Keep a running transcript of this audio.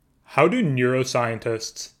How do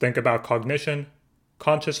neuroscientists think about cognition,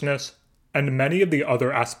 consciousness, and many of the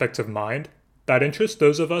other aspects of mind that interest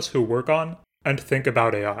those of us who work on and think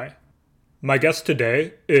about AI? My guest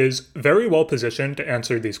today is very well positioned to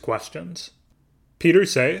answer these questions. Peter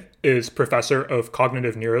Tse is professor of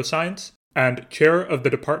cognitive neuroscience and chair of the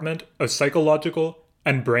Department of Psychological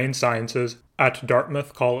and Brain Sciences at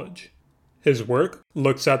Dartmouth College. His work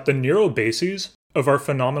looks at the neural bases of our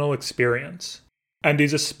phenomenal experience, and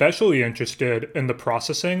he's especially interested in the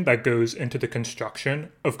processing that goes into the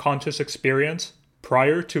construction of conscious experience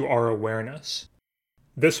prior to our awareness.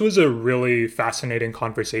 This was a really fascinating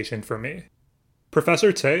conversation for me.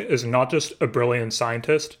 Professor Tse is not just a brilliant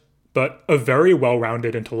scientist, but a very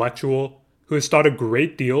well-rounded intellectual who has thought a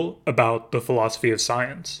great deal about the philosophy of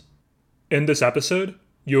science. In this episode,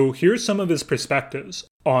 you'll hear some of his perspectives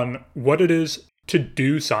on what it is to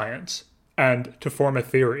do science and to form a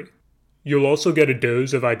theory. You'll also get a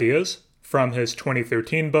dose of ideas from his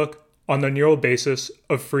 2013 book on the neural basis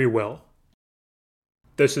of free will.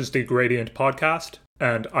 This is the Gradient Podcast,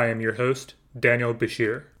 and I am your host, Daniel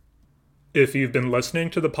Bashir. If you've been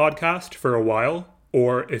listening to the podcast for a while,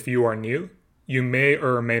 or if you are new, you may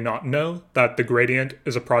or may not know that The Gradient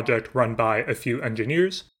is a project run by a few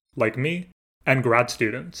engineers, like me, and grad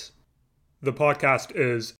students. The podcast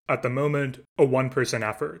is, at the moment, a one-person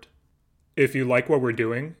effort. If you like what we're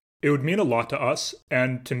doing, it would mean a lot to us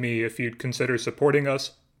and to me if you'd consider supporting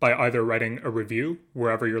us by either writing a review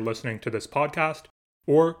wherever you're listening to this podcast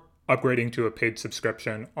or upgrading to a paid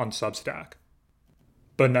subscription on Substack.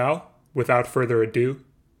 But now, without further ado,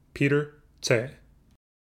 Peter Tse.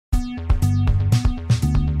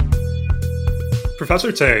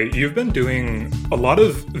 Professor Tse, you've been doing a lot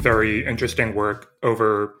of very interesting work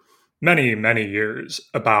over many, many years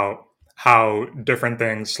about how different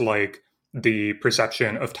things like the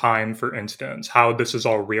perception of time, for instance, how this is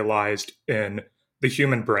all realized in the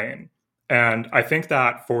human brain. And I think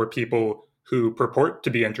that for people who purport to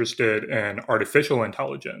be interested in artificial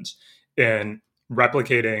intelligence, in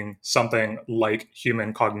replicating something like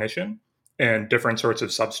human cognition in different sorts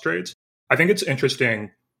of substrates, I think it's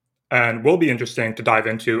interesting and will be interesting to dive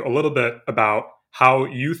into a little bit about how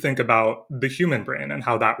you think about the human brain and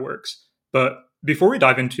how that works. But before we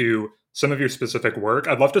dive into some of your specific work,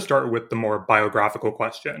 I'd love to start with the more biographical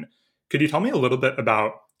question. Could you tell me a little bit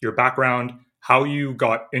about your background, how you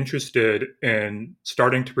got interested in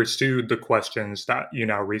starting to pursue the questions that you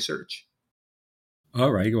now research?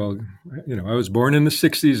 All right. Well, I was born in the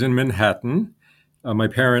 60s in Manhattan. My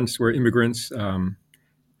parents were immigrants from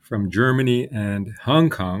Germany and Hong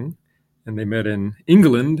Kong, and they met in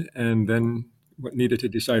England and then needed to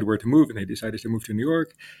decide where to move, and they decided to move to New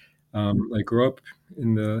York. I grew up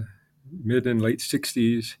in the mid and late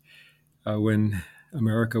 60s when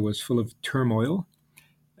America was full of turmoil,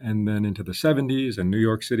 and then into the 70s, and New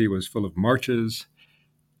York City was full of marches,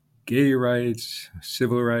 gay rights,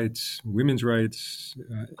 civil rights, women's rights,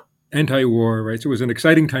 anti-war rights. It was an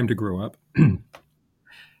exciting time to grow up.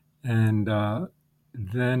 And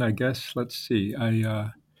then I guess, let's see,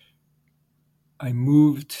 I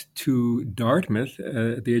moved to Dartmouth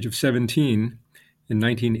at the age of 17 in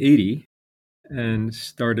 1980 and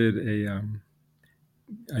started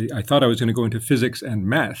I thought I was going to go into physics and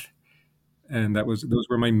math, and those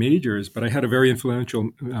were my majors. But I had a very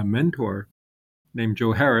influential mentor named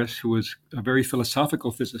Joe Harris, who was a very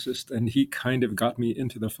philosophical physicist, and he kind of got me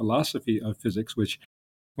into the philosophy of physics, which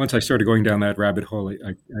once I started going down that rabbit hole, it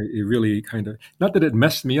really kind of, not that it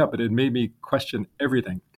messed me up, but it made me question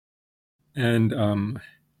everything. And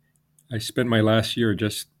I spent my last year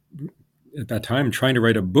just at that time trying to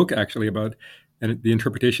write a book actually about the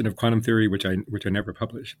interpretation of quantum theory, which I never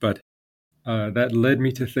published. But that led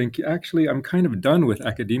me to think, actually, I'm kind of done with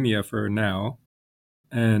academia for now.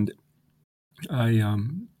 And I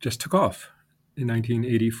just took off in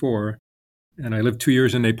 1984. And I lived 2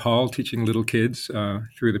 years in Nepal teaching little kids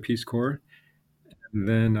through the Peace Corps. And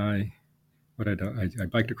then I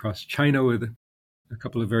biked across China with a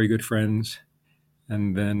couple of very good friends.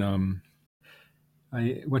 And then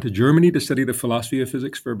I went to Germany to study the philosophy of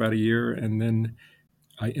physics for about a year. And then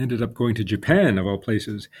I ended up going to Japan, of all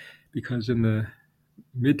places, because in the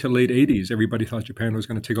mid to late 80s, everybody thought Japan was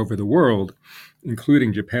going to take over the world,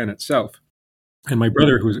 including Japan itself. And my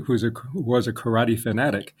brother, who was a karate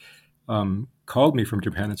fanatic, called me from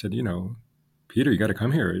Japan and said, Peter, you got to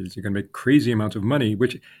come here. You're going to make crazy amounts of money,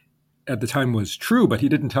 which at the time was true, but he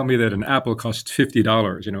didn't tell me that an apple cost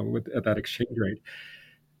 $50, at that exchange rate.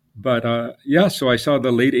 But so I saw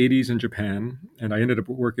the late 80s in Japan, and I ended up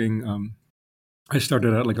working. I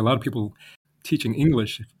started out like a lot of people teaching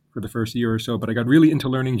English for the first year or so, but I got really into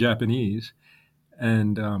learning Japanese.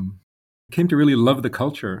 and came to really love the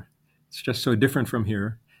culture. It's just so different from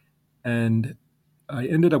here. And I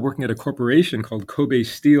ended up working at a corporation called Kobe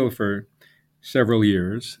Steel for several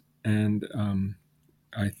years. And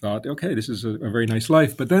I thought, okay, this is a very nice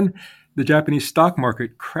life. But then the Japanese stock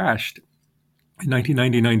market crashed in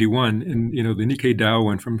 1990-91, and the Nikkei Dow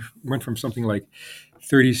went from something like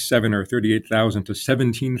 37 or 38,000 to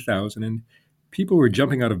 17,000, and people were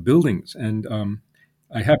jumping out of buildings. And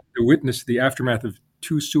I happened to witness the aftermath of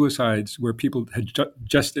two suicides where people had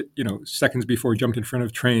just seconds before jumped in front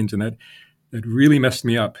of trains, and that really messed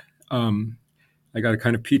me up. I got a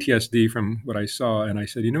kind of PTSD from what I saw, and I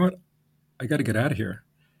said, you know what, I got to get out of here.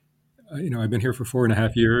 I've been here for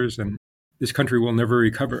 4.5 years, and this country will never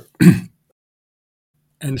recover.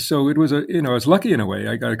 And so it was I was lucky in a way.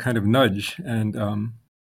 I got a kind of nudge, and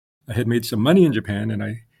I had made some money in Japan, and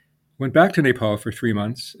I went back to Nepal for 3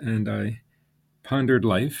 months, and I pondered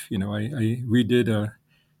life. I redid a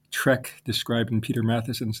trek described in Peter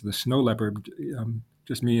Matheson's The Snow Leopard,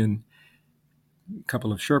 just me and a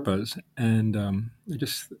couple of Sherpas, and I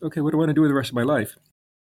just, okay, what do I want to do with the rest of my life?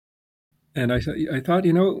 And I thought,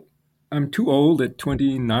 I'm too old at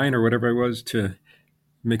 29 or whatever I was to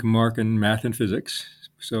make a mark in math and physics.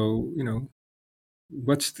 So,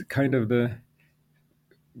 what's the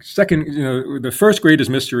second, the first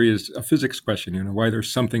greatest mystery is a physics question, why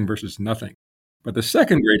there's something versus nothing. But the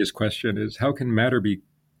second greatest question is, how can matter be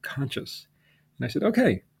conscious? And I said,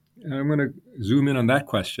 okay, I'm going to zoom in on that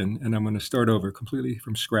question, and I'm going to start over completely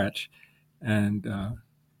from scratch and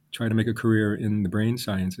try to make a career in the brain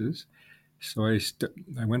sciences. So I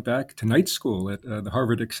went back to night school at the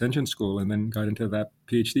Harvard Extension School, and then got into that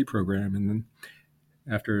PhD program. And then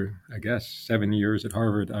after, I guess, 7 years at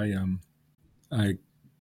Harvard,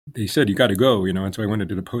 they said, you got to go, and so I went to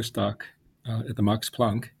do the postdoc at the Max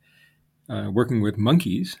Planck, working with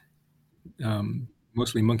monkeys,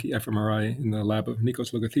 mostly monkey fMRI in the lab of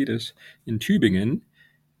Nikos Logothetis in Tübingen.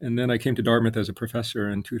 And then I came to Dartmouth as a professor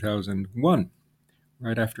in 2001,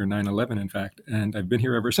 right after 9/11, in fact, and I've been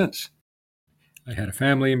here ever since. I had a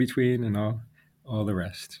family in between and all the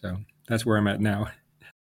rest. So that's where I'm at now.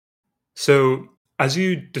 So, as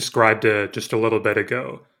you described it just a little bit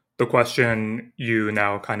ago, the question you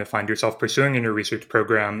now kind of find yourself pursuing in your research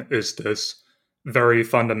program is this very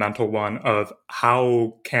fundamental one of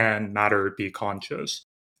how can matter be conscious?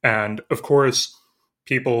 And of course,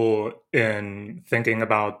 people in thinking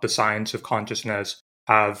about the science of consciousness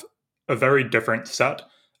have a very different set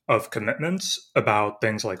of commitments about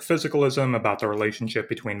things like physicalism, about the relationship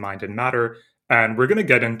between mind and matter. And we're going to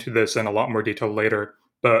get into this in a lot more detail later,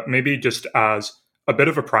 but maybe just as a bit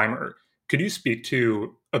of a primer, could you speak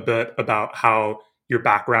to a bit about how your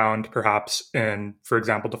background, perhaps in, for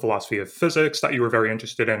example, the philosophy of physics that you were very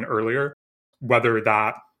interested in earlier, whether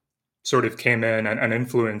that sort of came in and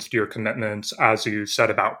influenced your commitments as you set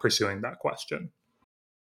about pursuing that question?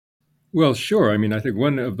 Well, sure. I mean, I think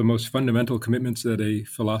one of the most fundamental commitments that a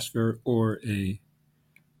philosopher or I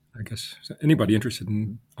guess, anybody interested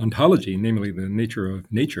in ontology, namely the nature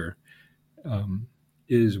of nature,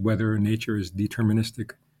 is whether nature is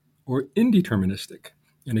deterministic or indeterministic.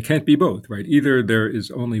 And it can't be both, right? Either there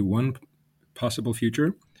is only one possible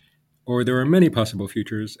future, or there are many possible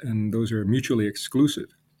futures, and those are mutually exclusive.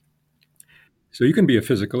 So you can be a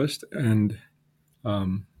physicalist, and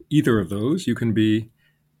either of those. You can be,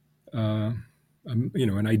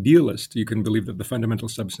 an idealist. You can believe that the fundamental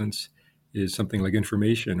substance is something like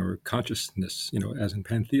information or consciousness, as in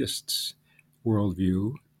pantheists'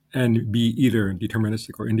 worldview, and be either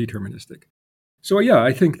deterministic or indeterministic. So yeah,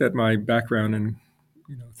 I think that my background in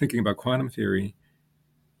thinking about quantum theory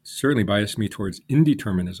certainly biased me towards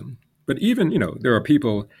indeterminism. But even there are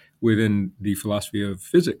people within the philosophy of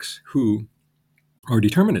physics who are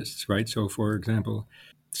determinists, right? So, for example,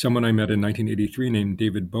 someone I met in 1983 named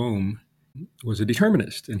David Bohm was a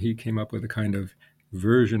determinist, and he came up with a kind of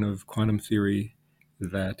version of quantum theory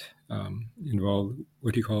that involved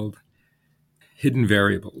what he called hidden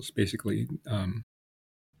variables, basically.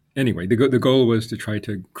 Anyway, the goal was to try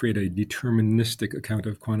to create a deterministic account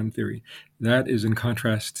of quantum theory. That is in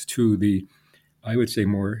contrast to the, I would say,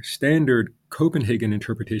 more standard Copenhagen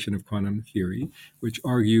interpretation of quantum theory, which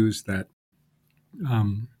argues that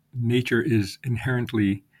nature is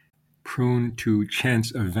inherently prone to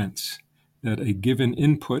chance events, that a given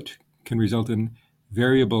input can result in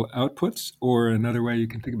variable outputs, or another way you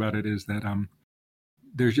can think about it is that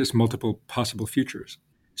there's just multiple possible futures.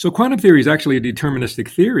 So quantum theory is actually a deterministic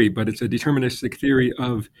theory, but it's a deterministic theory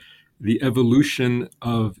of the evolution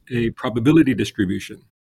of a probability distribution.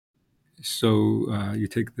 So you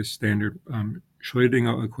take the standard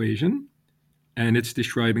Schrödinger equation, and it's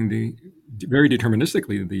describing the very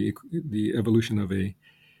deterministically the evolution of a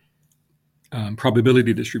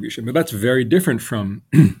probability distribution. But that's very different from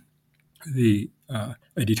a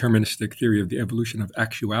deterministic theory of the evolution of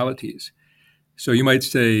actualities. So you might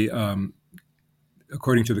say,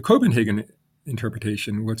 according to the Copenhagen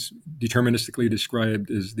interpretation, what's deterministically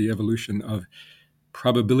described is the evolution of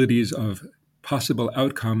probabilities of possible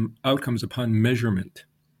outcomes upon measurement.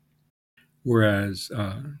 Whereas,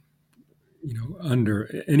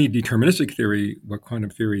 under any deterministic theory, what quantum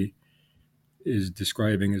theory is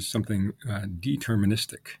describing is something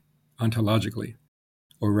deterministic, ontologically,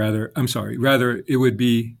 or rather, it would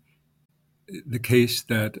be the case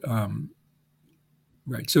that,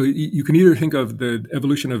 right. So you can either think of the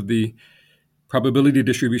evolution of the probability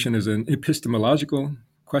distribution as an epistemological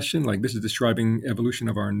question, like this is describing evolution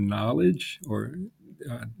of our knowledge or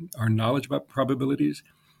our knowledge about probabilities.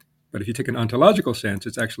 But if you take an ontological sense,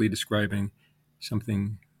 it's actually describing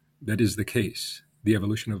something that is the case, the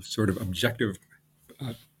evolution of sort of objective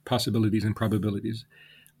possibilities and probabilities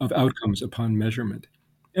of outcomes upon measurement.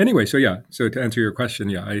 Anyway, so to answer your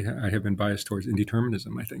question, I have been biased towards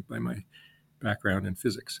indeterminism, I think, by my background in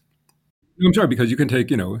physics. I'm sorry, because you can take,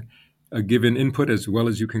 a given input as well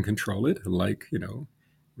as you can control it, like,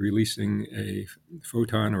 releasing a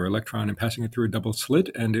photon or electron and passing it through a double slit,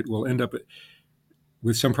 and it will end up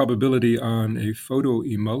with some probability on a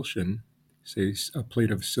photoemulsion, say a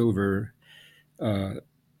plate of silver.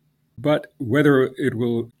 But whether it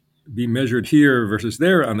will be measured here versus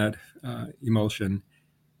there on that emulsion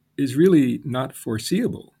is really not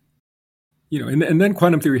foreseeable. And then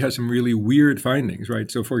quantum theory has some really weird findings,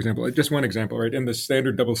 right? So, for example, just one example, right? In the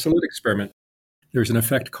standard double slit experiment, there's an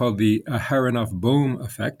effect called the Aharonov-Bohm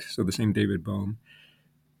effect, so the same David Bohm.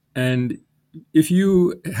 And if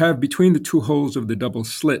you have between the two holes of the double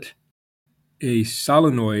slit a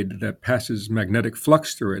solenoid that passes magnetic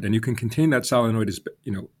flux through it, and you can contain that solenoid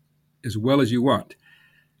as well as you want,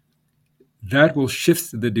 that will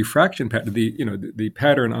shift the diffraction pattern, the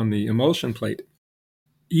pattern on the emulsion plate,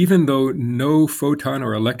 even though no photon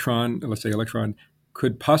or electron, let's say electron,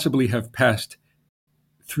 could possibly have passed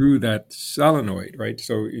through that solenoid, right?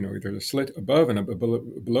 So, there's a slit above and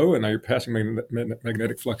below, and now you're passing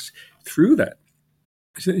magnetic flux through that.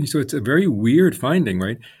 So it's a very weird finding,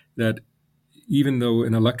 right? That even though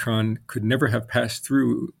an electron could never have passed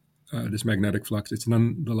through this magnetic flux, it's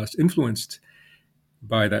nonetheless influenced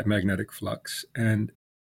by that magnetic flux. And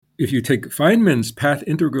if you take Feynman's path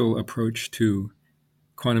integral approach to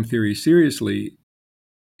quantum theory seriously,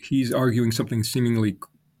 he's arguing something seemingly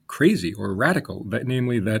crazy or radical,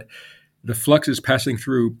 namely that the flux is passing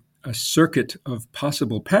through a circuit of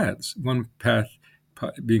possible paths, one path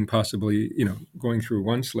being possibly, going through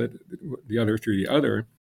one slit, the other through the other.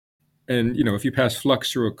 And, if you pass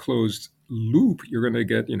flux through a closed loop, you're going to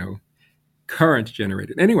get, current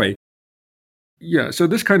generated. Anyway, so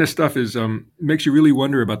this kind of stuff makes you really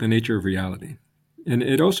wonder about the nature of reality. And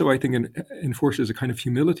it also, I think, enforces a kind of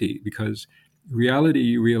humility, because reality,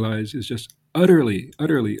 you realize, is just utterly,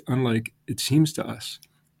 utterly unlike it seems to us.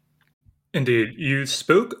 Indeed. You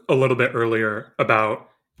spoke a little bit earlier about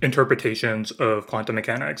interpretations of quantum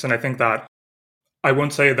mechanics, and I think that I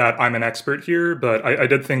won't say that I'm an expert here, but I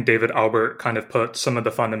did think David Albert kind of put some of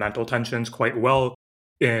the fundamental tensions quite well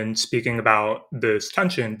in speaking about this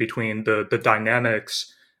tension between the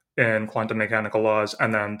dynamics in quantum mechanical laws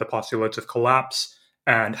and then the postulates of collapse,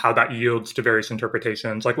 and how that yields to various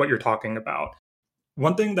interpretations like what you're talking about.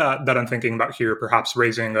 One thing that I'm thinking about here, perhaps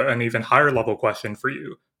raising an even higher level question for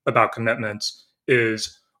you about commitments,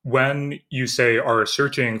 is when you say are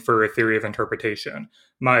searching for a theory of interpretation.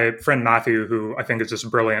 My friend Matthew, who I think is this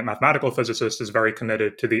brilliant mathematical physicist, is very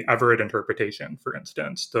committed to the Everett interpretation, for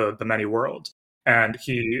instance, the many worlds. And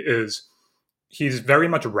he's very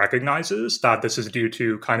much recognizes that this is due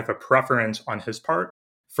to kind of a preference on his part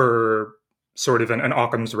for sort of an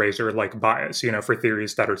Occam's razor like bias, for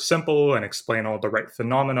theories that are simple and explain all the right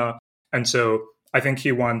phenomena. And so I think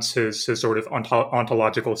he wants his sort of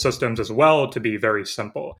ontological systems as well to be very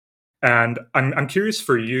simple. And I'm curious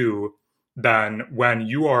for you then, when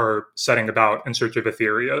you are setting about in search of a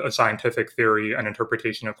theory, a scientific theory, an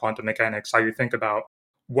interpretation of quantum mechanics, how you think about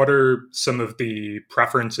what are some of the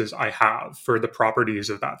preferences I have for the properties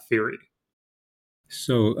of that theory?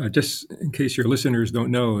 So just in case your listeners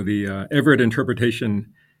don't know, the Everett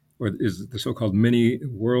interpretation is the so-called many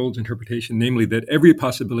worlds interpretation, namely that every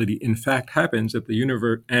possibility in fact happens at the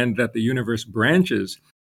universe, and that the universe branches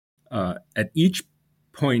at each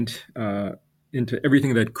point into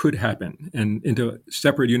everything that could happen and into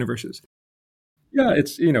separate universes. Yeah,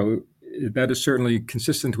 it's, that is certainly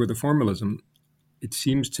consistent with the formalism. it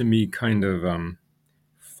seems to me kind of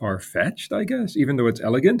far-fetched, I guess, even though it's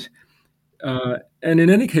elegant. And in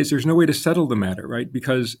any case, there's no way to settle the matter, right?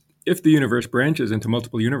 Because if the universe branches into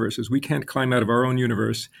multiple universes, we can't climb out of our own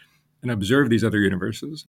universe and observe these other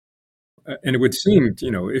universes. And it would seem,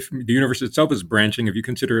 if the universe itself is branching, if you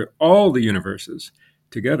consider all the universes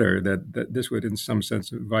together, that this would, in some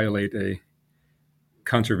sense, violate a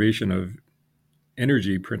conservation of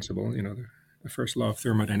energy principle, the first law of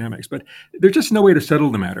thermodynamics. But there's just no way to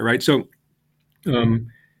settle the matter, right? So,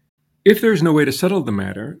 if there's no way to settle the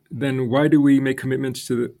matter, then why do we make commitments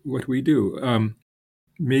to what we do?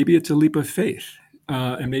 Maybe it's a leap of faith,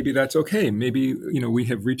 and maybe that's okay. Maybe we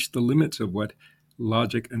have reached the limits of what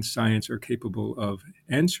logic and science are capable of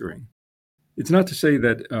answering. It's not to say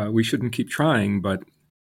that we shouldn't keep trying, but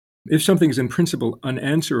if something is in principle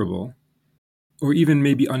unanswerable, or even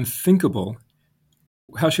maybe unthinkable,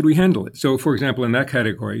 how should we handle it? So, for example, in that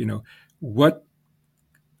category, what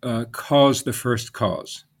caused the first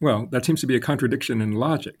cause? Well, that seems to be a contradiction in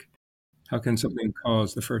logic. How can something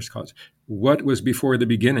cause the first cause? What was before the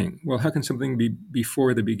beginning? Well, how can something be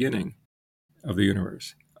before the beginning of the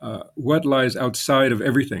universe? What lies outside of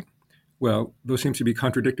everything? Well, those seem to be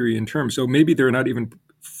contradictory in terms. So maybe they're not even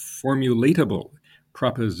formulatable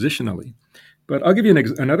propositionally. But I'll give you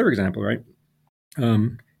another example, right?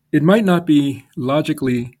 It might not be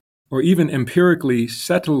logically or even empirically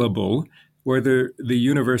settleable whether the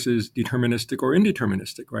universe is deterministic or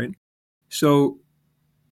indeterministic, right? So,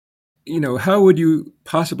 how would you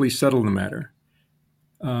possibly settle the matter?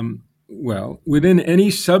 Well, within any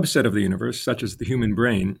subset of the universe, such as the human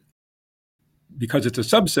brain, because it's a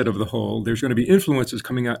subset of the whole, there's going to be influences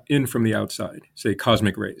coming in from the outside, say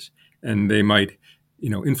cosmic rays, and they might,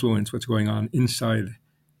 influence what's going on inside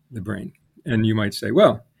the brain. And you might say,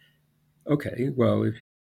 well, okay, well, if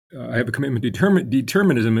I have a commitment to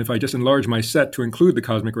determinism, if I just enlarge my set to include the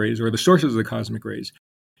cosmic rays or the sources of the cosmic rays,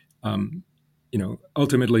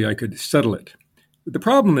 ultimately I could settle it. But the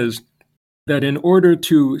problem is that in order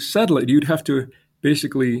to settle it, you'd have to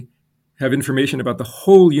basically have information about the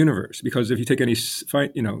whole universe, because if you take any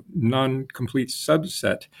non-complete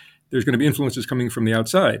subset, there's going to be influences coming from the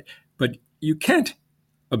outside. But you can't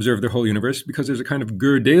observe the whole universe because there's a kind of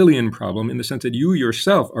Gödelian problem in the sense that you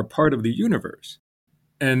yourself are part of the universe.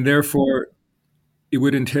 And therefore, it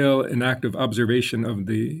would entail an act of observation of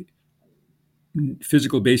the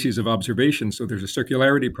physical bases of observation. So there's a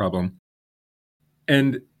circularity problem.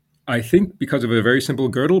 And I think because of a very simple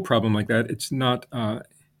Gödel problem like that, it's not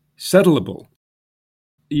settlable.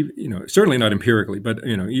 Certainly not empirically, but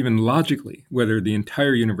even logically, whether the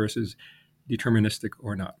entire universe is deterministic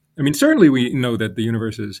or not. I mean, certainly we know that the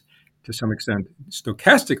universe is, to some extent,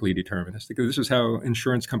 stochastically deterministic. This is how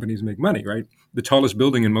insurance companies make money, right? The tallest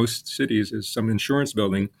building in most cities is some insurance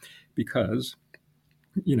building because,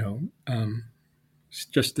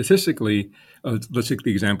 just statistically, let's take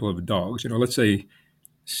the example of dogs. Let's say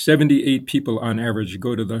 78 people on average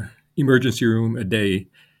go to the emergency room a day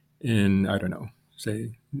in, I don't know,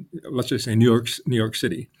 let's just say New York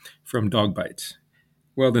City from dog bites.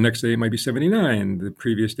 Well, the next day it might be 79. The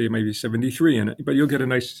previous day it might be 73, but you'll get a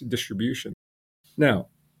nice distribution. Now,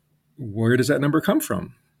 where does that number come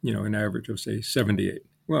from? An average of, say, 78.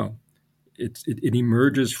 Well, it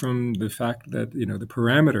emerges from the fact that, the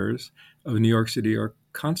parameters of New York City are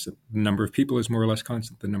constant. The number of people is more or less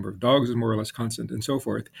constant. The number of dogs is more or less constant, and so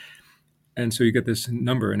forth. And so you get this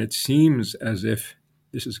number, and it seems as if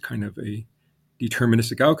this is kind of a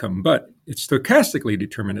deterministic outcome, but it's stochastically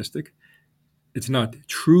deterministic. It's not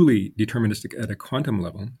truly deterministic at a quantum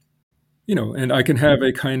level. And I can have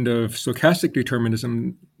a kind of stochastic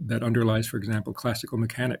determinism that underlies, for example, classical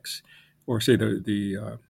mechanics, or say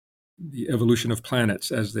the evolution of planets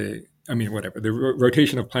the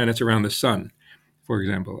rotation of planets around the sun, for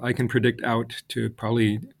example. I can predict out to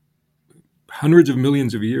probably hundreds of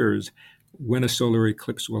millions of years when a solar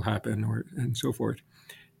eclipse will happen, and so forth.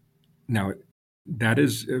 Now, that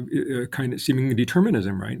is a kind of seeming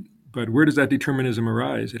determinism, right? But where does that determinism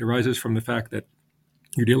arise? It arises from the fact that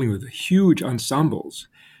you're dealing with huge ensembles,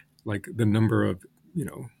 like the number of,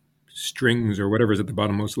 strings or whatever is at the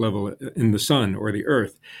bottommost level in the sun or the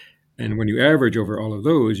earth. And when you average over all of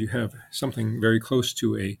those, you have something very close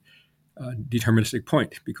to a deterministic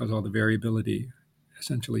point, because all the variability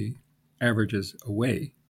essentially averages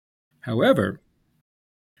away. However,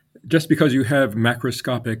 just because you have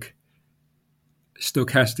macroscopic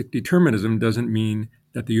stochastic determinism doesn't mean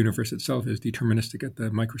that the universe itself is deterministic at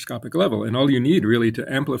the microscopic level. And all you need really to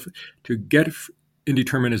get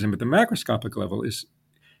indeterminism at the macroscopic level is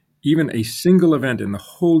even a single event in the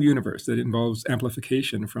whole universe that involves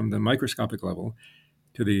amplification from the microscopic level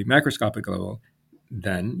to the macroscopic level.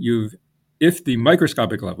 then if the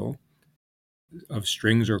microscopic level of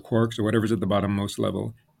strings or quarks or whatever's at the bottommost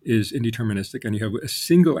level is indeterministic, and you have a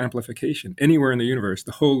single amplification anywhere in the universe,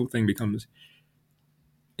 the whole thing becomes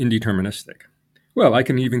indeterministic. Well, I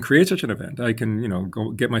can even create such an event. I can,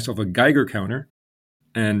 go get myself a Geiger counter,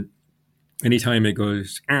 and anytime it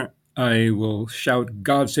goes, I will shout,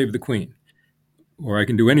 "God save the Queen," or I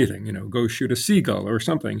can do anything, go shoot a seagull or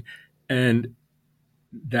something, and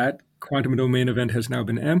that quantum domain event has now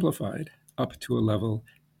been amplified up to a level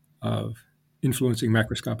of influencing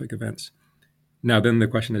macroscopic events. Now, then the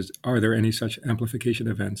question is, are there any such amplification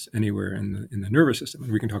events anywhere in the nervous system?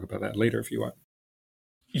 And we can talk about that later if you want.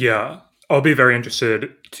 Yeah, I'll be very interested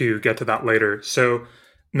to get to that later. So,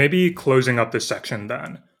 maybe closing up this section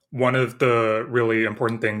then, one of the really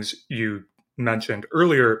important things you mentioned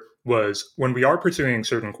earlier was when we are pursuing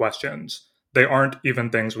certain questions, they aren't even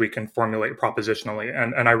things we can formulate propositionally.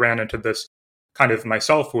 And I ran into this kind of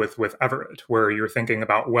myself with Everett, where you're thinking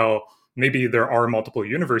about, well, maybe there are multiple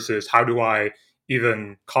universes. How do I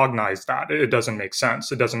even cognize that? It doesn't make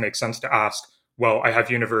sense. It doesn't make sense to ask, well, I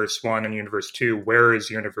have universe one and universe two. Where is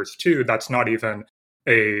universe two? That's not even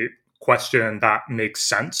a question that makes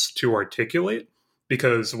sense to articulate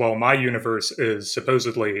because, well, my universe is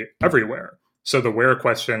supposedly everywhere. So the where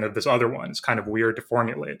question of this other one is kind of weird to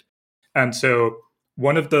formulate. And so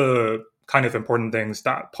one of the kind of important things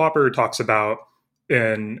that Popper talks about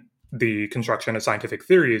in the construction of scientific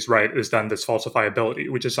theories, right, is then this falsifiability,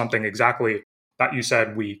 which is something exactly that you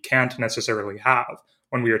said we can't necessarily have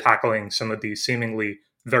when we are tackling some of these seemingly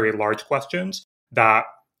very large questions that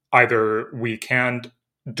either we can't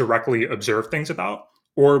directly observe things about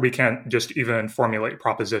or we can't just even formulate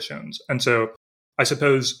propositions. And so I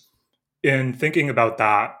suppose in thinking about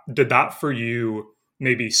that, did that for you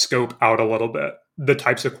maybe scope out a little bit the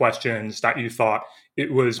types of questions that you thought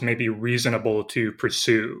it was maybe reasonable to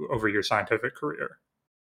pursue over your scientific career?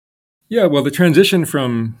 Yeah, well, the transition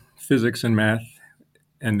from physics and math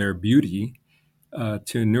and their beauty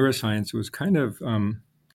to neuroscience was kind of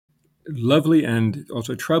lovely and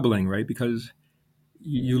also troubling, right? Because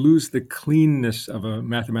you lose the cleanness of a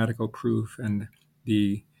mathematical proof and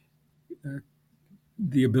the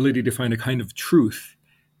the ability to find a kind of truth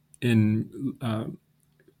in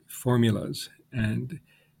formulas, and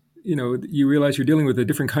you realize you're dealing with a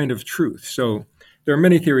different kind of truth. So there are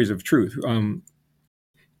many theories of truth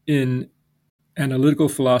in analytical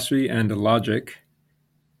philosophy and logic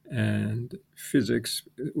and physics,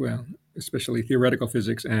 well, especially theoretical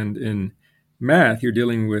physics, and in math, you're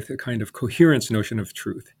dealing with a kind of coherence notion of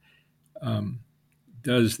truth.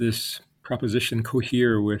 Does this proposition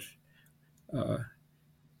cohere with,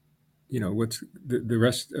 what's the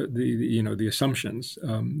rest, the assumptions,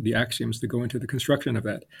 the axioms that go into the construction of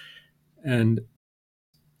that? And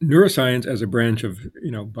neuroscience, as a branch of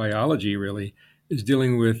biology, really is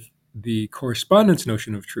dealing with the correspondence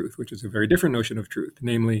notion of truth, which is a very different notion of truth.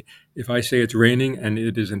 Namely, if I say it's raining and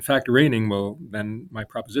it is in fact raining, well, then my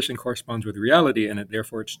proposition corresponds with reality and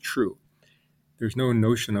therefore it's true. There's no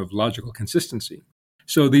notion of logical consistency.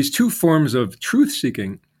 So these two forms of truth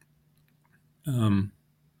seeking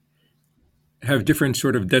have different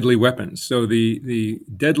sort of deadly weapons. So the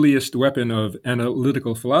deadliest weapon of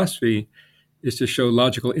analytical philosophy is to show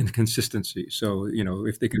logical inconsistency. So,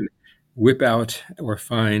 if they can whip out or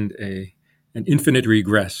find an infinite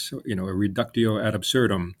regress, a reductio ad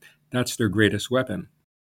absurdum, that's their greatest weapon.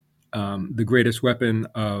 The greatest weapon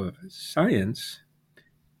of science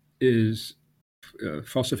is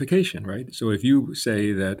falsification, right? So if you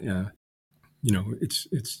say that,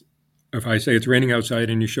 it's if I say it's raining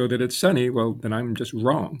outside and you show that it's sunny, well, then I'm just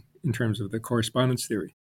wrong in terms of the correspondence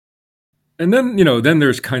theory. And then, then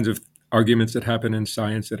there's kinds of arguments that happen in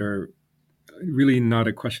science that are really not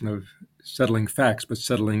a question of settling facts, but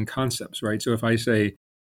settling concepts, right? So if I say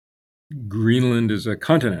Greenland is a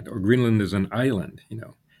continent or Greenland is an island,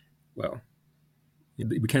 well,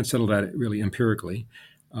 we can't settle that really empirically.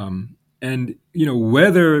 And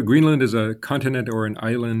whether Greenland is a continent or an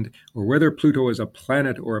island, or whether Pluto is a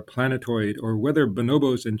planet or a planetoid, or whether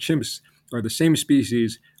bonobos and chimps are the same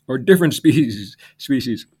species or different species,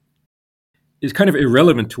 is kind of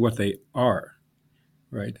irrelevant to what they are,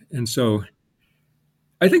 right? And so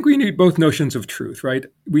I think we need both notions of truth, right?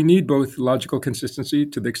 We need both logical consistency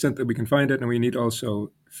to the extent that we can find it, and we need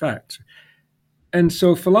also facts. And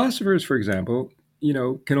so philosophers, for example,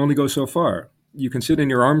 can only go so far. You can sit in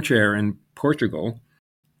your armchair in Portugal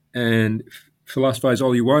and philosophize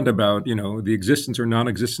all you want about, the existence or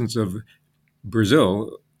non-existence of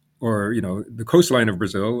Brazil, or, the coastline of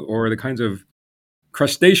Brazil, or the kinds of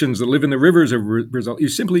crustaceans that live in the rivers of Brazil. You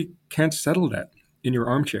simply can't settle that. in your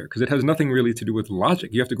armchair because it has nothing really to do with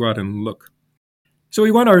logic. You have to go out and look. So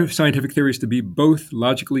we want our scientific theories to be both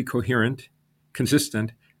logically coherent,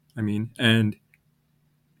 consistent, and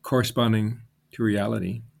corresponding to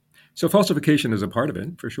reality. So falsification is a part of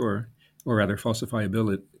it, for sure, or rather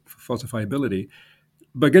falsifiability.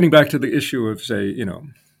 But getting back to the issue of, say,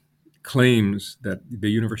 claims that the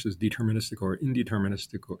universe is deterministic or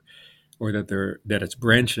indeterministic, or that it's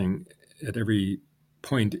branching at every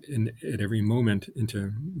point at every moment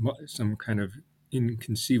into some kind of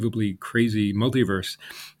inconceivably crazy multiverse,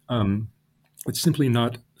 it's simply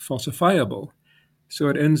not falsifiable. So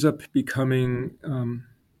it ends up becoming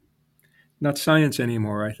not science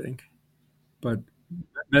anymore, I think, but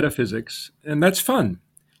metaphysics, and that's fun.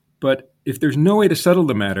 But if there's no way to settle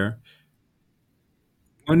the matter,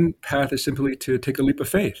 one path is simply to take a leap of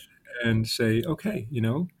faith and say, okay,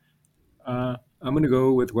 I'm going to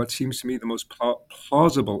go with what seems to me the most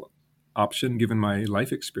plausible option given my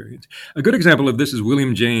life experience. A good example of this is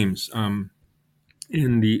William James.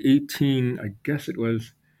 In the I guess it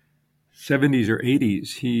was 70s or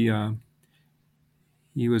 80s, he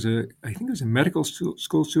was I think he was a medical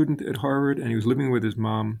school student at Harvard, and he was living with his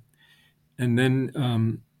mom, and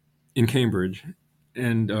then in Cambridge,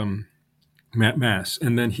 and Mass,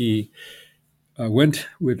 and then he went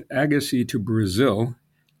with Agassiz to Brazil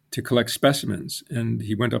to collect specimens, and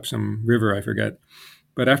he went up some river, I forget.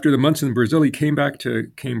 But after the months in Brazil, he came back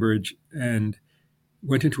to Cambridge and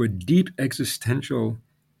went into a deep existential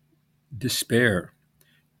despair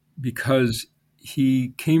because he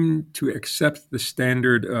came to accept the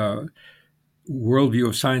standard worldview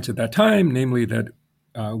of science at that time, namely that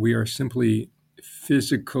we are simply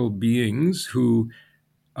physical beings who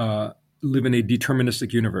live in a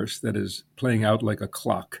deterministic universe that is playing out like a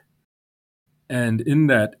clock. And in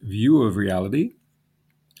that view of reality,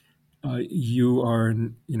 you are,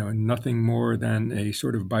 nothing more than a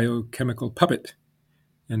sort of biochemical puppet.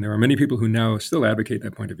 And there are many people who now still advocate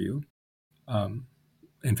that point of view. In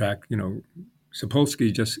fact, Robert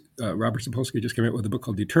Sapolsky just came out with a book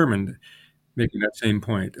called Determined, making that same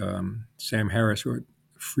point. Sam Harris wrote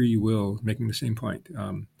Free Will, making the same point.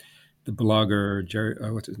 The blogger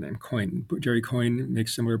Jerry Coyne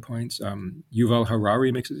makes similar points. Yuval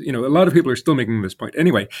Harari makes it. A lot of people are still making this point.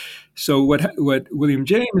 Anyway, so what William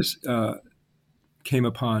James came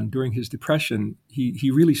upon during his depression, he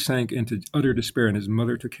really sank into utter despair, and his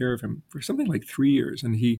mother took care of him for something like 3 years.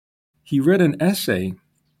 And he read an essay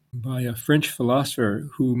by a French philosopher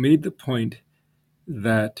who made the point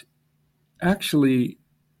that actually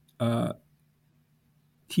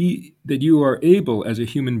that you are able as a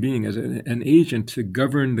human being, as an agent, to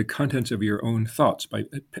govern the contents of your own thoughts by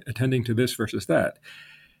attending to this versus that.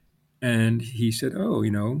 And he said, oh,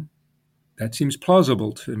 that seems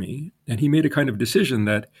plausible to me. And he made a kind of decision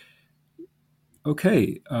that,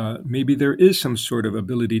 okay, maybe there is some sort of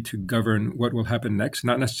ability to govern what will happen next,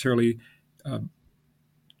 not necessarily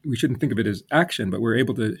we shouldn't think of it as action, but we're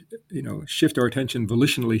able to, shift our attention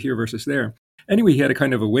volitionally here versus there. Anyway, he had a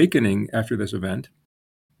kind of awakening after this event,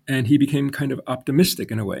 and he became kind of optimistic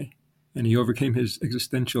in a way, and he overcame his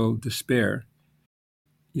existential despair.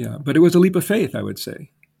 Yeah, but it was a leap of faith, I would say.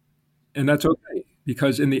 And that's okay,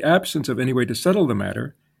 because in the absence of any way to settle the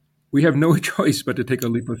matter, we have no choice but to take a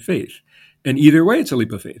leap of faith. And either way, it's a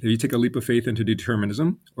leap of faith. If you take a leap of faith into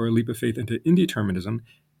determinism or a leap of faith into indeterminism,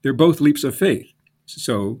 they're both leaps of faith.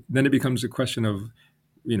 So then it becomes a question of,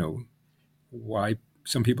 why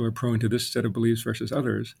some people are prone to this set of beliefs versus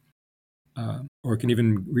others. Or it can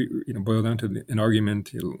even boil down to an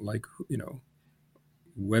argument like,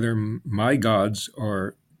 whether my gods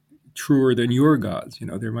are truer than your gods.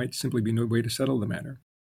 There might simply be no way to settle the matter.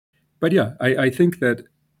 But yeah, I think that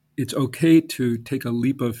it's okay to take a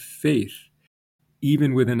leap of faith,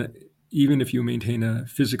 even if you maintain a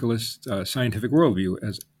physicalist scientific worldview,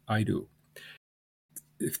 as I do.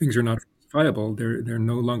 If things are not viable, they're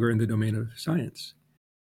no longer in the domain of science.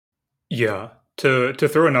 Yeah. To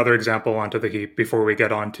throw another example onto the heap before we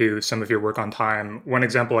get on to some of your work on time, one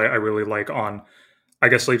example I really like on, I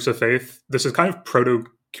guess, leaps of faith. This is kind of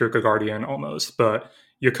proto-Kierkegaardian almost, but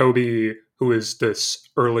Jacobi, who is this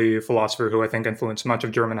early philosopher who I think influenced much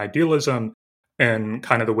of German idealism in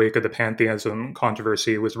kind of the wake of the pantheism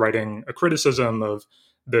controversy, was writing a criticism of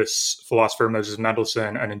this philosopher, Moses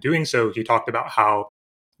Mendelssohn, and in doing so, he talked about how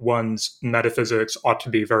one's metaphysics ought to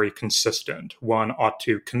be very consistent. One ought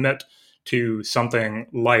to commit to something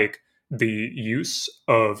like the use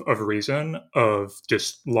of reason, of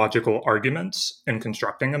just logical arguments in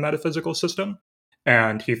constructing a metaphysical system.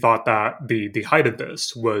 And he thought that the height of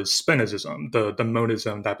this was Spinozism, the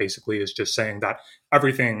monism that basically is just saying that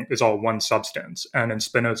everything is all one substance. And in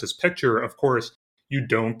Spinoza's picture, of course, you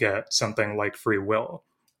don't get something like free will.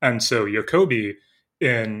 And so Jacobi,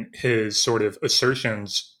 in his sort of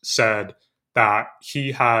assertions, said that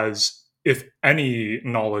he has, if any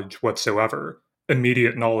knowledge whatsoever,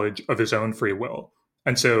 immediate knowledge of his own free will.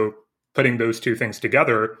 And so putting those two things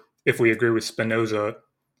together, if we agree with Spinoza,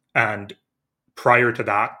 and prior to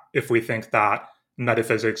that, if we think that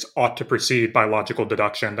metaphysics ought to proceed by logical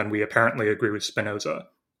deduction, then we apparently agree with Spinoza.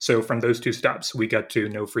 So from those two steps, we get to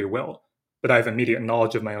no free will. But I have immediate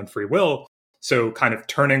knowledge of my own free will. So, kind of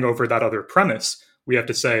turning over that other premise, we have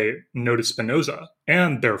to say no to Spinoza,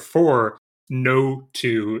 and therefore no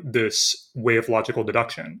to this way of logical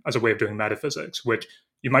deduction as a way of doing metaphysics, which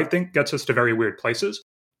you might think gets us to very weird places.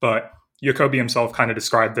 But Jacobi himself kind of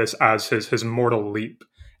described this as his mortal leap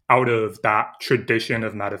out of that tradition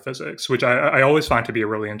of metaphysics, which I always find to be a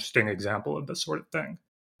really interesting example of this sort of thing.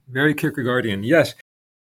 Very Kierkegaardian, yes.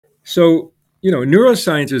 So,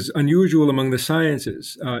 neuroscience is unusual among the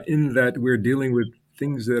sciences in that we're dealing with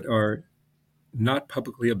things that are not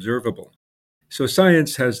publicly observable. So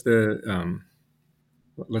science has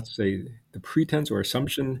let's say, the pretense or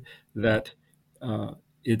assumption that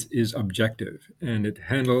it is objective, and it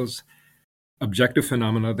handles objective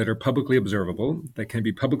phenomena that are publicly observable, that can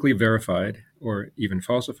be publicly verified or even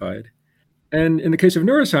falsified. And in the case of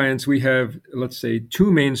neuroscience, we have, let's say,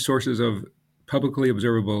 two main sources of publicly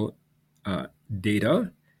observable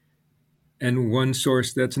data and one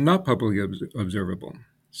source that's not publicly observable.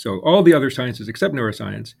 So all the other sciences except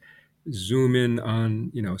neuroscience zoom in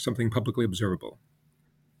on, something publicly observable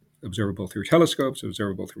through telescopes,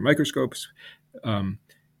 observable through microscopes. And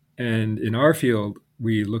in our field,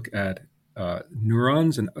 we look at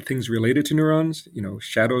neurons and things related to neurons,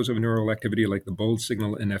 shadows of neural activity like the bold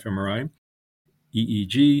signal in fMRI,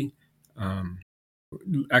 EEG,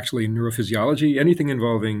 actually neurophysiology, anything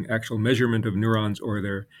involving actual measurement of neurons or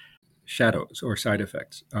their shadows or side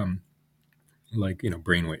effects, like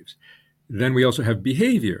brain waves. Then we also have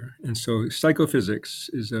behavior, and so psychophysics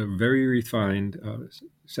is a very refined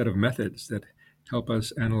set of methods that help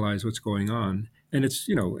us analyze what's going on, and it's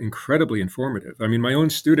incredibly informative. I mean, my own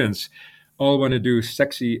students all want to do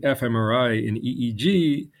sexy fMRI and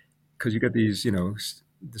EEG because you get these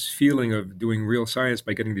this feeling of doing real science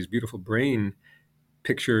by getting these beautiful brain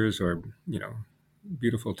pictures or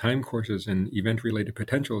beautiful time courses and event-related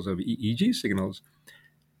potentials of EEG signals.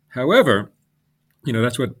 However,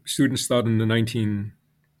 that's what students thought in the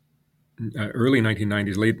early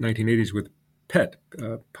 1990s, late 1980s with PET,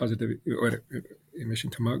 positive emission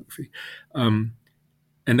tomography.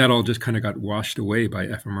 And that all just kind of got washed away by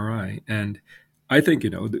fMRI. And I think,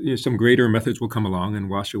 some greater methods will come along and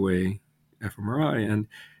wash away fMRI.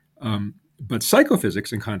 But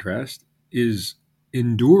psychophysics, in contrast, is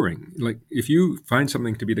enduring. Like, if you find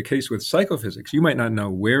something to be the case with psychophysics, you might not know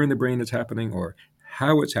where in the brain it's happening or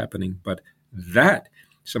how it's happening, but that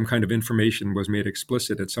some kind of information was made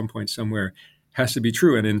explicit at some point somewhere has to be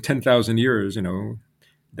true. And in 10,000 years,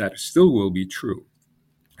 that still will be true.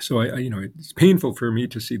 So it's painful for me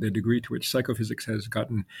to see the degree to which psychophysics has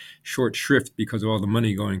gotten short shrift because of all the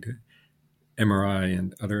money going to MRI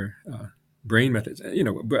and other brain methods.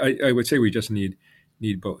 But I would say we just need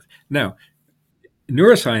both. Now,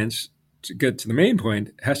 neuroscience, to get to the main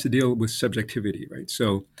point, has to deal with subjectivity, right?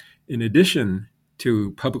 So in addition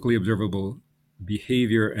to publicly observable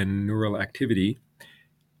behavior and neural activity,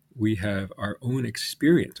 we have our own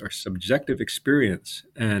experience, our subjective experience,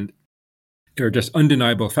 and there are just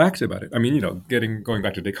undeniable facts about it. I mean, going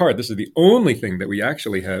back to Descartes, this is the only thing that we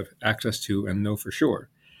actually have access to and know for sure.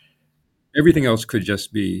 Everything else could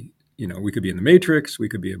just be, we could be in the Matrix, we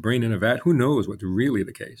could be a brain in a vat. Who knows what's really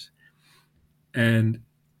the case? And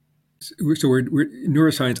so we're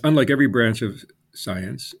neuroscience, unlike every branch of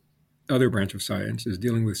science, other branch of science, is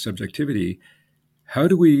dealing with subjectivity. How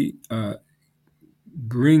do we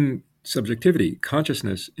bring subjectivity,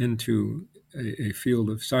 consciousness, into a field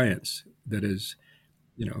of science that is,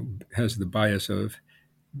 has the bias of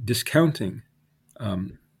discounting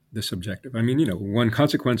the subjective? I mean, one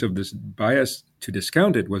consequence of this bias to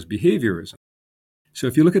discount it was behaviorism. So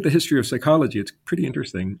if you look at the history of psychology, it's pretty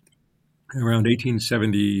interesting. Around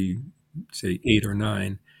 1870, say 8 or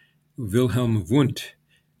 9, Wilhelm Wundt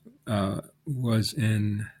was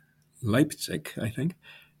in Leipzig, I think,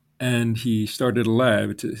 and he started a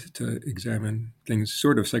lab to examine things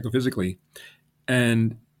sort of psychophysically.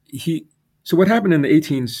 And so what happened in the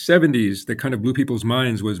 1870s that kind of blew people's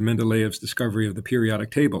minds was Mendeleev's discovery of the periodic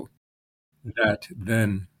table that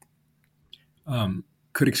then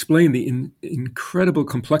could explain the incredible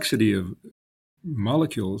complexity of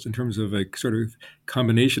molecules in terms of a sort of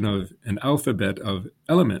combination of an alphabet of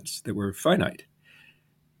elements that were finite.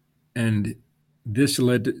 And this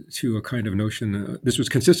led to a kind of notion. This was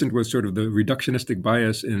consistent with sort of the reductionistic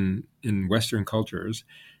bias in Western cultures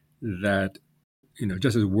that,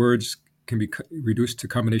 just as words can be reduced to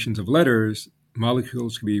combinations of letters,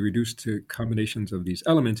 molecules can be reduced to combinations of these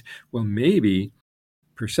elements. Well, maybe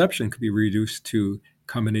perception could be reduced to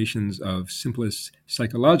combinations of simplest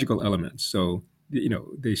psychological elements. So,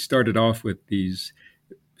 they started off with these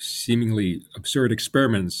seemingly absurd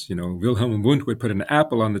experiments. Wilhelm Wundt would put an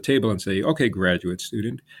apple on the table and say, "Okay, graduate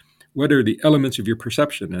student, what are the elements of your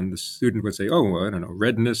perception?" And the student would say, "Oh, well, I don't know,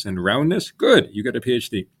 redness and roundness." Good, you get a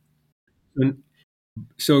PhD. And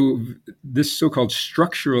so this so-called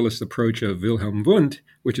structuralist approach of Wilhelm Wundt,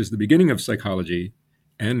 which is the beginning of psychology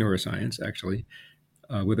and neuroscience, actually,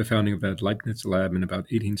 with the founding of that Leibniz lab in about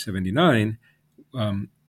 1879, um,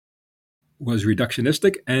 was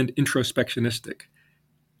reductionistic and introspectionistic.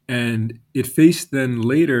 And it faced then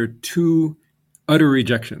later two utter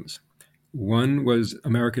rejections. One was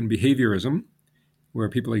American behaviorism, where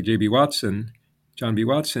people like John B.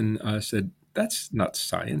 Watson, said, "That's not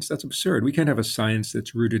science. That's absurd. We can't have a science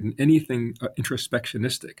that's rooted in anything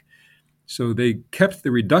introspectionistic." So they kept the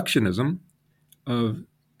reductionism of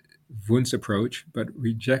Wundt's approach, they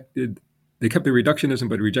kept the reductionism,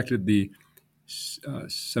 but rejected the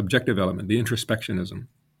subjective element, the introspectionism.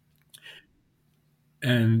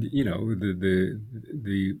 And the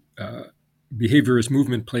behaviorist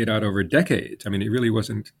movement played out over decades. I mean, it really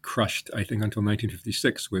wasn't crushed, I think, until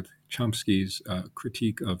 1956 with Chomsky's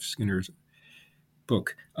critique of Skinner's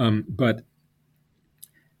book. But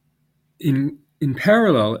in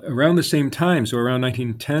parallel, around the same time, so around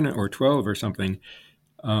 1910 or 12 or something,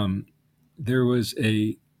 there was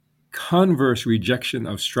a converse rejection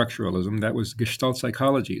of structuralism. That was Gestalt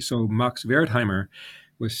psychology. So Max Wertheimer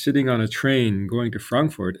was sitting on a train going to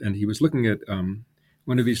Frankfurt, and he was looking at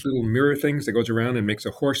one of these little mirror things that goes around and makes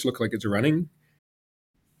a horse look like it's running.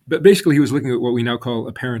 But basically, he was looking at what we now call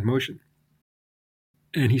apparent motion.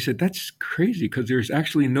 And he said, "That's crazy, because there's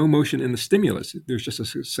actually no motion in the stimulus. There's just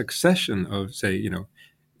a succession of, say, in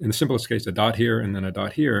the simplest case, a dot here and then a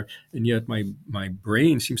dot here. And yet my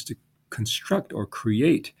brain seems to construct or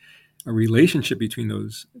create a relationship between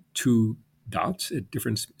those two dots at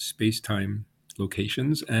different space-time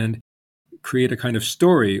locations and create a kind of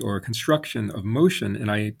story or a construction of motion, and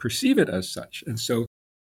I perceive it as such." And so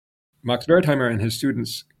Max Wertheimer and his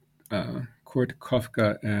students, Kurt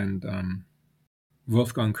Koffka and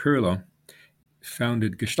Wolfgang Köhler,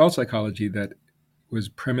 founded Gestalt psychology that was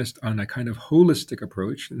premised on a kind of holistic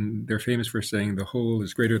approach, and they're famous for saying the whole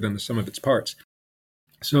is greater than the sum of its parts.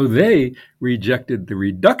 So they rejected the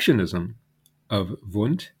reductionism of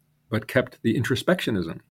Wundt, but kept the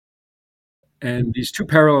introspectionism. And these two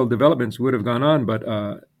parallel developments would have gone on, but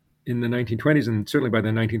in the 1920s and certainly by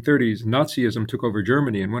the 1930s, Nazism took over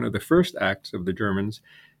Germany, and one of the first acts of the Germans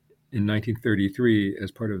in 1933,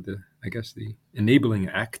 as part of the Enabling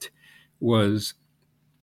Act, was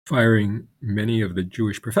firing many of the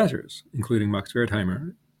Jewish professors, including Max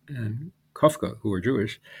Wertheimer and Kafka, who were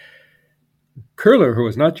Jewish. Köhler, who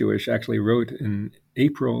was not Jewish, actually wrote in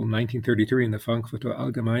April 1933 in the Frankfurter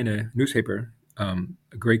Allgemeine newspaper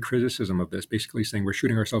a great criticism of this, basically saying we're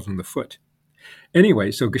shooting ourselves in the foot. Anyway,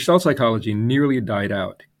 so Gestalt psychology nearly died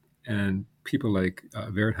out, and people like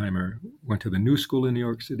Wertheimer went to the New School in New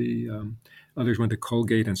York City. Others went to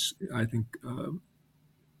Colgate, and I think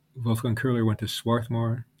Wolfgang Köhler went to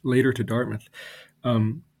Swarthmore, later to Dartmouth.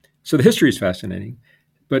 So the history is fascinating.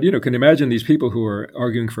 But, can imagine these people who are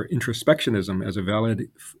arguing for introspectionism as a valid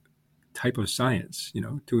type of science,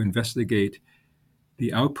 to investigate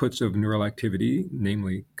the outputs of neural activity,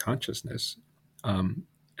 namely consciousness,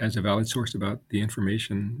 as a valid source about the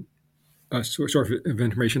information, source of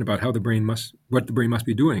information about what the brain must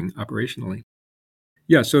be doing operationally.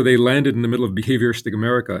 Yeah, so they landed in the middle of behavioristic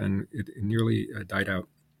America, and it nearly died out.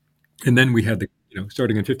 And then we had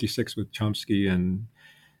starting in '56 with Chomsky and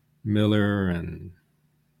Miller and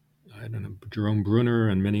Jerome Brunner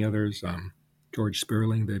and many others, George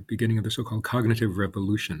Sperling, the beginning of the so-called cognitive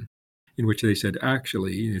revolution, in which they said,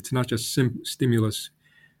 actually, it's not just stimulus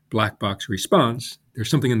black box response. There's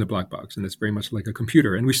something in the black box, and it's very much like a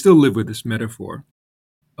computer. And we still live with this metaphor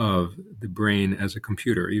of the brain as a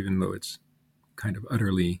computer, even though it's kind of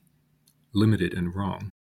utterly limited and wrong.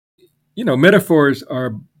 Metaphors are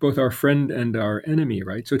both our friend and our enemy,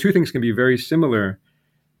 right? So two things can be very similar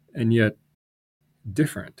and yet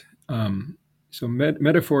different. So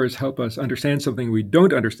metaphors help us understand something we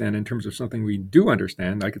don't understand in terms of something we do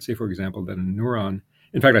understand. I could say, for example, that a neuron,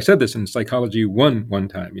 in fact, I said this in Psychology 1 one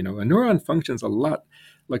time, a neuron functions a lot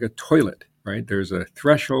like a toilet, right? There's a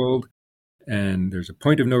threshold and there's a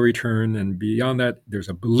point of no return, and beyond that, there's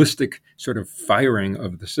a ballistic sort of firing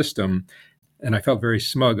of the system. And I felt very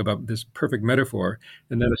smug about this perfect metaphor.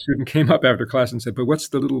 And then a student came up after class and said, "But what's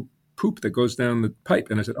the little poop that goes down the pipe?"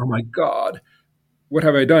 And I said, "Oh my God, what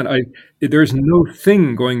have I done? There's no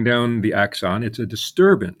thing going down the axon. It's a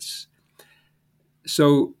disturbance."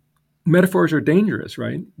 So metaphors are dangerous,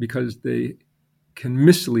 right? Because they can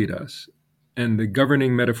mislead us. And the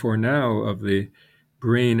governing metaphor now of the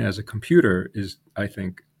brain as a computer is, I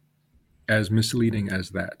think, as misleading as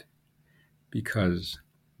that, because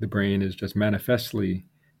the brain is just manifestly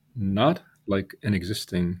not like an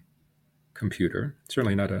existing computer,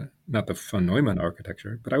 certainly not the von Neumann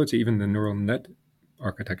architecture, but I would say even the neural net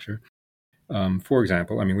architecture. For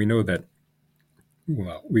example, I mean, we know that,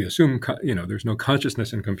 well, we assume, there's no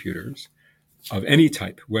consciousness in computers of any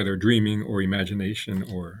type, whether dreaming or imagination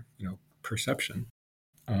or, perception.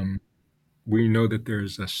 Um, we know that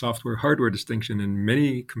there's a software hardware distinction in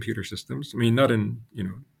many computer systems. I mean, not in,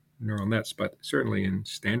 neural nets, but certainly in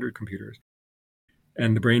standard computers.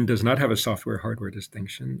 And the brain does not have a software hardware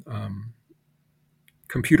distinction.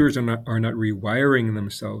 Computers are not rewiring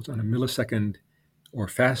themselves on a millisecond or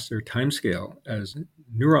faster timescale as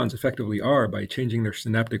neurons effectively are by changing their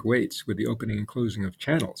synaptic weights with the opening and closing of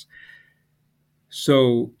channels.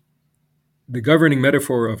 So the governing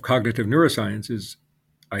metaphor of cognitive neuroscience is,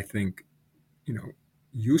 I think,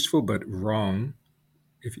 useful but wrong,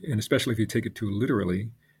 and especially if you take it too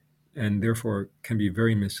literally, and therefore can be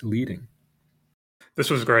very misleading. This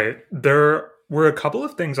was great. There were a couple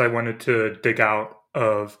of things I wanted to dig out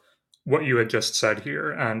of what you had just said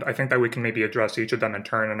here, and I think that we can maybe address each of them in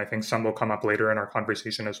turn, and I think some will come up later in our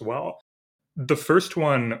conversation as well. The first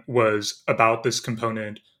one was about this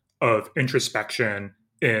component of introspection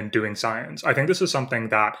in doing science. I think this is something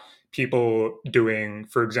that people doing,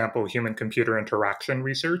 for example, human computer interaction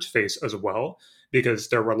research face as well, because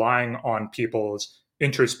they're relying on people's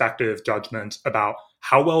introspective judgments about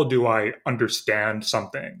how well do I understand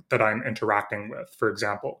something that I'm interacting with, for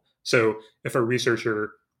example. So if a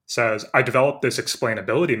researcher says, I developed this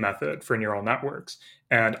explainability method for neural networks,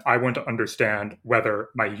 and I want to understand whether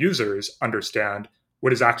my users understand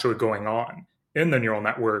what is actually going on in the neural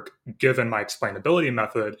network given my explainability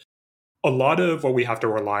method. A lot of what we have to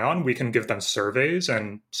rely on, we can give them surveys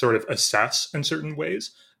and sort of assess in certain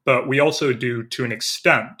ways, but we also do, to an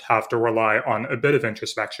extent, have to rely on a bit of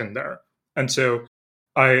introspection there. And so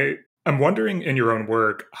I am wondering in your own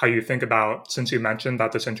work how you think about, since you mentioned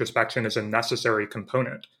that this introspection is a necessary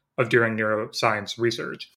component of doing neuroscience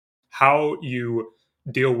research, how you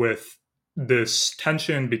deal with this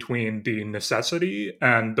tension between the necessity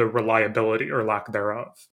and the reliability or lack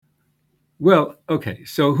thereof. Well, okay.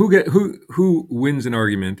 So who wins an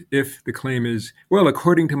argument if the claim is, well,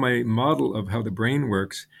 according to my model of how the brain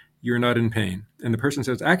works, you're not in pain, and the person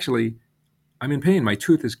says, actually, I'm in pain. My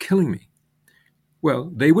tooth is killing me.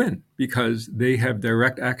 Well, they win because they have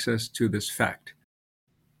direct access to this fact,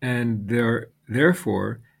 and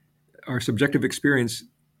therefore our subjective experience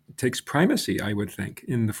takes primacy, I would think,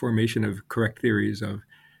 in the formation of correct theories of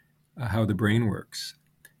how the brain works.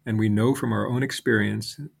 And we know from our own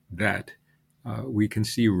experience that we can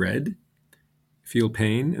see red, feel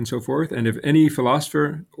pain, and so forth. And if any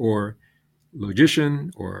philosopher or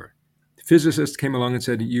logician or physicist came along and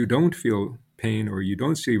said, you don't feel pain or you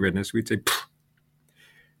don't see redness, we'd say, pfft.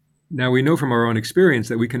 Now we know from our own experience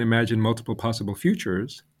that we can imagine multiple possible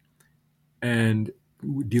futures and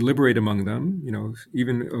deliberate among them,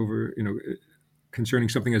 even over, concerning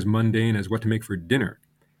something as mundane as what to make for dinner.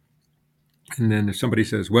 And then if somebody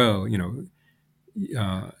says, well,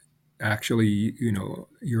 actually,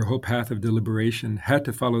 your whole path of deliberation had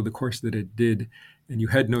to follow the course that it did, and you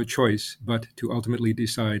had no choice but to ultimately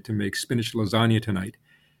decide to make spinach lasagna tonight.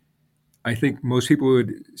 I think most people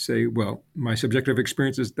would say, well, my subjective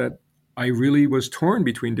experience is that I really was torn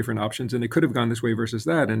between different options, and it could have gone this way versus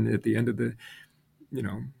that. And at the end of the,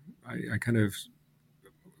 I kind of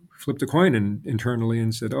flipped a coin internally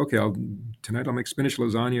and said, okay, tonight I'll make spinach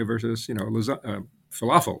lasagna versus,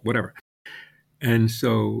 falafel, whatever. And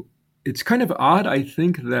so it's kind of odd, I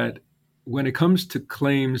think, that when it comes to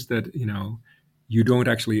claims that, you don't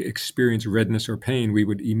actually experience redness or pain, we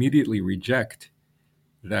would immediately reject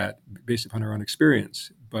that based upon our own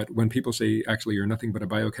experience. But when people say, actually, you're nothing but a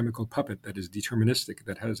biochemical puppet that is deterministic,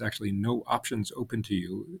 that has actually no options open to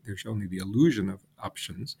you, there's only the illusion of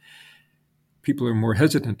options, people are more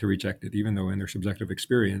hesitant to reject it, even though in their subjective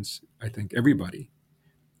experience, I think everybody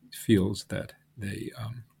feels that they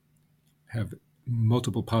have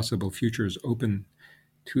multiple possible futures open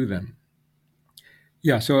to them.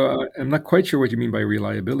 Yeah, so I'm not quite sure what you mean by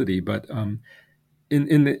reliability, but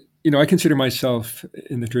in I consider myself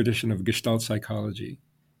in the tradition of Gestalt psychology,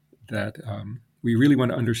 that we really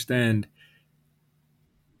want to understand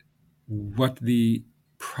what the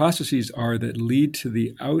processes are that lead to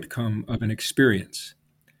the outcome of an experience.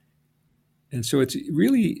 And so it's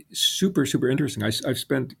really super, super interesting. I've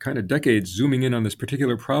spent kind of decades zooming in on this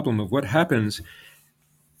particular problem of what happens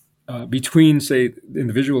between, say, in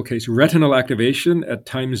the visual case, retinal activation at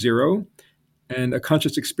time zero and a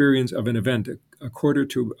conscious experience of an event a quarter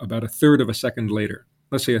to about a third of a second later.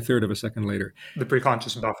 Let's say a third of a second later. The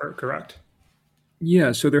preconscious buffer, correct.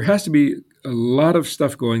 Yeah, so there has to be a lot of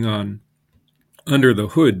stuff going on under the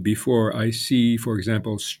hood before I see, for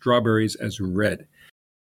example, strawberries as red.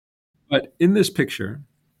 But in this picture,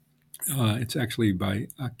 it's actually by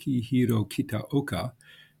Akihiro Kitaoka.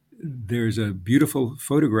 There's a beautiful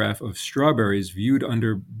photograph of strawberries viewed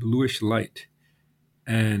under bluish light.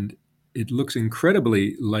 And it looks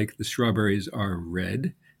incredibly like the strawberries are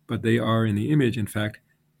red, but they are in the image, in fact,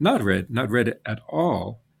 not red at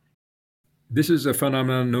all. This is a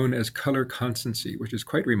phenomenon known as color constancy, which is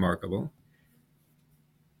quite remarkable.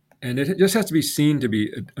 And it just has to be seen to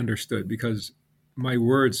be understood, because my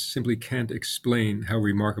words simply can't explain how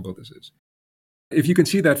remarkable this is. If you can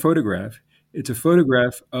see that photograph, it's a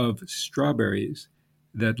photograph of strawberries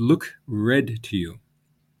that look red to you.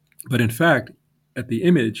 But in fact, at the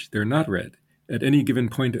image, they're not red. At any given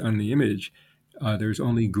point on the image, there's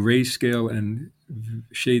only grayscale and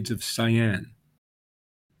shades of cyan.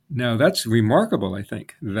 Now, that's remarkable, I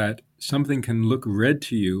think, that something can look red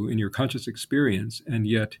to you in your conscious experience and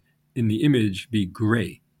yet in the image be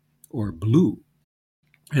gray or blue.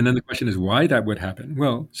 And then the question is why that would happen.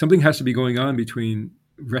 Well, something has to be going on between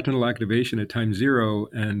retinal activation at time zero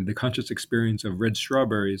and the conscious experience of red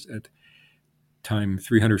strawberries at time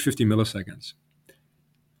 350 milliseconds.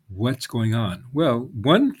 What's going on? Well,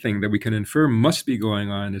 one thing that we can infer must be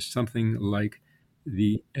going on is something like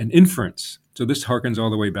an inference. So this harkens all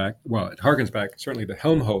the way back. Well, it harkens back certainly to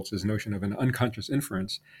Helmholtz's notion of an unconscious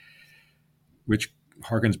inference, which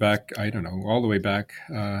harkens back, I don't know, all the way back,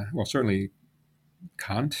 certainly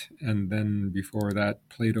Kant, and then before that,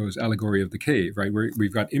 Plato's allegory of the cave, right? Where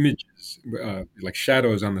we've got images, like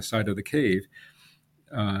shadows on the side of the cave.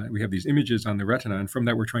 We have these images on the retina, and from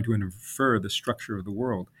that, we're trying to infer the structure of the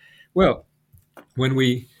world. Well, when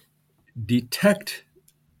we detect,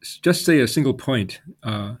 just say, a single point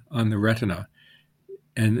on the retina,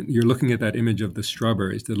 and you're looking at that image of the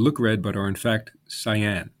strawberries that look red but are in fact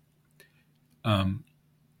cyan,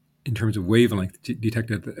 in terms of wavelength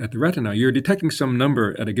detected at the retina, you're detecting some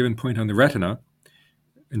number at a given point on the retina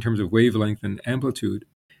in terms of wavelength and amplitude.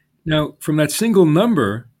 Now, from that single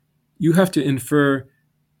number, you have to infer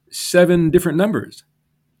 7 different numbers.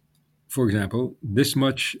 For example, this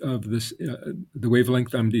much of this, the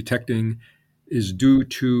wavelength I'm detecting is due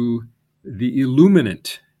to the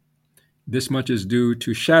illuminant. This much is due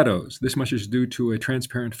to shadows. This much is due to a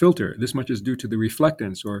transparent filter. This much is due to the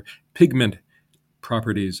reflectance or pigment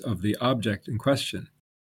properties of the object in question.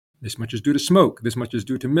 This much is due to smoke. This much is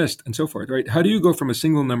due to mist, and so forth, right? How do you go from a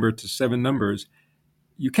single number to 7 numbers?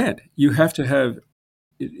 You can't. You have to have,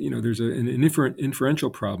 there's an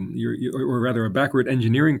inferential problem, or rather a backward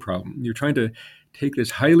engineering problem. You're trying to take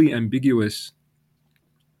this highly ambiguous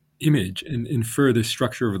image and infer the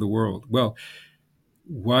structure of the world. Well,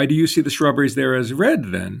 why do you see the strawberries there as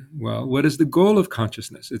red then? Well, what is the goal of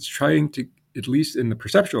consciousness? It's trying to, at least in the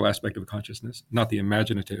perceptual aspect of consciousness, not the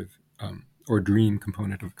imaginative or dream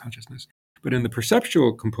component of consciousness, but in the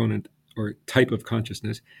perceptual component or type of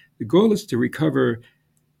consciousness, the goal is to recover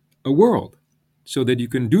a world so that you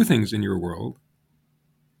can do things in your world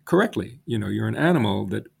correctly. You're an animal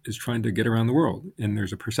that is trying to get around the world, and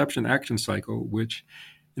there's a perception action cycle which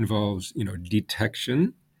involves,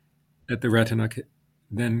 detection at the retina,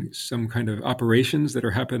 then some kind of operations that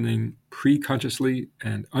are happening pre-consciously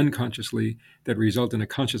and unconsciously that result in a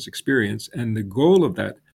conscious experience. And the goal of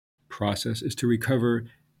that process is to recover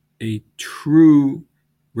a true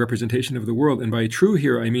representation of the world. And by true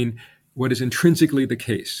here, I mean what is intrinsically the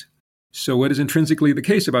case. So what is intrinsically the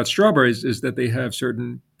case about strawberries is that they have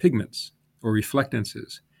certain pigments or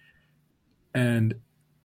reflectances. And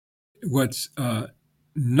what's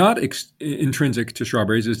not intrinsic to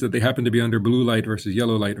strawberries is that they happen to be under blue light versus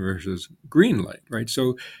yellow light versus green light, right?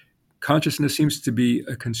 So consciousness seems to be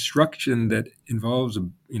a construction that involves a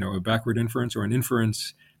backward inference or an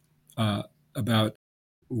inference about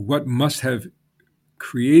what must have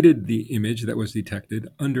created the image that was detected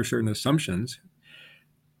under certain assumptions.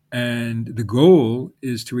 And the goal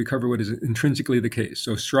is to recover what is intrinsically the case.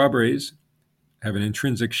 So strawberries have an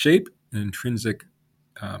intrinsic shape, an intrinsic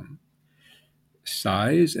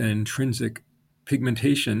size, and intrinsic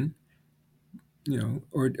pigmentation,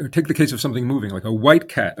 or take the case of something moving, like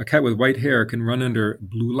a cat with white hair can run under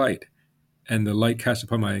blue light, and the light cast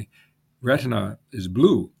upon my retina is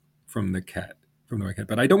blue from the white cat.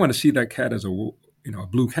 But I don't want to see that cat as a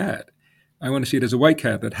blue cat. I want to see it as a white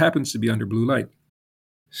cat that happens to be under blue light.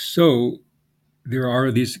 So there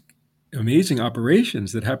are these amazing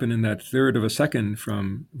operations that happen in that third of a second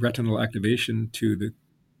from retinal activation to the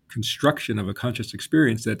construction of a conscious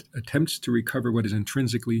experience that attempts to recover what is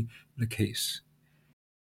intrinsically the case.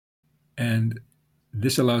 And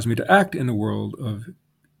this allows me to act in the world of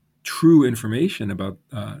true information about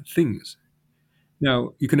things.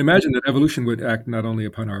 Now, you can imagine that evolution would act not only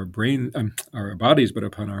upon our our bodies, but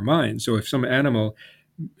upon our minds. So if some animal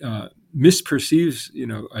misperceives,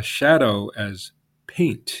 a shadow as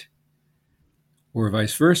paint, or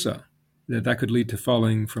vice versa, that could lead to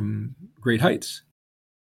falling from great heights.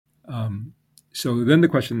 So then the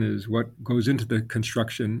question is, what goes into the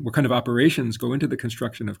construction? What kind of operations go into the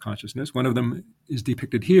construction of consciousness? One of them is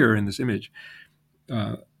depicted here in this image,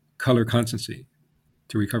 color constancy,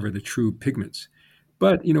 to recover the true pigments.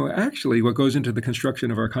 But, actually what goes into the construction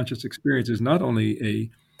of our conscious experience is not only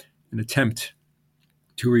an attempt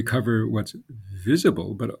to recover what's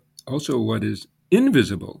visible, but also what is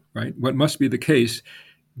invisible, right? What must be the case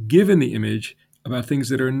given the image about things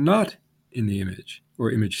that are not in the image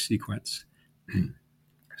or image sequence.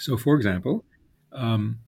 So, for example,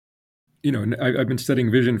 I've been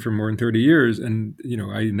studying vision for more than 30 years, and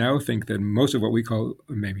I now think that most of what we call,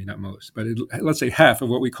 maybe not most, but let's say half of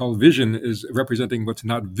what we call vision is representing what's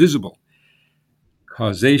not visible.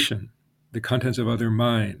 Causation, the contents of other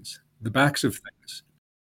minds, the backs of things,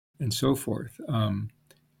 and so forth.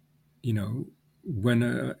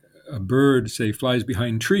 When a bird, say, flies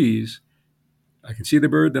behind trees, I can see the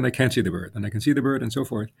bird, then I can't see the bird, then I can see the bird, and so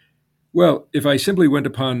forth. Well, if I simply went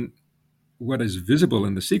upon what is visible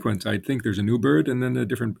in the sequence, I'd think there's a new bird, and then it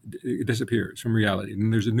disappears from reality. And then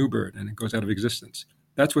there's a new bird, and it goes out of existence.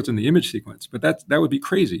 That's what's in the image sequence. But that would be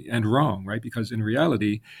crazy and wrong, right? Because in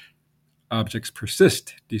reality, objects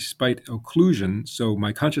persist despite occlusion. So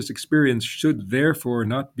my conscious experience should therefore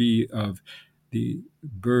not be of the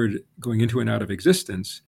bird going into and out of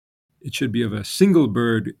existence. It should be of a single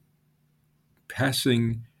bird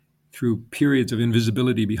passing through periods of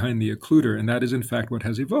invisibility behind the occluder, and that is in fact what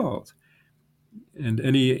has evolved. And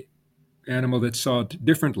any animal that saw it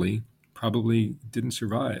differently probably didn't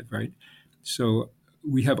survive, right? So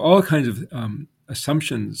we have all kinds of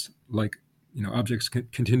assumptions, like objects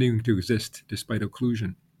continuing to exist despite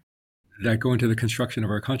occlusion, that go into the construction of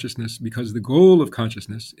our consciousness, because the goal of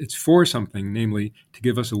consciousness, it's for something, namely to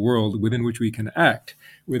give us a world within which we can act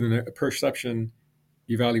within a perception,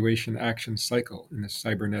 evaluation, action cycle, in this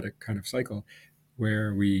cybernetic kind of cycle,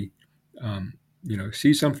 where we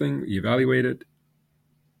see something, evaluate it,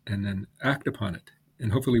 and then act upon it.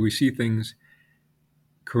 And hopefully we see things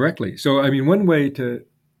correctly. So, one way to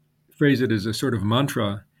phrase it is a sort of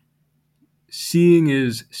mantra: seeing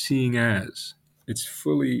is seeing as. It's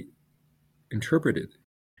fully interpreted.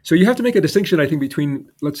 So you have to make a distinction, I think,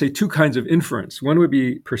 between, let's say, two kinds of inference. One would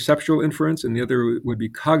be perceptual inference, and the other would be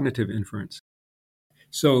cognitive inference.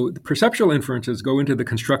 So the perceptual inferences go into the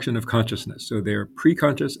construction of consciousness. So they're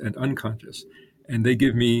preconscious and unconscious, and they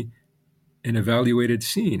give me an evaluated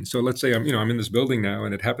scene. So let's say I'm in this building now,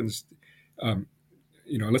 and it happens,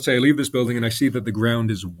 let's say I leave this building and I see that the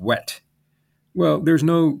ground is wet. Well, there's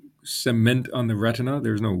no cement on the retina.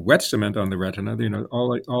 There's no wet cement on the retina.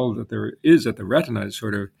 All that there is at the retina is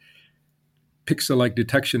sort of pixel-like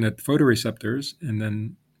detection at photoreceptors, and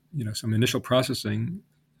then some initial processing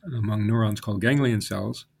among neurons called ganglion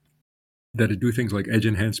cells that do things like edge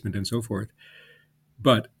enhancement and so forth.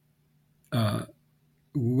 But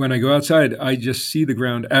when I go outside, I just see the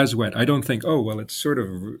ground as wet. I don't think, oh, well, it's sort of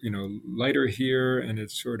lighter here and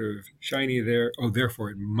it's sort of shiny there. Oh, therefore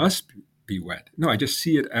it must be wet. No, I just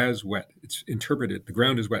see it as wet. It's interpreted. The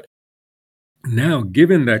ground is wet. Now,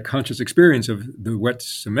 given that conscious experience of the wet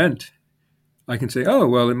cement, I can say, oh,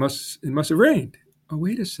 well, it must have rained. Oh,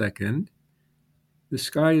 wait a second. The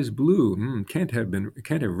sky is blue. It can't have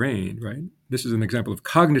rained, right? This is an example of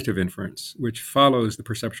cognitive inference, which follows the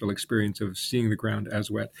perceptual experience of seeing the ground as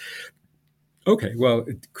wet. Okay, well,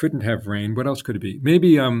 it couldn't have rained. What else could it be?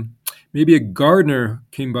 Maybe a gardener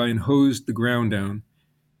came by and hosed the ground down.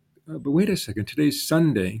 But wait a second, today's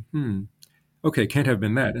Sunday. Okay, can't have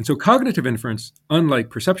been that. And so cognitive inference, unlike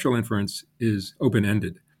perceptual inference, is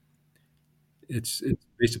open-ended. It's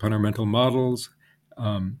based upon our mental models.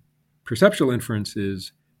 Perceptual inference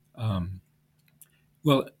is, at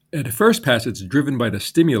a first pass, it's driven by the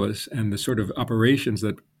stimulus and the sort of operations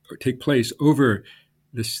that take place over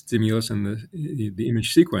the stimulus and the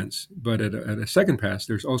image sequence. But at a second pass,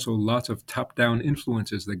 there's also lots of top-down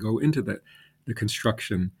influences that go into the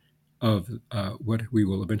construction of what we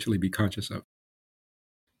will eventually be conscious of.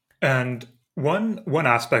 And one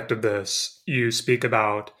aspect of this, you speak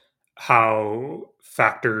about how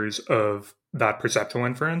factors of that perceptual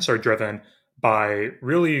inference are driven by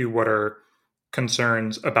really what are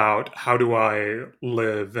concerns about how do I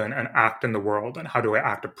live and act in the world and how do I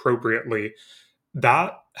act appropriately.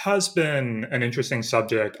 That has been an interesting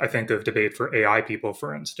subject, I think, of debate for AI people,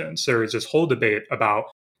 for instance. There is this whole debate about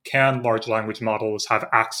can large language models have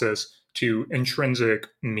access to intrinsic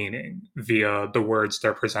meaning via the words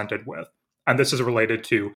they're presented with. And this is related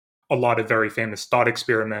to a lot of very famous thought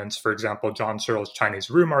experiments. For example, John Searle's Chinese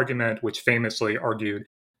room argument, which famously argued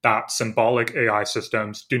that symbolic AI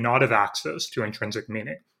systems do not have access to intrinsic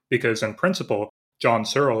meaning, because in principle, John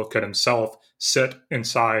Searle could himself sit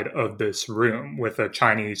inside of this room with a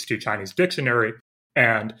Chinese to Chinese dictionary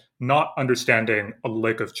and, not understanding a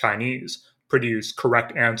lick of Chinese, produce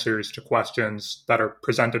correct answers to questions that are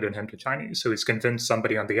presented in him to Chinese. So he's convinced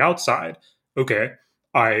somebody on the outside, okay,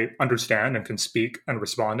 I understand and can speak and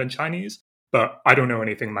respond in Chinese, but I don't know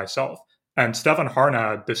anything myself. And Stefan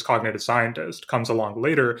Harnad, this cognitive scientist, comes along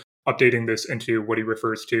later, updating this into what he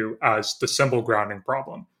refers to as the symbol grounding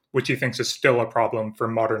problem, which he thinks is still a problem for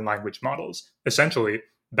modern language models. Essentially,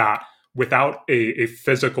 that without a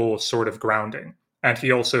physical sort of grounding, and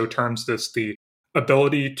he also terms this the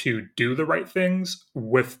ability to do the right things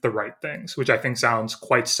with the right things, which I think sounds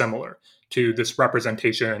quite similar to this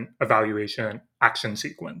representation, evaluation, action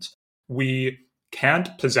sequence. We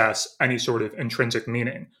can't possess any sort of intrinsic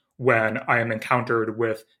meaning when I am encountered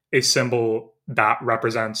with a symbol that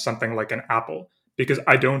represents something like an apple, because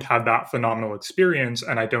I don't have that phenomenal experience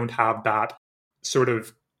and I don't have that sort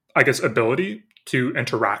of, I guess, ability to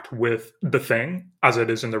interact with the thing as it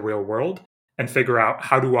is in the real world and figure out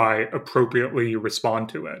how do I appropriately respond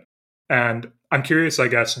to it. And I'm curious, I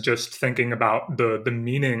guess, just thinking about the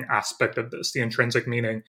meaning aspect of this, the intrinsic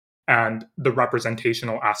meaning and the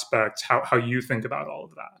representational aspects, how you think about all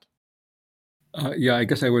of that. Yeah, I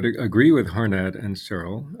guess I would agree with Harnad and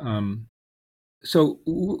Searle. So,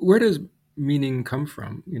 where does meaning come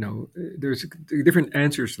from? There's different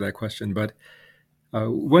answers to that question, but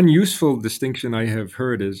one useful distinction I have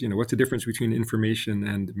heard is, what's the difference between information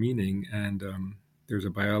and meaning? And there's a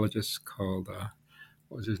biologist called,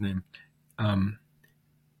 what was his name,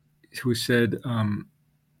 who said,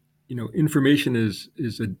 information is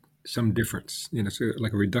some difference, so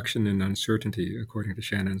like a reduction in uncertainty, according to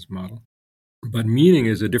Shannon's model. But meaning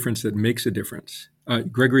is a difference that makes a difference.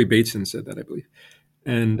 Gregory Bateson said that, I believe.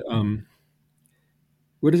 And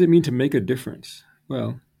what does it mean to make a difference?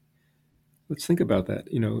 Well, let's think about that.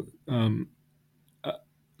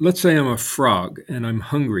 Let's say I'm a frog and I'm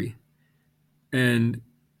hungry, and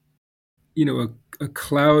a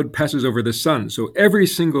cloud passes over the sun, so every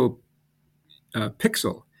single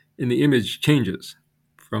pixel in the image changes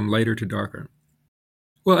from lighter to darker.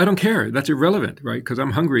 Well, I don't care. That's irrelevant, right? Because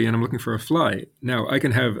I'm hungry and I'm looking for a fly. Now I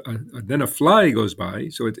can have then a fly goes by.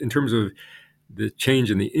 So in terms of the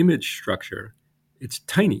change in the image structure, it's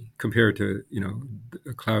tiny compared to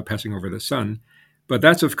a cloud passing over the sun. But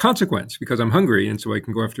that's of consequence because I'm hungry, and so I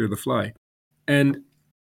can go after the fly. And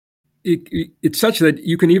it's such that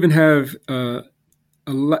you can even have a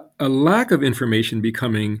lack of information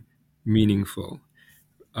becoming meaningful.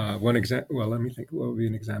 One example. Well, let me think. What would be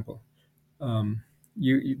an example?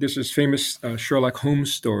 There's this famous Sherlock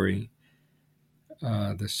Holmes story,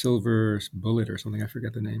 the Silver Bullet or something. I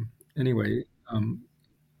forget the name. Anyway,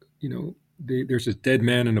 there's this dead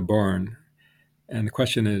man in a barn, and the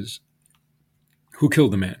question is, who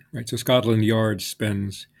killed the man? Right. So Scotland Yard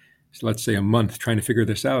spends, let's say, a month trying to figure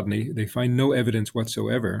this out, and they find no evidence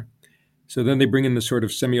whatsoever. So then they bring in the sort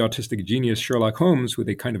of semi-autistic genius Sherlock Holmes, who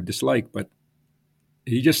they kind of dislike, but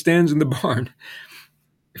he just stands in the barn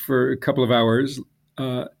for a couple of hours.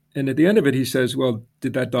 And at the end of it, he says, well,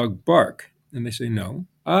 did that dog bark? And they say, no.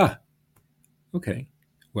 Ah, okay.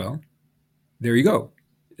 Well, there you go.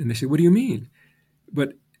 And they say, what do you mean?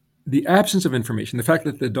 But the absence of information, the fact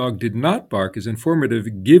that the dog did not bark is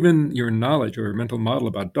informative given your knowledge or mental model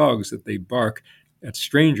about dogs, that they bark at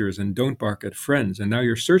strangers and don't bark at friends. And now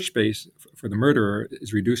your search space for the murderer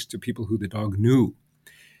is reduced to people who the dog knew.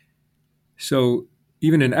 So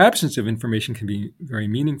even an absence of information can be very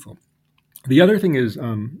meaningful. The other thing is,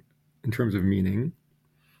 in terms of meaning,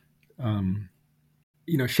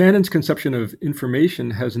 Shannon's conception of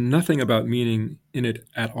information has nothing about meaning in it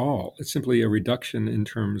at all. It's simply a reduction in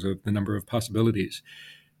terms of the number of possibilities.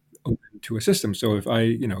 open to a system. So if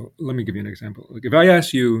I, let me give you an example. Like if I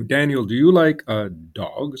ask you, Daniel, do you like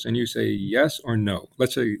dogs? And you say yes or no.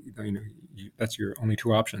 Let's say, that's your only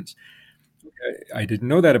two options. I didn't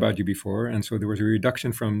know that about you before. And so there was a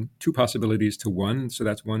reduction from two possibilities to one. So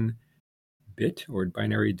that's one bit or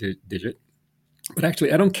binary digit. But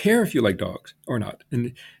actually, I don't care if you like dogs or not.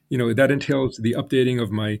 And, that entails the updating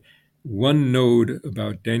of my one node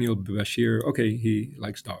about Daniel Bashir. Okay, he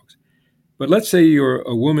likes dogs. But let's say you're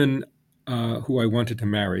a woman who I wanted to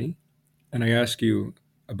marry, and I ask you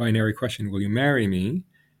a binary question: will you marry me?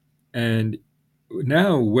 And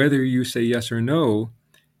now, whether you say yes or no,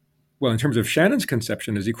 well, in terms of Shannon's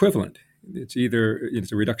conception, is equivalent. It's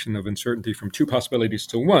a reduction of uncertainty from two possibilities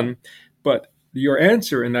to one, but your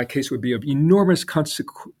answer in that case would be of enormous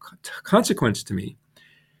consequence to me.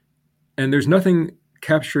 And there's nothing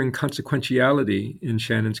capturing consequentiality in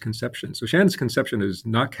Shannon's conception. So Shannon's conception is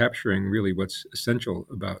not capturing really what's essential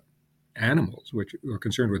about animals, which are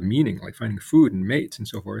concerned with meaning, like finding food and mates and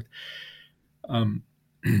so forth. Um,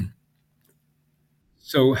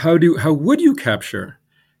 so how would you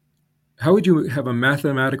have a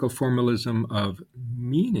mathematical formalism of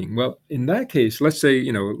meaning? Well, in that case, let's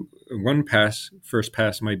say, first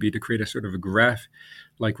pass might be to create a sort of a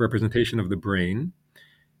graph-like representation of the brain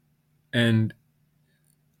and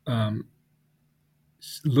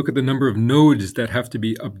look at the number of nodes that have to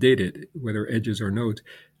be updated, whether edges or nodes.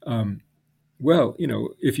 Well,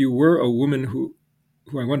 if you were a woman who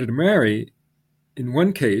I wanted to marry, in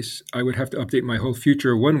one case, I would have to update my whole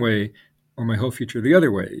future one way or my whole future the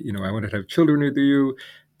other way. I wanted to have children with you,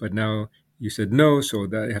 but now you said no, so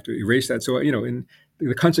that I have to erase that. So, in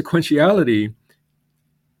the consequentiality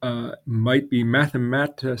might be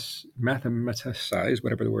mathematicized,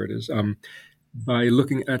 whatever the word is, by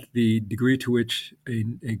looking at the degree to which a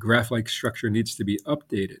graph-like structure needs to be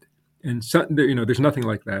updated. And so, there's nothing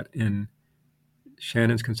like that in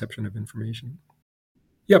Shannon's conception of information.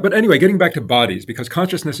 Yeah, but anyway, getting back to bodies, because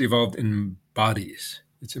consciousness evolved in bodies.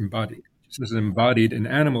 It's embodied. Consciousness is embodied in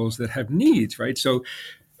animals that have needs, right? So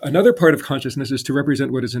another part of consciousness is to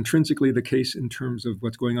represent what is intrinsically the case in terms of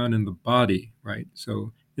what's going on in the body, right?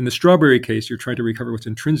 So in the strawberry case, you're trying to recover what's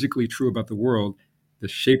intrinsically true about the world: the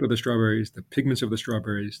shape of the strawberries, the pigments of the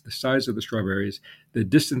strawberries, the size of the strawberries, the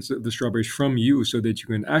distance of the strawberries from you so that you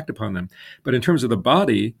can act upon them. But in terms of the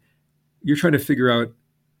body, you're trying to figure out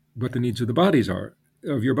what the needs of the bodies are,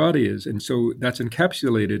 of your body is. And so that's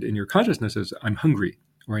encapsulated in your consciousness as I'm hungry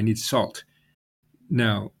or I need salt.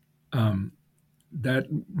 Now, that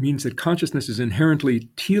means that consciousness is inherently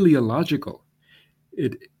teleological.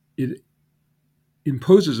 It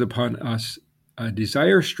imposes upon us a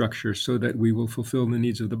desire structure so that we will fulfill the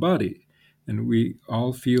needs of the body. And we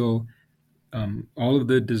all feel all of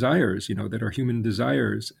the desires, that are human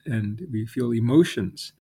desires, and we feel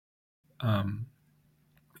emotions. And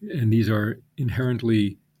these are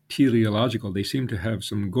inherently teleological. They seem to have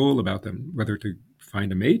some goal about them, whether to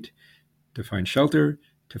find a mate, to find shelter,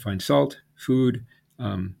 to find salt, food,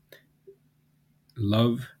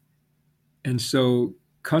 love. And so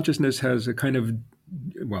consciousness has a kind of,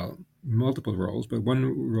 multiple roles, but one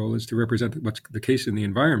role is to represent what's the case in the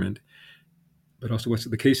environment, but also what's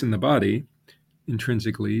the case in the body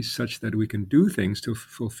intrinsically, such that we can do things to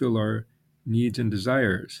fulfill our needs and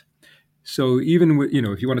desires. So even with,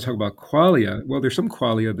 if you want to talk about qualia, well, there's some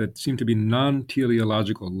qualia that seem to be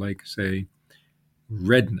non-teleological, like say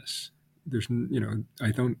redness. There's,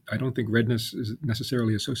 I don't think redness is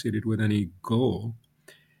necessarily associated with any goal.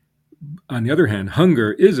 On the other hand,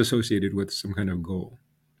 hunger is associated with some kind of goal.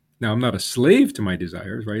 Now, I'm not a slave to my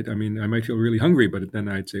desires, right? I mean, I might feel really hungry, but then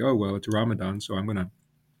I'd say, oh, well, it's Ramadan, so I'm going to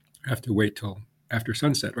have to wait till after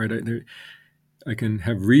sunset, right? I can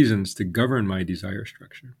have reasons to govern my desire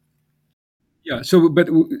structure. Yeah. So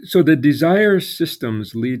the desire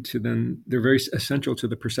systems lead to they're very essential to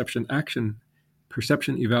the perception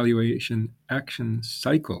evaluation action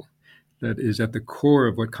cycle that is at the core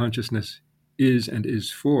of what consciousness is and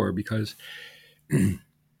is for, because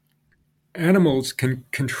animals can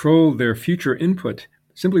control their future input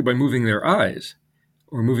simply by moving their eyes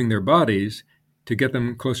or moving their bodies to get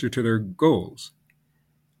them closer to their goals.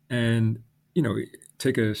 And,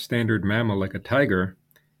 take a standard mammal like a tiger.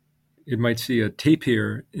 It might see a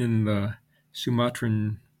tapir in the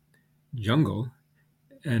Sumatran jungle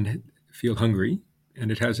and feel hungry,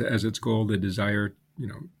 and it has as its goal the desire,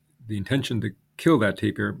 the intention to kill that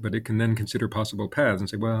tapir, but it can then consider possible paths and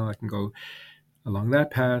say, well, I can go along that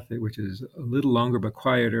path, which is a little longer but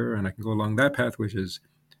quieter, and I can go along that path, which is,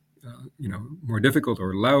 more difficult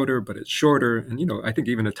or louder, but it's shorter. And, I think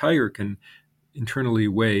even a tiger can internally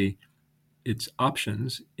weigh its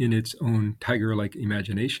options in its own tiger-like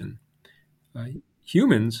imagination. Uh,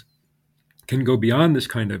 Humans can go beyond this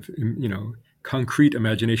kind of, concrete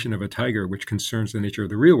imagination of a tiger, which concerns the nature of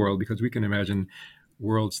the real world, because we can imagine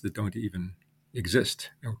worlds that don't even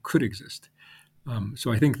exist or could exist.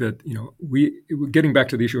 So I think that, getting back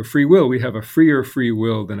to the issue of free will, we have a freer free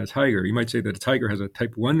will than a tiger. You might say that a tiger has a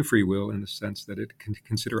type 1 free will in the sense that it can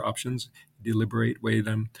consider options, deliberate, weigh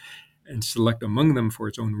them, and select among them for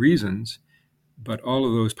its own reasons. But all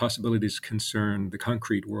of those possibilities concern the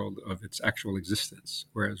concrete world of its actual existence,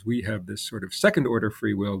 whereas we have this sort of second order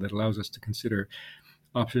free will that allows us to consider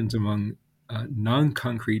options among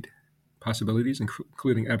non-concrete possibilities,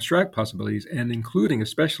 including abstract possibilities, and including,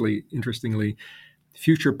 especially interestingly,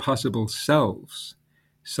 future possible selves,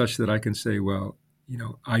 such that I can say, well,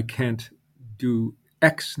 I can't do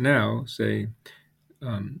X now, say,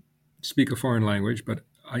 speak a foreign language, but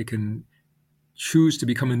I can choose to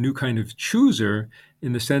become a new kind of chooser,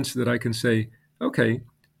 in the sense that I can say, okay,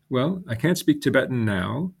 well, I can't speak Tibetan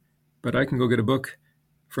now, but I can go get a book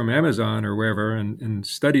from Amazon or wherever and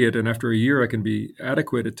study it. And after a year, I can be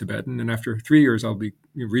adequate at Tibetan. And after 3 years, I'll be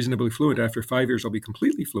reasonably fluent. After 5 years, I'll be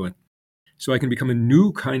completely fluent. So I can become a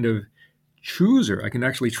new kind of chooser. I can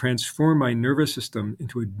actually transform my nervous system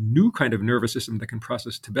into a new kind of nervous system that can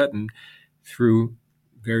process Tibetan through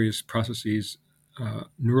various processes,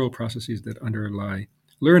 neural processes that underlie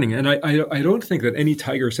learning. And I don't think that any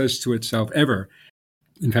tiger says to itself ever,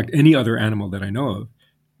 in fact, any other animal that I know of,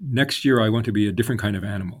 next year I want to be a different kind of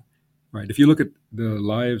animal, right? If you look at the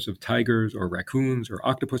lives of tigers or raccoons or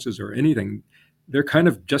octopuses or anything, they're kind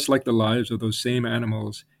of just like the lives of those same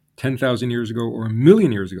animals 10,000 years ago or a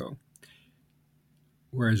million years ago.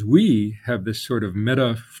 Whereas we have this sort of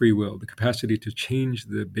meta free will, the capacity to change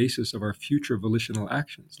the basis of our future volitional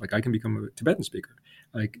actions. Like I can become a Tibetan speaker.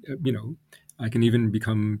 Like, I can even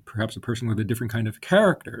become perhaps a person with a different kind of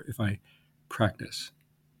character if I practice.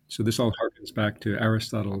 So this all harkens back to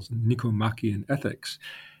Aristotle's Nicomachean Ethics,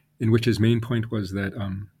 in which his main point was that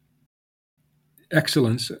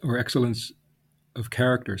excellence of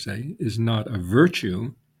character, say, is not a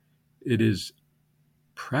virtue. It is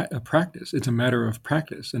a practice. It's a matter of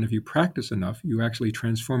practice. And if you practice enough, you actually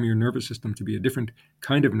transform your nervous system to be a different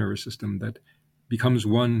kind of nervous system that becomes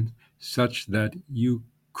one such that you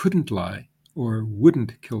couldn't lie or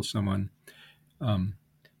wouldn't kill someone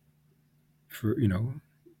for,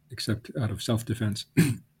 except out of self-defense.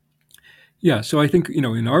 Yeah, so I think,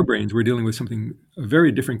 in our brains, we're dealing with something, a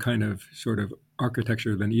very different kind of sort of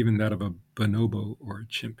architecture than even that of a bonobo or a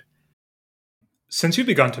chimp. Since you've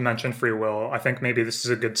begun to mention free will, I think maybe this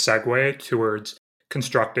is a good segue towards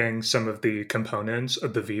constructing some of the components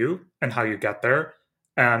of the view and how you get there.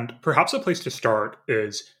 And perhaps a place to start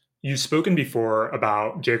is you've spoken before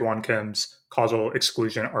about Jaegwon Kim's causal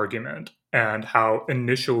exclusion argument and how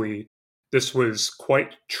initially this was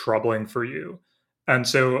quite troubling for you. And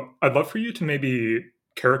so I'd love for you to maybe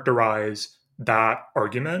characterize that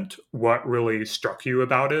argument, what really struck you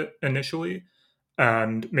about it initially,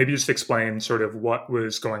 and maybe just explain sort of what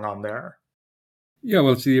was going on there. Yeah,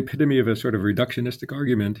 well, it's the epitome of a sort of reductionistic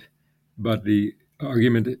argument, but the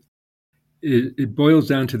argument, it boils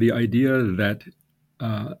down to the idea that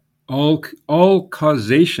uh, all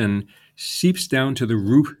causation seeps down to the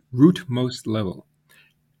rootmost level.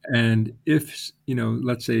 And if,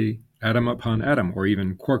 let's say atom upon atom, or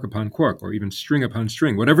even quark upon quark, or even string upon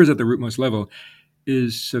string, whatever is at the rootmost level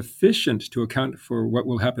is sufficient to account for what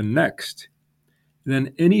will happen next,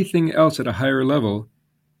 then anything else at a higher level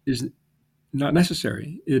is not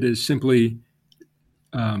necessary. It is simply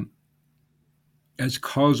um, as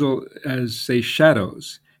causal as, say,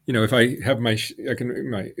 shadows. If I have I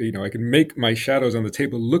can make my shadows on the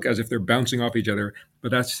table look as if they're bouncing off each other,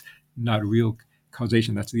 but that's not real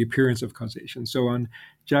causation. That's the appearance of causation. So on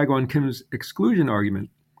Jaegwon Kim's exclusion argument,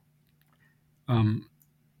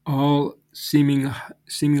 all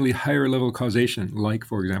seemingly higher level causation, like,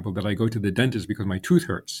 for example, that I go to the dentist because my tooth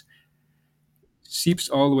hurts, seeps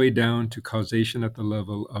all the way down to causation at the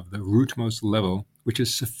level of the rootmost level, which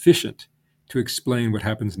is sufficient to explain what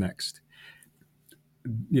happens next.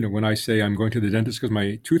 When I say I'm going to the dentist because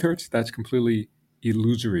my tooth hurts, that's completely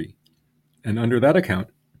illusory. And under that account,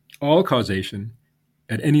 all causation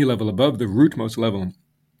at any level above the rootmost level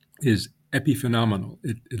is epiphenomenal.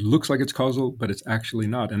 It looks like it's causal, but it's actually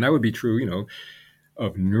not. And that would be true,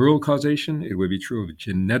 of neural causation. It would be true of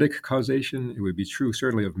genetic causation. It would be true,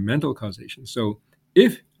 certainly, of mental causation. So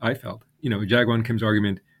if I felt, Jaegwon Kim's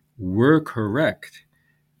argument were correct,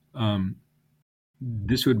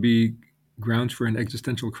 this would be grounds for an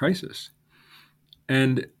existential crisis.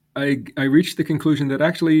 And I reached the conclusion that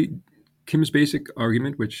actually Kim's basic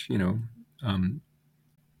argument, which, um,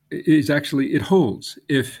 is actually, it holds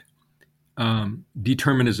if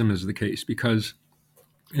determinism is the case, because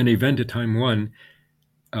an event at time one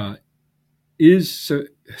uh, is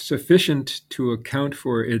sufficient to account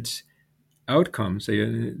for its outcome, say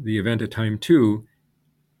the event at time two,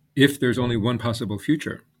 if there's only one possible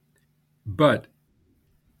future. But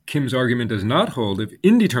Kim's argument does not hold if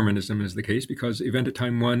indeterminism is the case, because event at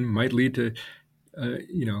time one might lead to,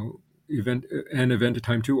 an event at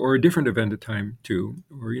time two, or a different event at time two,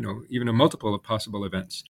 or even a multiple of possible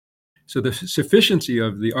events. So the sufficiency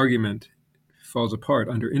of the argument falls apart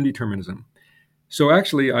under indeterminism. So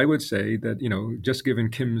actually, I would say that just given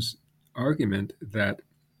Kim's argument that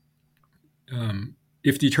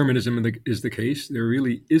if determinism is the case, there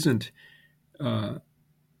really isn't uh,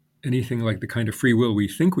 anything like the kind of free will we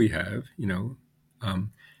think we have.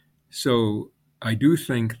 So I do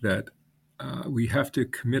think that we have to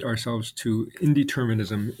commit ourselves to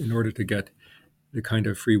indeterminism in order to get the kind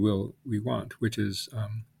of free will we want, which is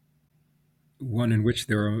one in which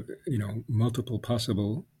there are multiple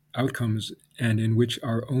possible outcomes, and in which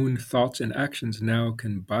our own thoughts and actions now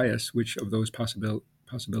can bias which of those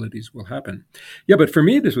possibilities will happen. Yeah, but for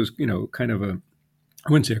me, this was kind of I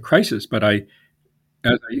wouldn't say a crisis, but as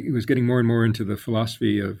I was getting more and more into the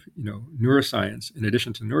philosophy of neuroscience, in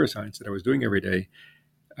addition to neuroscience that I was doing every day,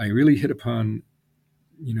 I really hit upon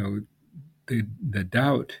the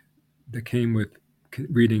doubt that came with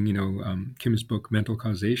reading Kim's book Mental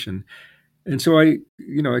Causation. And so I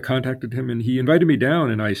contacted him, and he invited me down,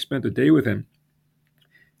 and I spent a day with him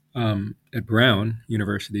at Brown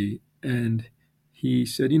University. And he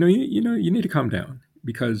said, you need to calm down,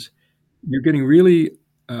 because you're getting really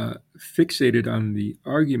fixated on the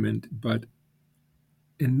argument,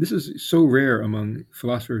 and this is so rare among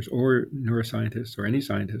philosophers or neuroscientists or any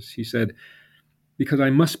scientists. He said, because I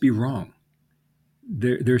must be wrong.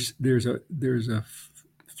 There's a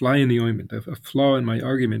fly in the ointment, a flaw in my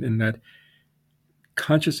argument, in that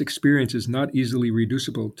conscious experience is not easily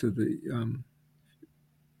reducible to the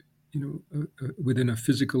within a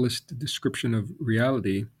physicalist description of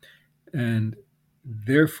reality, and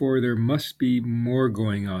therefore there must be more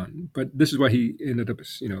going on. But this is why he ended up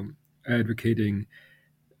advocating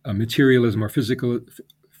materialism or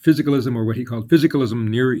physicalism, or what he called physicalism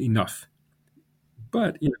near enough.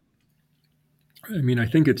 But I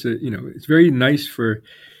think it's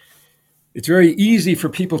very easy for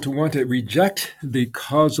people to want to reject the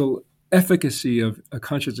causal efficacy of a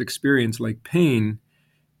conscious experience like pain,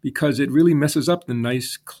 because it really messes up the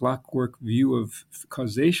nice clockwork view of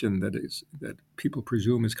causation that people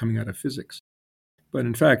presume is coming out of physics. But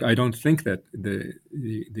in fact, I don't think that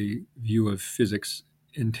the view of physics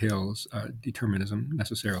entails determinism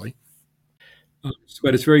necessarily.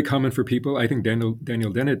 But it's very common for people. I think Daniel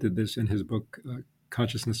Dennett did this in his book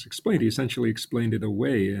Consciousness Explained. He essentially explained it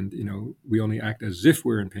away, and we only act as if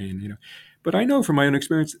we're in pain. But I know from my own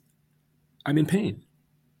experience, I'm in pain.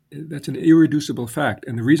 That's an irreducible fact.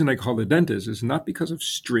 And the reason I call the dentist is not because of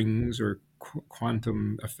strings or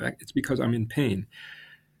quantum effect. It's because I'm in pain.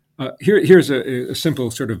 Here's a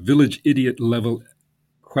simple sort of village idiot level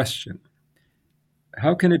question.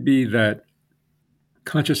 How can it be that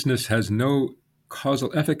consciousness has no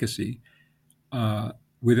causal efficacy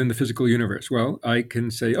within the physical universe? Well, I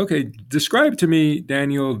can say, okay, describe to me,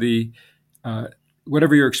 Daniel, the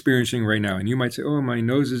whatever you're experiencing right now. And you might say, oh, my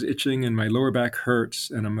nose is itching and my lower back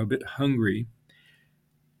hurts and I'm a bit hungry.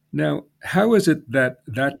 Now, how is it that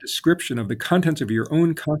that description of the contents of your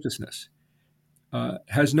own consciousness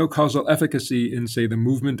has no causal efficacy in, say, the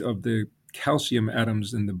movement of the calcium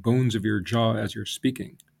atoms in the bones of your jaw as you're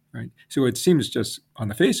speaking, right? So it seems just on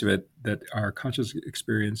the face of it that our conscious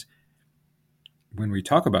experience, when we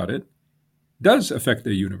talk about it, does affect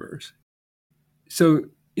the universe. So,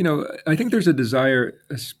 I think there's a desire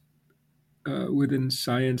within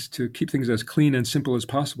science to keep things as clean and simple as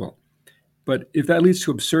possible. But if that leads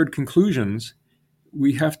to absurd conclusions,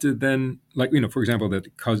 we have to then, for example,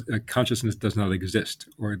 that consciousness does not exist,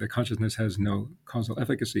 or that consciousness has no causal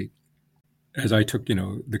efficacy. As I took,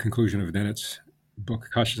 the conclusion of Dennett's book,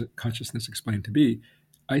 Consciousness Explained to Be,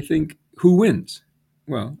 I think, who wins?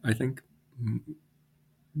 Well, I think,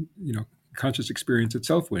 conscious experience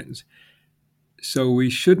itself wins. So we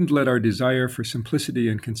shouldn't let our desire for simplicity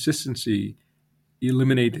and consistency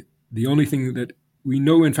eliminate the only thing that we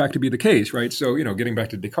know, in fact, to be the case, right? So, getting back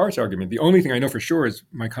to Descartes' argument, the only thing I know for sure is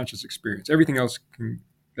my conscious experience. Everything else,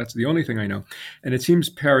 that's the only thing I know. And it seems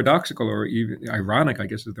paradoxical, or even ironic, I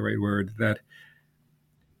guess is the right word, that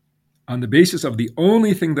on the basis of the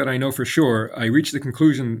only thing that I know for sure, I reach the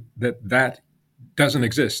conclusion that that doesn't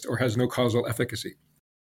exist or has no causal efficacy.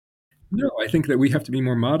 No, I think that we have to be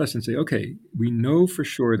more modest and say, okay, we know for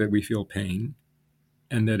sure that we feel pain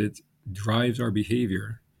and that it drives our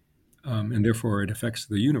behavior, and therefore it affects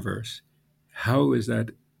the universe. How is that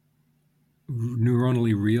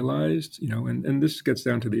neuronally realized? And this gets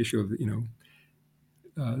down to the issue of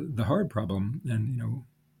the hard problem, and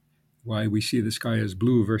why we see the sky as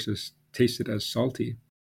blue versus taste it as salty.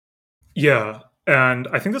 Yeah. And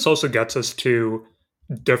I think this also gets us to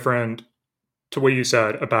different, to what you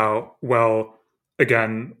said about, well,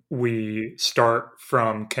 again, we start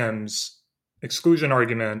from Kim's exclusion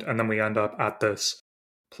argument, and then we end up at this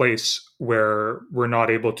place where we're not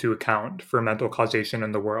able to account for mental causation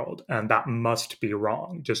in the world, and that must be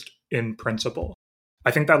wrong, just in principle.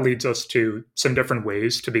 I think that leads us to some different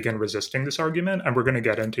ways to begin resisting this argument, and we're going to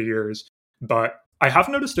get into yours. But I have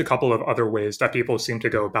noticed a couple of other ways that people seem to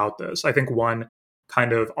go about this. I think one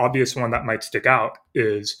kind of obvious one that might stick out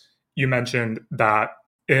is you mentioned that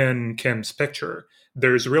in Kim's picture,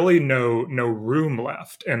 there's really no room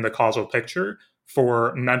left in the causal picture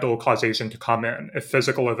for mental causation to come in if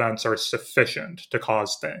physical events are sufficient to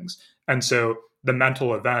cause things. And so the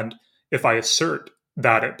mental event, if I assert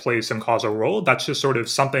that it plays some causal role, that's just sort of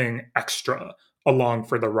something extra along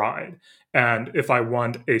for the ride. And if I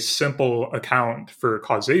want a simple account for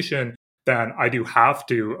causation, then I do have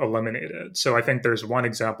to eliminate it. So I think there's one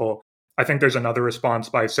example. I think there's another response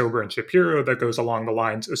by Sober and Shapiro that goes along the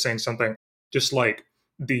lines of saying something just like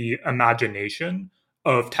the imagination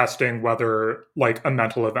of testing whether, like, a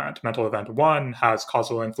mental event one has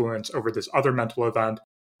causal influence over this other mental event.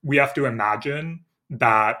 We have to imagine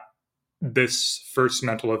that this first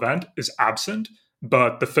mental event is absent,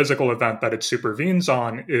 but the physical event that it supervenes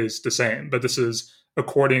on is the same. But this is,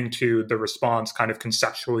 according to the response, kind of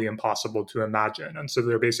conceptually impossible to imagine. And so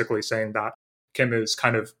they're basically saying that Kim is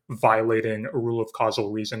kind of violating a rule of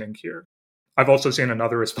causal reasoning here. I've also seen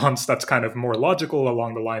another response that's kind of more logical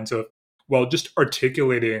along the lines of, well, just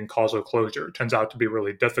articulating causal closure turns out to be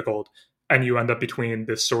really difficult. And you end up between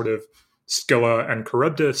this sort of Scylla and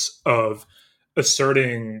Charybdis of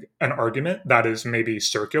asserting an argument that is maybe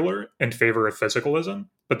circular in favor of physicalism.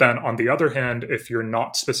 But then on the other hand, if you're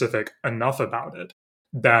not specific enough about it,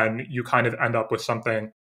 then you kind of end up with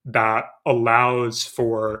something that allows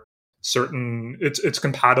for certain, it's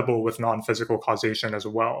compatible with non-physical causation as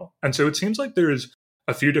well. And so it seems like there's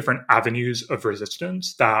a few different avenues of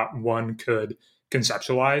resistance that one could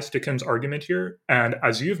conceptualize to Kim's argument here. And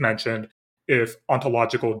as you've mentioned, if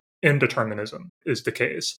ontological indeterminism is the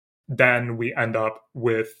case, then we end up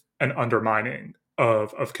with an undermining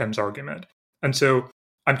of Kim's argument. And so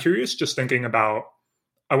I'm curious, just thinking about,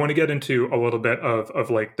 I want to get into a little bit of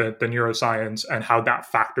like the neuroscience and how that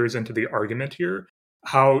factors into the argument here,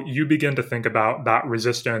 how you begin to think about that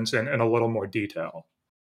resistance in a little more detail.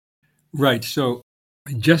 Right. So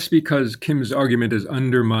just because Kim's argument is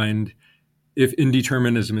undermined if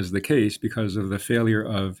indeterminism is the case because of the failure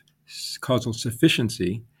of causal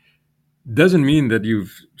sufficiency, doesn't mean that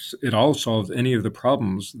you've at all solved any of the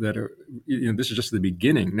problems that are, this is just the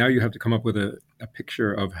beginning. Now you have to come up with a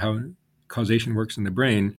picture of how causation works in the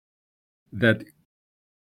brain that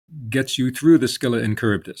gets you through the Scylla and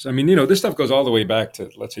Charybdis. I mean, this stuff goes all the way back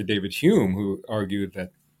to, let's say, David Hume, who argued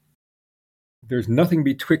that there's nothing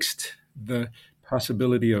betwixt the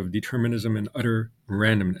possibility of determinism and utter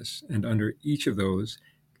randomness. And under each of those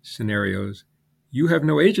scenarios, you have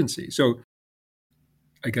no agency. So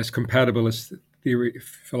I guess compatibilist theory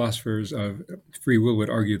philosophers of free will would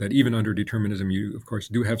argue that even under determinism, you, of course,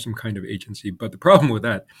 do have some kind of agency. But the problem with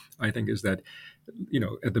that, I think, is that,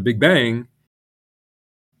 at the Big Bang,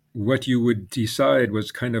 what you would decide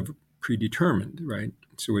was kind of predetermined, right?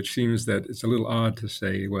 So it seems that it's a little odd to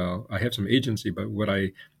say, well, I have some agency, but what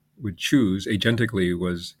I would choose agentically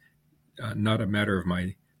was not a matter of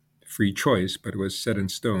my free choice, but it was set in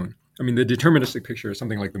stone. I mean, the deterministic picture is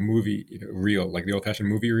something like the movie reel, like the old-fashioned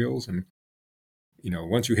movie reels. And,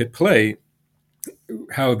 once you hit play,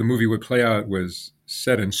 how the movie would play out was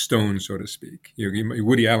set in stone, so to speak.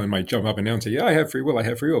 Woody Allen might jump up and down and say, yeah, I have free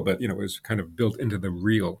will, but, it was kind of built into the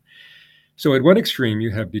reel. So at one extreme,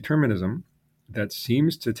 you have determinism that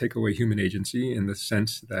seems to take away human agency in the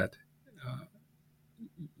sense that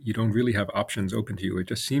you don't really have options open to you. It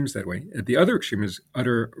just seems that way. At the other extreme is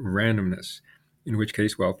utter randomness, in which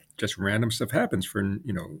case, well, just random stuff happens for,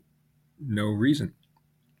 no reason.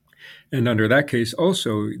 And under that case,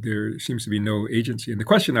 also, there seems to be no agency. And the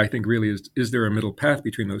question, I think, really is there a middle path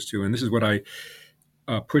between those two? And this is what I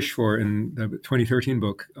push for in the 2013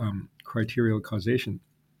 book, Criterial Causation,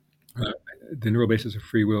 the neural basis of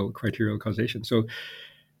free will, criterial causation. So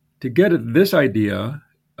to get at this idea,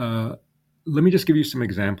 let me just give you some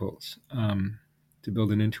examples. to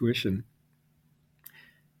build an intuition.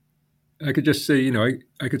 I could just say,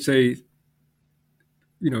 I could say,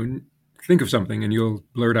 think of something and you'll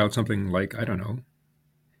blurt out something like, I don't know,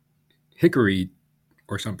 hickory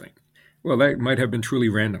or something. Well, that might have been truly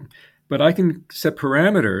random. But I can set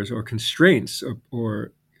parameters or constraints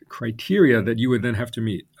or criteria that you would then have to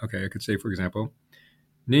meet. Okay, I could say, for example,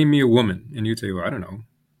 name me a woman. And you'd say, well, I don't know,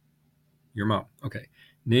 your mom. Okay.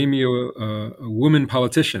 Name me a woman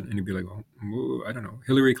politician. And you'd be like, well, I don't know,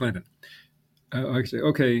 Hillary Clinton. I could say,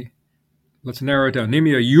 okay, let's narrow it down. Name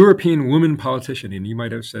me a European woman politician. And you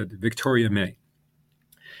might have said Victoria May.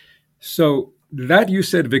 So that you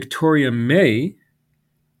said Victoria May,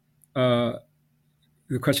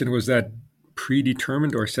 the question was that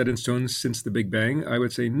predetermined or set in stone since the Big Bang? I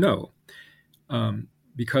would say no,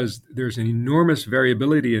 because there's an enormous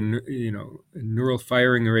variability in neural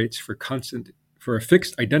firing rates for a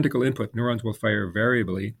fixed identical input. Neurons will fire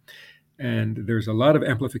variably, and there's a lot of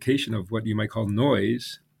amplification of what you might call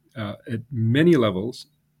noise at many levels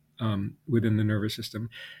within the nervous system.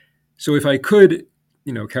 So if I could,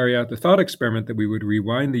 carry out the thought experiment that we would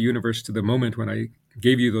rewind the universe to the moment when I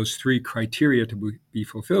gave you those three criteria to be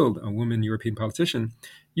fulfilled, a woman, European politician,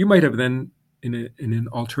 you might have then, in an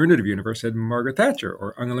alternative universe, said Margaret Thatcher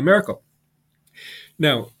or Angela Merkel.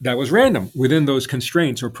 Now, that was random within those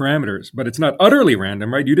constraints or parameters, but it's not utterly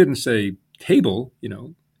random, right? You didn't say table,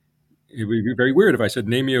 It would be very weird if I said,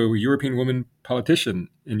 name me a European woman politician,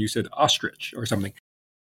 and you said ostrich or something.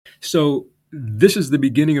 So this is the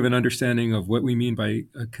beginning of an understanding of what we mean by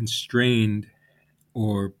a constrained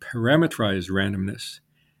or parameterized randomness.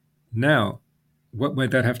 Now, what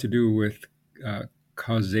might that have to do with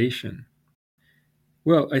causation?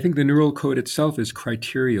 Well, I think the neural code itself is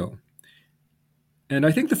criterial. And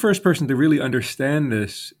I think the first person to really understand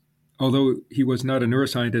this, although he was not a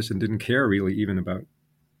neuroscientist and didn't care really even about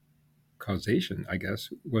causation, I guess,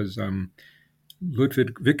 was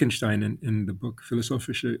Ludwig Wittgenstein in the book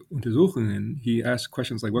Philosophische Untersuchungen. He asked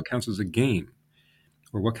questions like, what counts as a game?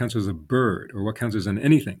 Or what counts as a bird? Or what counts as an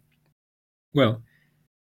anything? Well,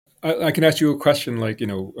 I can ask you a question like, I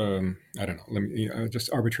don't know, let me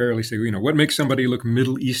just arbitrarily say, what makes somebody look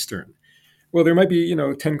Middle Eastern? Well, there might be,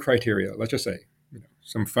 10 criteria, let's just say,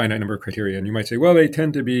 some finite number of criteria. And you might say, well, they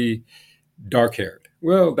tend to be dark-haired.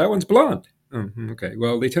 Well, that one's blonde. Okay.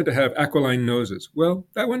 Well, they tend to have aquiline noses. Well,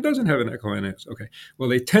 that one doesn't have an aquiline nose. Okay. Well,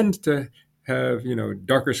 they tend to have,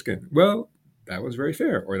 darker skin. Well, that was very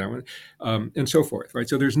fair, or that one, and so forth, right?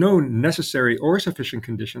 So there's no necessary or sufficient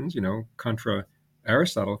conditions, contra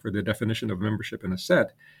Aristotle for the definition of membership in a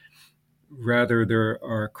set. Rather, there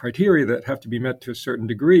are criteria that have to be met to a certain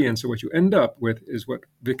degree. And so what you end up with is what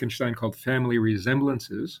Wittgenstein called family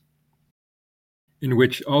resemblances, in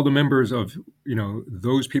which all the members of,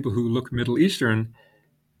 those people who look Middle Eastern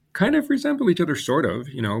kind of resemble each other, sort of,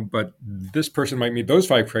 but this person might meet those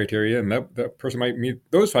 5 criteria and that person might meet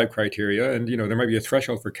those 5 criteria. And, there might be a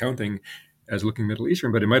threshold for counting as looking Middle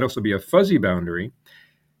Eastern, but it might also be a fuzzy boundary.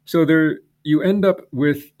 So there you end up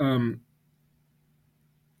with a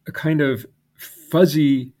kind of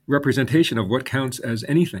fuzzy representation of what counts as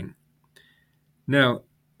anything. Now,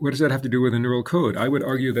 what does that have to do with a neural code? I would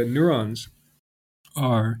argue that neurons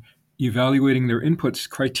are evaluating their inputs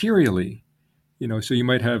criterially. So you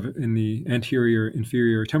might have in the anterior,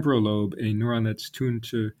 inferior temporal lobe a neuron that's tuned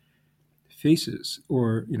to faces,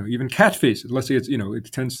 or even cat faces. Let's say it's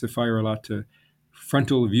it tends to fire a lot to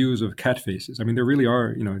frontal views of cat faces. I mean, there really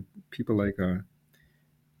are people like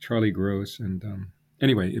Charlie Gross and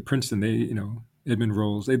anyway at Princeton, they Edmund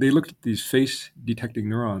Rolls, they looked at these face detecting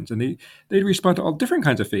neurons and they'd respond to all different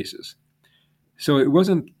kinds of faces. So it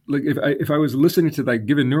wasn't like if I was listening to that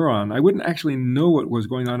given neuron, I wouldn't actually know what was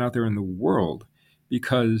going on out there in the world,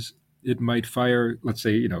 because it might fire, let's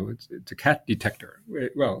say, it's a cat detector.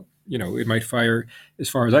 Well, it might fire, as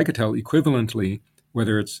far as I could tell, equivalently,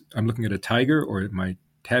 whether I'm looking at a tiger or my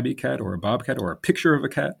tabby cat or a bobcat or a picture of a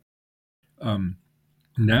cat.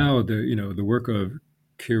 Now the work of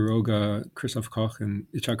Quiroga, Christoph Koch, and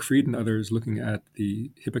Itzhak Fried and others looking at the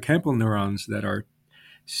hippocampal neurons that are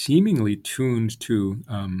seemingly tuned to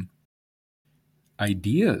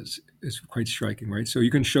ideas is quite striking, right? So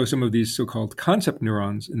you can show some of these so-called concept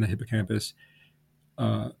neurons in the hippocampus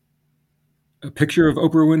a picture of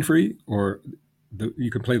Oprah Winfrey, or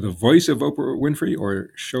you can play the voice of Oprah Winfrey,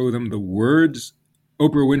 or show them the words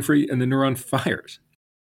Oprah Winfrey, and the neuron fires.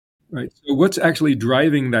 Right. So what's actually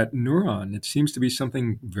driving that neuron? It seems to be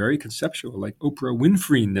something very conceptual, like Oprah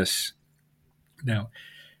Winfrey-ness. Now,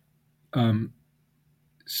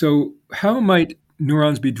 so how might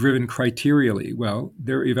neurons be driven criterially? Well,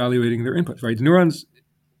 they're evaluating their inputs, right? Neurons,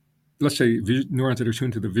 let's say neurons that are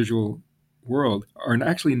tuned to the visual world are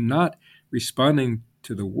actually not responding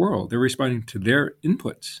to the world. They're responding to their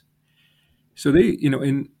inputs. So they,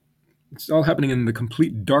 and it's all happening in the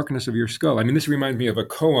complete darkness of your skull. I mean, this reminds me of a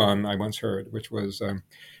koan I once heard, which was,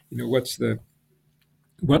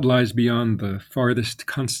 what lies beyond the farthest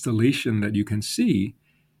constellation that you can see?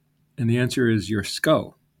 And the answer is your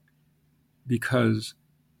skull, because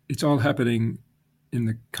it's all happening in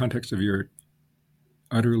the context of your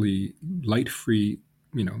utterly light-free,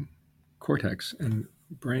 cortex and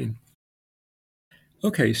brain.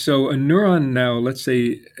 Okay, so a neuron now, let's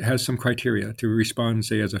say, has some criteria to respond,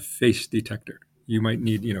 say, as a face detector. You might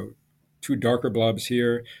need, two darker blobs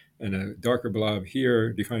here and a darker blob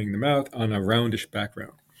here defining the mouth on a roundish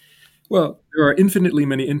background. Well, there are infinitely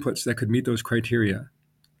many inputs that could meet those criteria.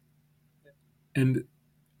 And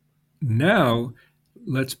now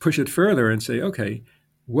let's push it further and say, okay,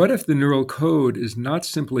 what if the neural code is not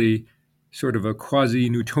simply sort of a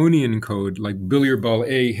quasi-Newtonian code like billiard ball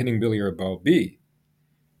A hitting billiard ball B,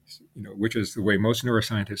 which is the way most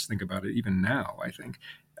neuroscientists think about it, even now, I think.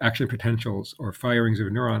 Action potentials or firings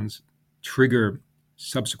of neurons trigger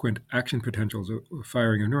subsequent action potentials or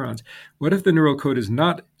firing of neurons. What if the neural code is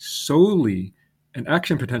not solely an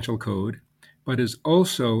action potential code, but is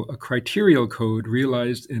also a criterial code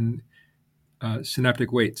realized in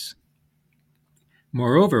synaptic weights?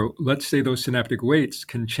 Moreover, let's say those synaptic weights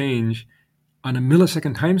can change on a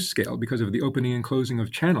millisecond time scale because of the opening and closing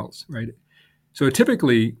of channels, right? So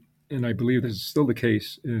typically, and I believe this is still the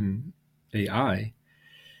case in AI,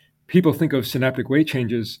 people think of synaptic weight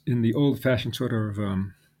changes in the old-fashioned sort of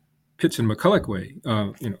Pitts and McCulloch way.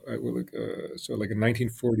 So like in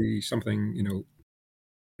 1940 something,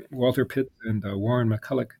 Walter Pitts and Warren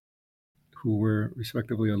McCulloch, who were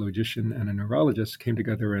respectively a logician and a neurologist, came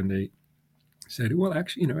together and they said, well,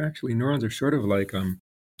 actually, neurons are sort of like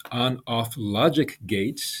on-off logic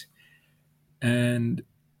gates, and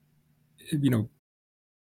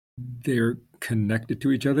they're connected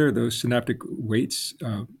to each other. Those synaptic weights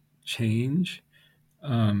change.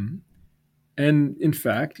 And in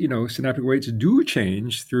fact, synaptic weights do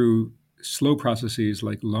change through slow processes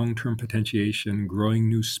like long-term potentiation, growing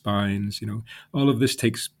new spines. All of this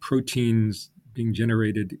takes proteins being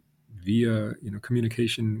generated via,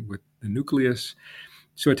 communication with the nucleus.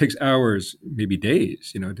 So it takes hours, maybe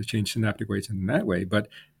days, to change synaptic weights in that way. But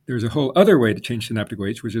there's a whole other way to change synaptic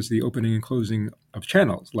weights, which is the opening and closing of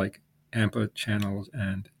channels, like AMPA channels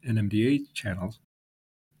and NMDA channels.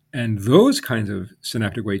 And those kinds of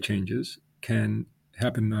synaptic weight changes can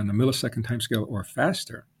happen on a millisecond timescale or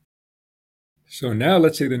faster. So now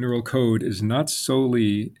let's say the neural code is not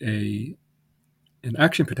solely an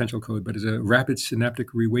action potential code, but is a rapid synaptic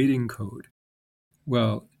reweighting code.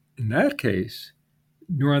 Well, in that case,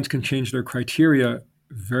 neurons can change their criteria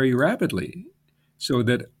very rapidly, so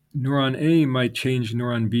that neuron A might change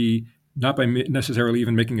neuron B not by necessarily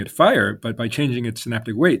even making it fire, but by changing its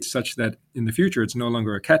synaptic weight such that in the future it's no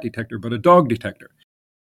longer a cat detector, but a dog detector.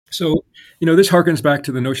 So, this harkens back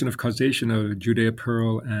to the notion of causation of Judea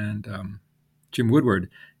Pearl and Jim Woodward,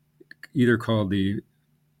 either called the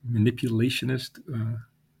manipulationist,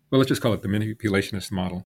 let's just call it the manipulationist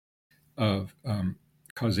model of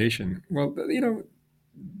causation. Well,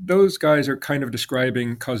 those guys are kind of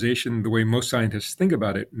describing causation the way most scientists think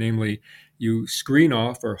about it, namely, you screen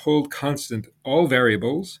off or hold constant all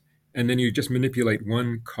variables, and then you just manipulate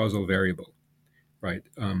one causal variable, right?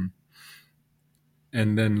 And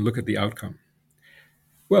then look at the outcome.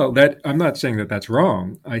 Well, I'm not saying that that's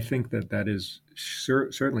wrong. I think that is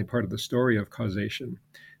certainly part of the story of causation.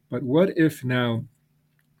 But what if now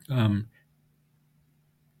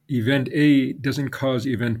event A doesn't cause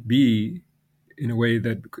event B in a way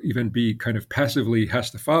that event B kind of passively has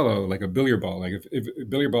to follow, like a billiard ball? Like if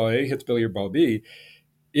billiard ball A hits billiard ball B,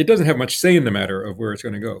 it doesn't have much say in the matter of where it's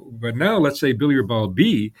going to go. But now let's say billiard ball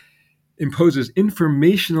B imposes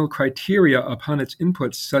informational criteria upon its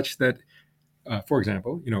inputs such that, for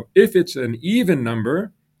example, if it's an even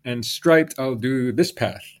number and striped, I'll do this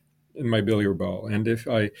path in my billiard ball. And if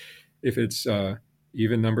it's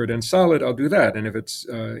even numbered and solid, I'll do that. And if it's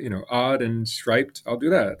odd and striped, I'll do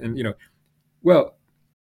that. And well,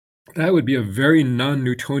 that would be a very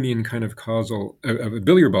non-Newtonian kind of causal of a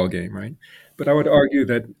billiard ball game, right? But I would argue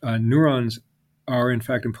that neurons are in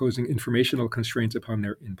fact imposing informational constraints upon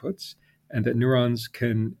their inputs, and that neurons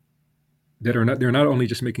they're not only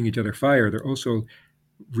just making each other fire, they're also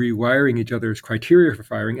rewiring each other's criteria for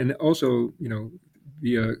firing, and also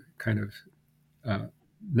via kind of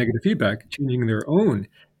negative feedback, changing their own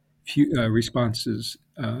response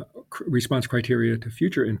criteria to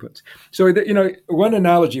future inputs. So one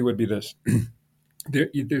analogy would be this: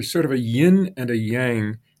 there's sort of a yin and a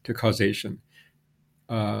yang to causation.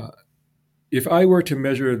 Uh, if I were to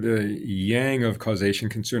measure the yang of causation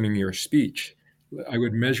concerning your speech, I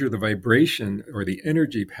would measure the vibration or the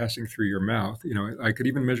energy passing through your mouth. I could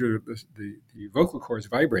even measure the vocal cords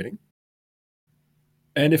vibrating.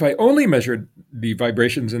 And if I only measured the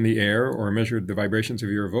vibrations in the air or measured the vibrations of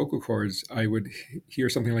your vocal cords, I would hear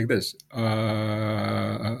something like this.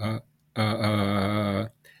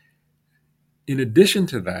 In addition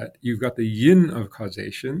to that, you've got the yin of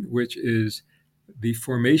causation, which is the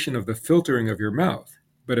formation of the filtering of your mouth.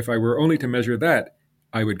 But if I were only to measure that,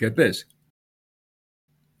 I would get this,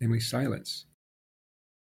 namely silence.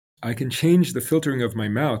 I can change the filtering of my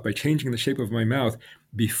mouth by changing the shape of my mouth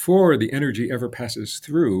before the energy ever passes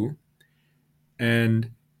through.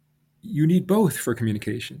 And you need both for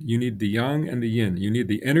communication. You need the yang and the yin. You need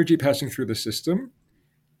the energy passing through the system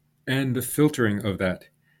and the filtering of that.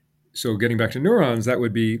 So getting back to neurons, that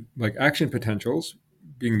would be like action potentials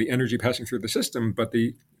being the energy passing through the system, but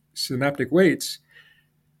the synaptic weights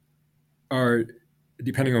are,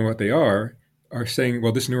 depending on what they are saying,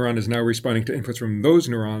 well, this neuron is now responding to inputs from those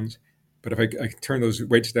neurons. But if I turn those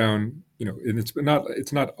weights down, and it's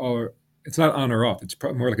not on or off. It's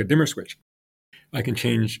more like a dimmer switch. I can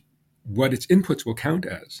change what its inputs will count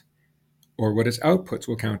as, or what its outputs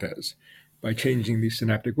will count as, by changing these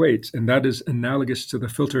synaptic weights, and that is analogous to the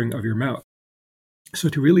filtering of your mouth. So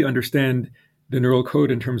to really understand the neural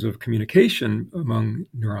code in terms of communication among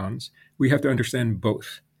neurons, we have to understand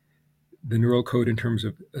both the neural code in terms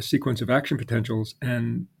of a sequence of action potentials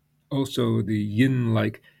and also the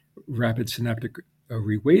yin-like rapid synaptic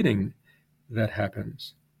reweighting that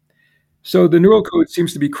happens. So the neural code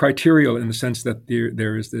seems to be criterial in the sense that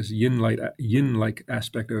there is this yin-like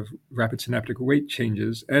aspect of rapid synaptic weight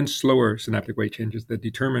changes and slower synaptic weight changes that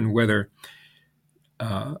determine whether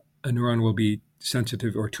a neuron will be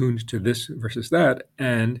sensitive or tuned to this versus that.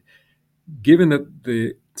 And given that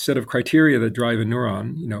the set of criteria that drive a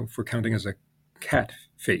neuron, for counting as a cat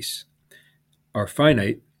face, are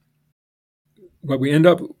finite, what we end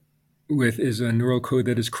up with is a neural code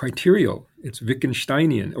that is criterial. It's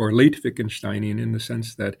Wittgensteinian or late Wittgensteinian in the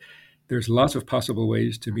sense that there's lots of possible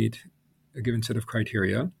ways to meet a given set of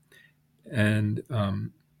criteria. And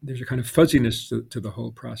there's a kind of fuzziness to the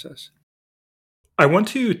whole process. I want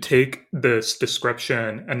to take this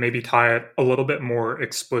description and maybe tie it a little bit more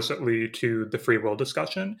explicitly to the free will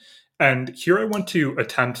discussion. And here I want to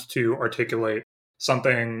attempt to articulate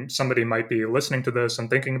something somebody might be listening to this and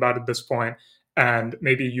thinking about at this point, and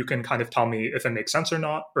maybe you can kind of tell me if it makes sense or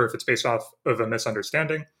not, or if it's based off of a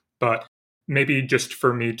misunderstanding. But maybe just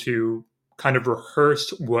for me to kind of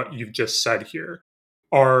rehearse what you've just said here.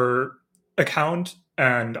 Our account,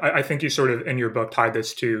 and I think you sort of in your book tie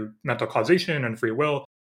this to mental causation and free will,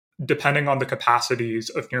 depending on the capacities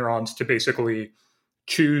of neurons to basically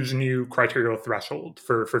choose new criteria threshold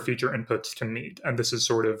for future inputs to meet. And this is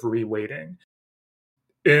sort of reweighting.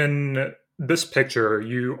 In this picture,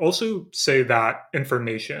 you also say that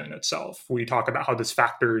information itself, we talk about how this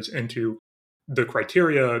factors into the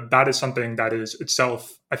criteria. That is something that is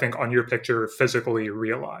itself, I think, on your picture, physically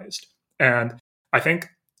realized. And I think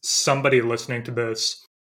somebody listening to this,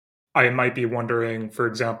 I might be wondering, for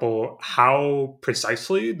example, how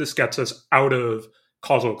precisely this gets us out of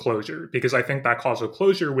causal closure, because I think that causal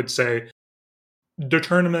closure would say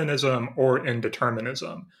determinism or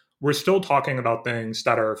indeterminism. We're still talking about things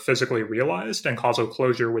that are physically realized, and causal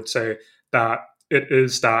closure would say that it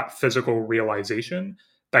is that physical realization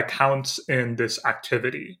that counts in this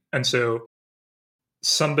activity. And so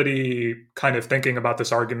somebody kind of thinking about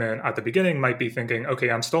this argument at the beginning might be thinking, okay,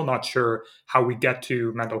 I'm still not sure how we get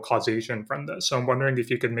to mental causation from this. So I'm wondering if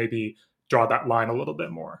you could maybe draw that line a little bit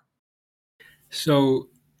more. So,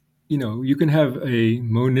 you can have a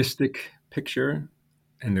monistic picture,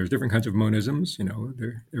 and there's different kinds of monisms.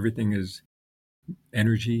 Everything is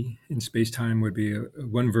energy in space-time would be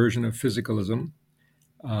one version of physicalism.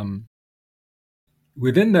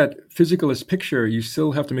 Within that physicalist picture, you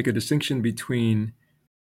still have to make a distinction between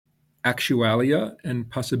actualia and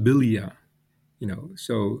possibilia.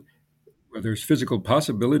 So well, there's physical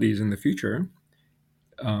possibilities in the future,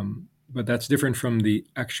 but that's different from the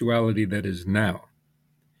actuality that is now.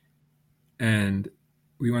 And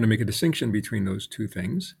we want to make a distinction between those two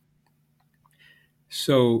things.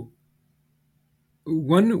 So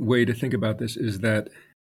one way to think about this is that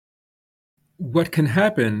what can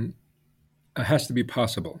happen has to be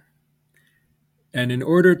possible. And in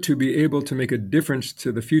order to be able to make a difference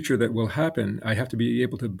to the future that will happen, I have to be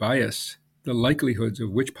able to bias the likelihoods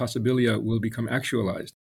of which possibilia will become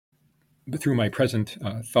actualized through my present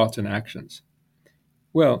thoughts and actions.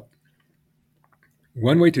 Well,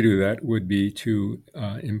 One way to do that would be to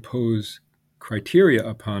impose criteria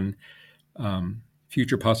upon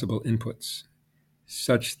future possible inputs,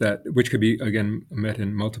 such that, which could be again met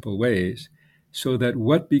in multiple ways, so that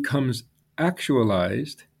what becomes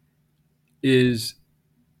actualized is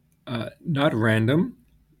not random.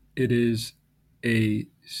 It is a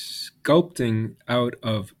sculpting out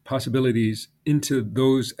of possibilities into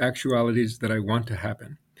those actualities that I want to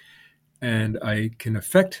happen. And I can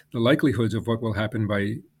affect the likelihoods of what will happen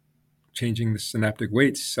by changing the synaptic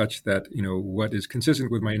weights such that, what is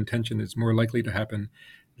consistent with my intention is more likely to happen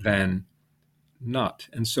than not.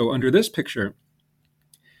 And so under this picture,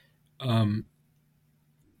 um,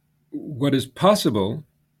 what is possible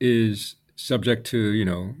is subject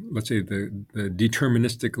to, let's say the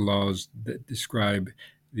deterministic laws that describe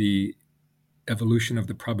the evolution of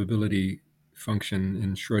the probability function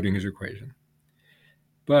in Schrodinger's equation.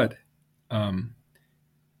 But um,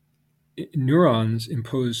 neurons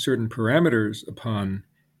impose certain parameters upon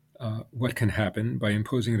what can happen by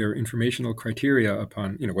imposing their informational criteria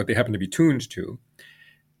upon, what they happen to be tuned to.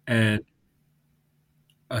 And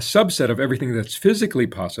a subset of everything that's physically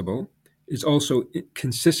possible is also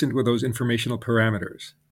consistent with those informational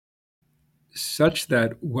parameters, such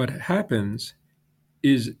that what happens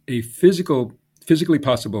is a physically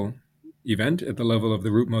possible event at the level of the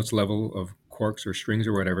rootmost level of quarks or strings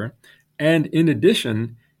or whatever, and in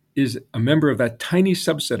addition is a member of that tiny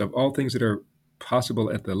subset of all things that are possible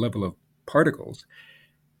at the level of particles.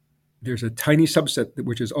 There's a tiny subset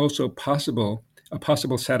which is also a possible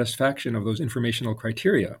satisfaction of those informational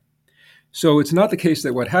criteria. So it's not the case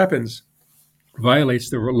that what happens violates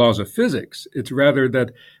the laws of physics. It's rather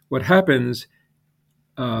that what happens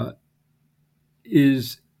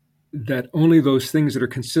is that only those things that are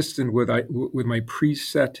consistent with my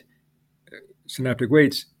preset synaptic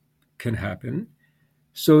weights can happen,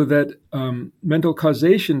 so that mental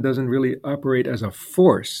causation doesn't really operate as a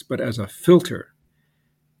force, but as a filter.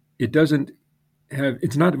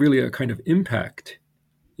 It's not really a kind of impact.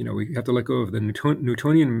 We have to let go of the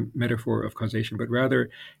Newtonian metaphor of causation, but rather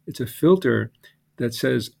it's a filter that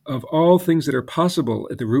says, of all things that are possible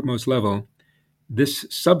at the rootmost level, this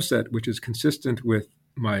subset, which is consistent with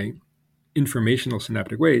my informational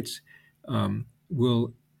synaptic weights,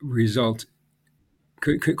 will result,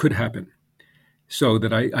 could happen. So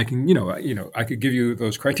that I can, I could give you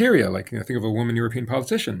those criteria, like think of a woman European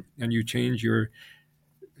politician, and you change your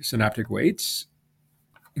synaptic weights,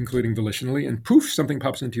 including volitionally, and poof, something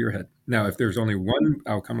pops into your head. Now, if there's only one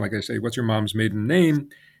outcome, like I say, what's your mom's maiden name?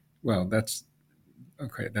 Well, that's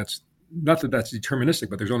okay. That's not that that's deterministic,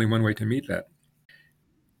 but there's only one way to meet that.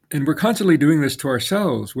 And we're constantly doing this to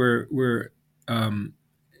ourselves, where you're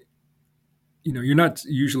not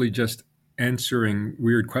usually just answering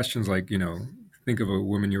weird questions like, think of a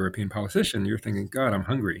woman European politician. You're thinking, God, I'm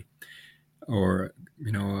hungry, or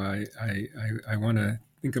I want to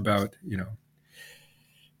think about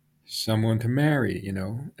someone to marry,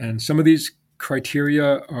 and some of these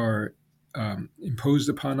criteria are imposed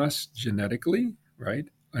upon us genetically, right?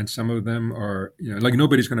 And some of them are, like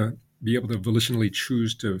nobody's going to be able to volitionally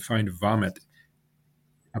choose to find vomit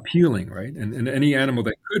appealing, right? And any animal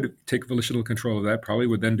that could take volitional control of that probably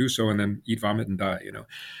would then do so and then eat vomit and die,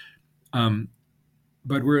 Um,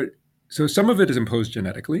 but so some of it is imposed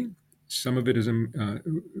genetically, some of it is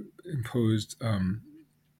imposed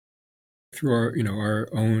through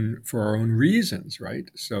for our own reasons, right?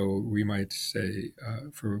 So we might say,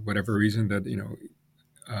 for whatever reason, that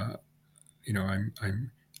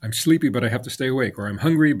I'm sleepy, but I have to stay awake, or I'm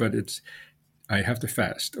hungry, but I have to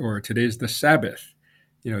fast, or today's the Sabbath,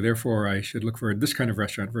 therefore I should look for this kind of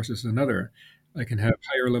restaurant versus another. I can have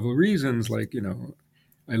higher level reasons, like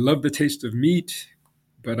I love the taste of meat,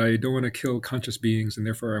 but I don't want to kill conscious beings, and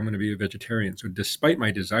therefore I'm going to be a vegetarian. So despite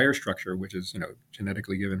my desire structure, which is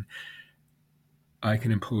genetically given, I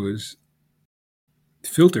can impose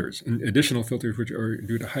filters and additional filters which are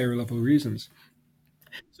due to higher level reasons.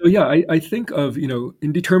 So yeah, I think of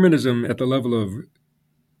indeterminism at the level of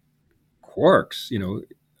quarks.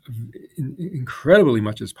 Incredibly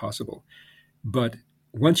much is possible, but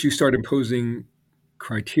once you start imposing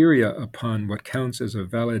criteria upon what counts as a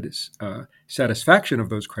valid satisfaction of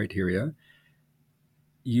those criteria,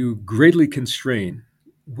 you greatly constrain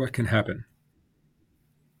what can happen.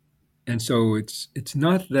 And so it's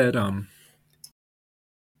not that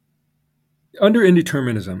under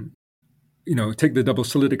indeterminism, take the double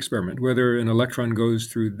slit experiment, whether an electron goes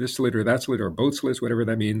through this slit or that slit or both slits, whatever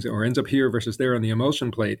that means, or ends up here versus there on the emulsion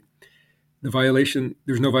plate,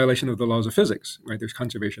 there's no violation of the laws of physics, right? There's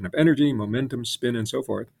conservation of energy, momentum, spin, and so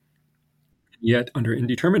forth. Yet under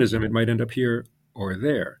indeterminism, it might end up here or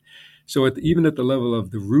there. So even at the level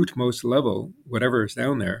of the rootmost level, whatever is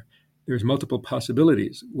down there, there's multiple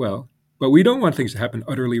possibilities. Well, but we don't want things to happen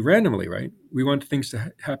utterly randomly, right? We want things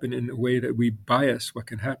to happen in a way that we bias what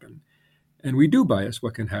can happen. And we do bias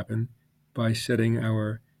what can happen by setting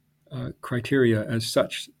our criteria as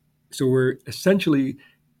such. So we're essentially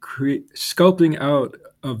sculpting out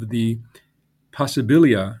of the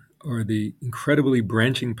possibilia, or the incredibly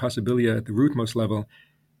branching possibilia at the rootmost level,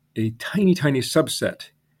 a tiny, tiny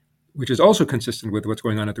subset, which is also consistent with what's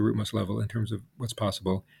going on at the rootmost level in terms of what's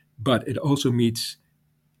possible, but it also meets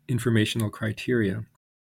informational criteria.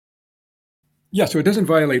 Yeah, so it doesn't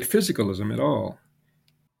violate physicalism at all.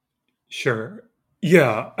 Sure.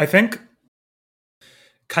 Yeah, I think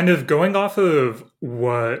kind of going off of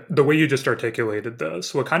what the way you just articulated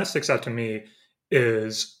this, what kind of sticks out to me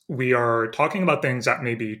is we are talking about things at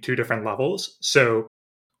maybe two different levels. So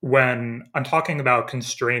when I'm talking about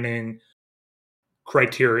constraining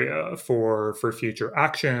criteria for future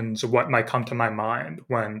actions, what might come to my mind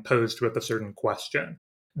when posed with a certain question,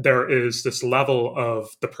 there is this level of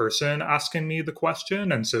the person asking me the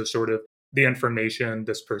question, and so sort of the information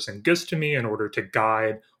this person gives to me in order to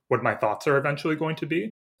guide what my thoughts are eventually going to be.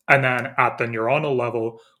 And then at the neuronal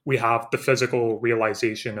level, we have the physical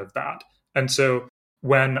realization of that. And so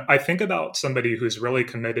when I think about somebody who's really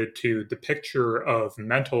committed to the picture of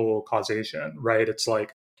mental causation, right? It's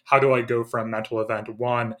like, how do I go from mental event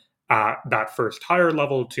one at that first higher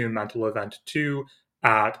level to mental event two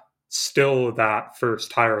at still that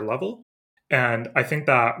first higher level? And I think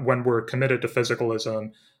that when we're committed to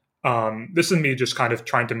physicalism, this is me just kind of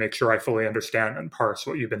trying to make sure I fully understand and parse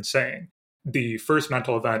what you've been saying. The first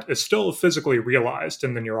mental event is still physically realized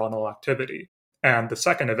in the neuronal activity, and the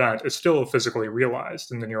second event is still physically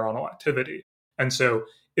realized in the neuronal activity. And so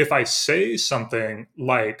if I say something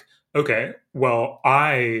like, okay, well,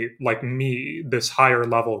 I, like me, this higher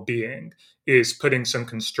level being, is putting some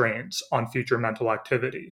constraints on future mental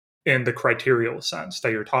activity in the criterial sense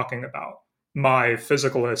that you're talking about. My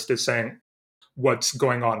physicalist is saying what's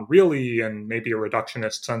going on really, and maybe a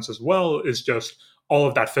reductionist sense as well, is just all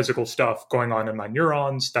of that physical stuff going on in my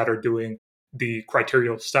neurons that are doing the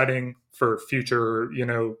criterial setting for future,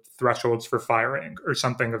 thresholds for firing or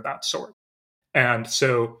something of that sort. And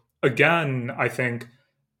so again, I think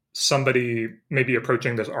somebody maybe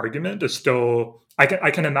approaching this argument is still, I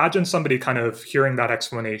can imagine somebody kind of hearing that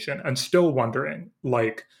explanation and still wondering,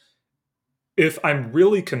 like, if I'm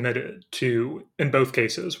really committed to, in both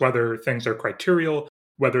cases, whether things are criterial,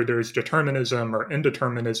 whether there's determinism or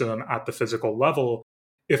indeterminism at the physical level,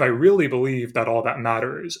 if I really believe that all that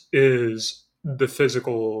matters is the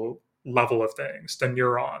physical level of things, the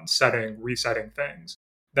neuron setting, resetting things,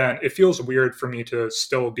 then it feels weird for me to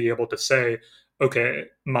still be able to say, okay,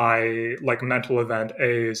 my like mental event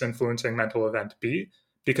A is influencing mental event B,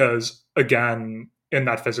 because again, in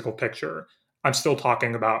that physical picture, I'm still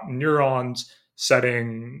talking about neurons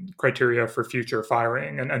setting criteria for future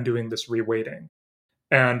firing and doing this reweighting.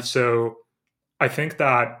 And so I think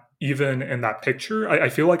that even in that picture, I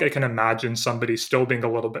feel like I can imagine somebody still being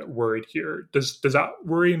a little bit worried here. Does that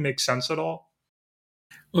worry make sense at all?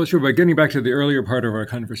 Well, sure. But getting back to the earlier part of our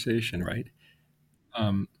conversation, right?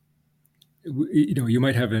 Um, you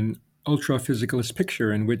might have an ultra physicalist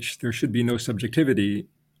picture in which there should be no subjectivity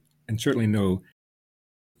and certainly no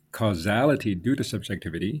causality due to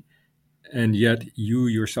subjectivity, and yet you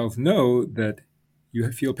yourself know that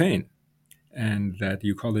you feel pain and that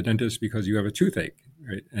you call the dentist because you have a toothache,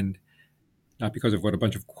 right? And not because of what a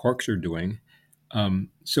bunch of quarks are doing.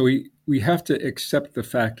 So we have to accept the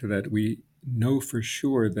fact that we know for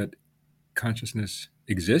sure that consciousness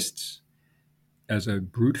exists as a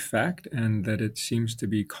brute fact and that it seems to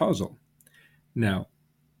be causal. Now,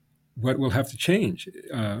 what will have to change?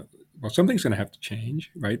 Well, something's going to have to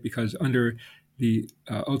change, right? Because under the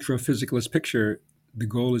ultra physicalist picture, the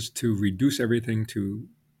goal is to reduce everything to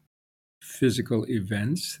physical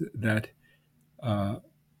events that uh,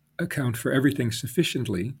 account for everything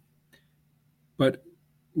sufficiently. But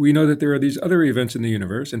we know that there are these other events in the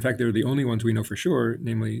universe. In fact, they're the only ones we know for sure,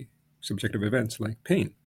 namely subjective events like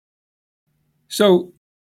pain. So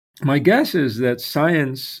my guess is that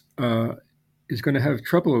science is going to have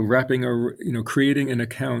trouble wrapping or creating an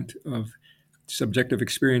account of subjective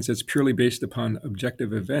experience that's purely based upon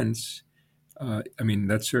objective events. I mean,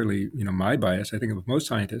 that's certainly my bias. I think of most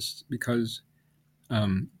scientists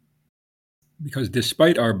um, because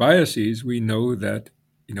despite our biases, we know that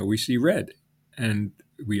we see red, and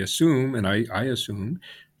we assume, and I assume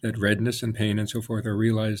that redness and pain and so forth are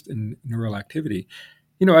realized in neural activity.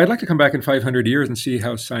 I'd like to come back in 500 years and see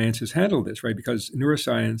how science has handled this, right? Because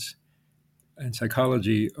neuroscience and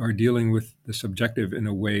psychology are dealing with the subjective in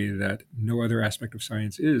a way that no other aspect of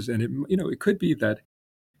science is. And it could be that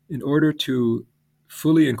in order to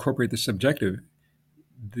fully incorporate the subjective,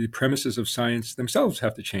 the premises of science themselves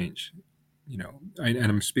have to change. And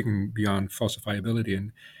I'm speaking beyond falsifiability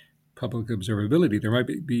and public observability.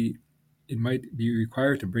 It might be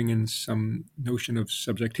required to bring in some notion of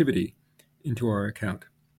subjectivity into our account.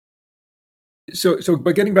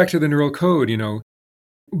 But getting back to the neural code,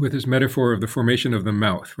 with this metaphor of the formation of the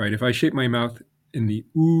mouth, right? If I shape my mouth in the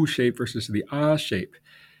oo shape versus the ah shape,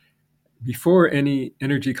 before any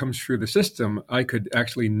energy comes through the system, I could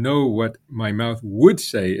actually know what my mouth would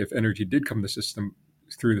say if energy did come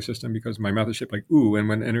through the system, because my mouth is shaped like ooh, and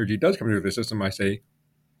when energy does come through the system, I say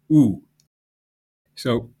ooh.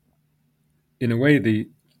 So, in a way, the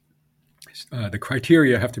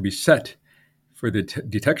criteria have to be set for the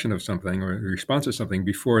detection of something or the response to something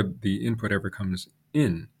before the input ever comes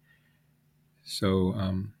in. So,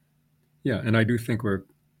 and I do think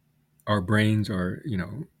our brains are,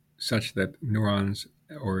 such that neurons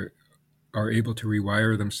are able to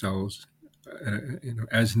rewire themselves,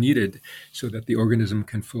 as needed, so that the organism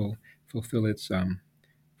can fulfill its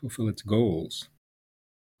goals.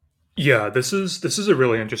 Yeah, this is a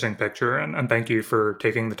really interesting picture, and thank you for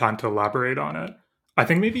taking the time to elaborate on it. I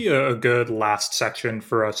think maybe a good last section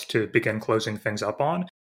for us to begin closing things up on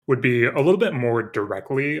would be a little bit more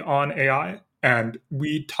directly on AI. And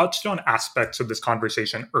we touched on aspects of this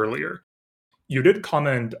conversation earlier. You did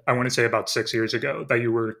comment, I want to say about 6 years ago, that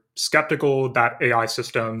you were skeptical that AI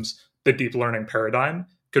systems, the deep learning paradigm,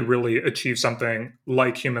 could really achieve something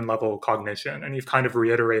like human level cognition. And you've kind of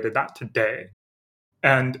reiterated that today.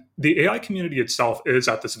 And the AI community itself is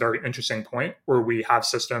at this very interesting point where we have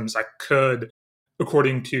systems that could,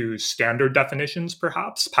 according to standard definitions,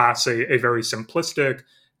 perhaps pass a very simplistic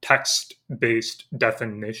text based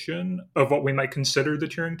definition of what we might consider the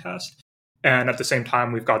Turing test. And at the same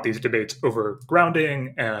time, we've got these debates over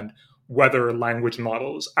grounding and whether language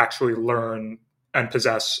models actually learn and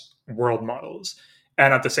possess world models.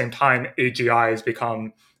 And at the same time, AGI has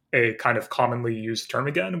become a kind of commonly used term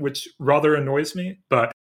again, which rather annoys me.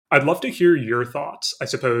 But I'd love to hear your thoughts, I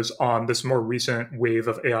suppose, on this more recent wave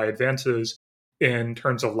of AI advances in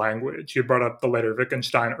terms of language. You brought up the later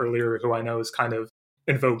Wittgenstein earlier, who I know is kind of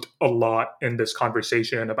invoked a lot in this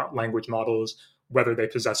conversation about language models, whether they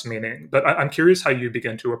possess meaning. But I'm curious how you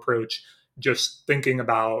begin to approach just thinking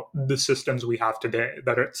about the systems we have today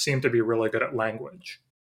that seem to be really good at language.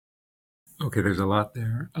 Okay, there's a lot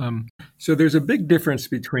there. So there's a big difference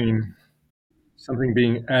between something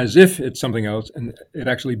being as if it's something else and it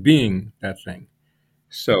actually being that thing.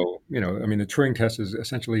 So, the Turing test is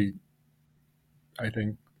essentially, I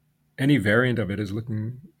think, any variant of it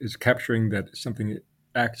is capturing that something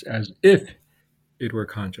acts as if it were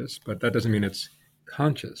conscious, but that doesn't mean it's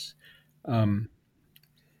conscious. Um,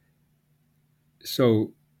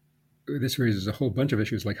 so this raises a whole bunch of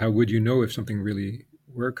issues, like how would you know if something really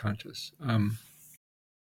were conscious?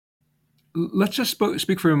 Let's just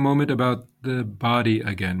speak for a moment about the body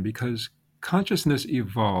again, because consciousness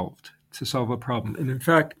evolved to solve a problem. And in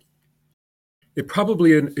fact, it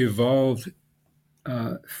probably evolved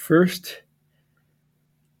first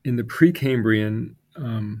in the Precambrian,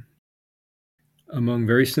 among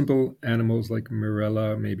very simple animals like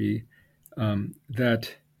Mirella, maybe,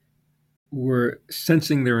 that were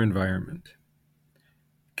sensing their environment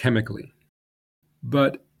chemically.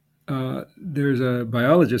 But there's a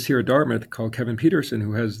biologist here at Dartmouth called Kevin Peterson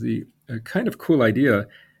who has a kind of cool idea,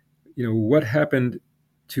 what happened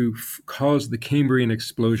to cause the Cambrian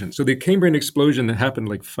explosion. So the Cambrian explosion that happened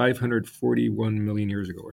like 541 million years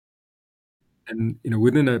ago. And,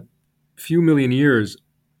 within a few million years,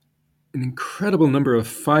 an incredible number of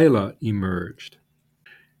phyla emerged.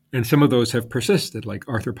 And some of those have persisted, like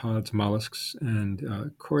arthropods, mollusks, and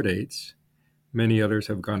chordates. Many others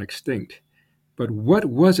have gone extinct. But what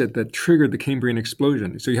was it that triggered the Cambrian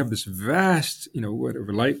explosion? So you have this vast,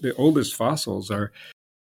 the oldest fossils are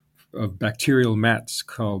of bacterial mats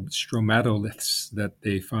called stromatoliths that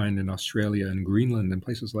they find in Australia and Greenland and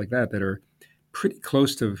places like that are pretty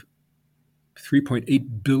close to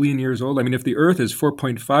 3.8 billion years old. I mean, if the Earth is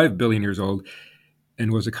 4.5 billion years old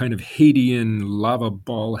and was a kind of Hadean lava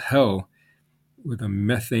ball hell with a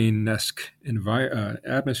methane-esque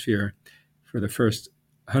atmosphere for the first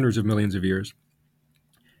hundreds of millions of years,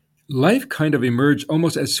 life kind of emerged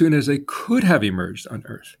almost as soon as they could have emerged on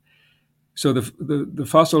Earth. So the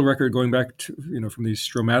fossil record going back to, from these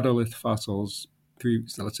stromatolith fossils,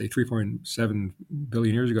 let's say 3.7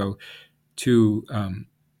 billion years ago, to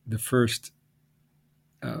the first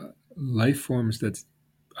life forms that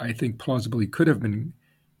I think plausibly could have been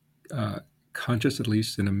conscious, at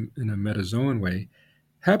least in a metazoan way,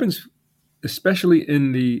 happens especially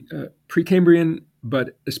in the Precambrian,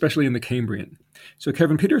 but especially in the Cambrian. So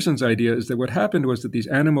Kevin Peterson's idea is that what happened was that these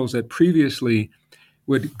animals that previously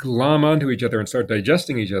would glom onto each other and start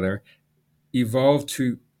digesting each other evolved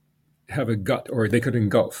to have a gut, or they could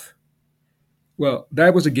engulf. Well,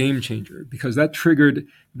 that was a game changer because that triggered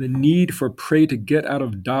the need for prey to get out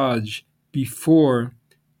of dodge before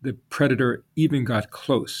the predator even got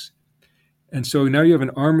close. And so now you have an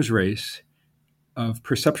arms race of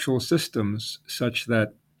perceptual systems such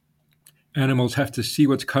that animals have to see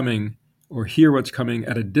what's coming or hear what's coming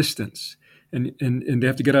at a distance. And they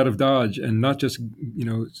have to get out of dodge and not just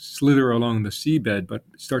slither along the seabed, but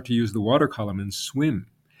start to use the water column and swim.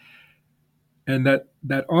 And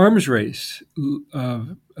that arms race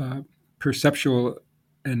of perceptual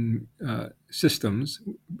and systems,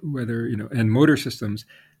 and motor systems,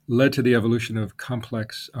 led to the evolution of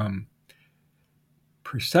complex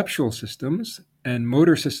perceptual systems and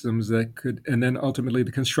motor systems that could, and then ultimately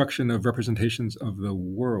the construction of representations of the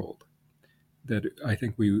world that I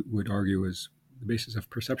think we would argue is the basis of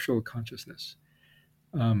perceptual consciousness.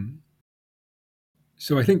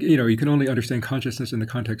 So I think, you can only understand consciousness in the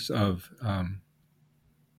context of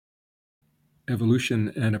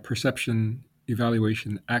evolution and a perception,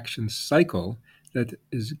 evaluation, action cycle that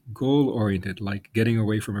is goal-oriented, like getting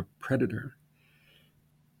away from a predator.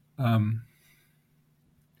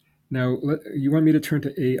 Now, you want me to turn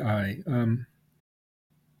to AI.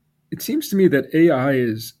 It seems to me that AI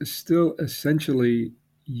is still essentially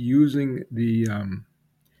using the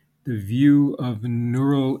view of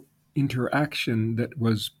neural interaction that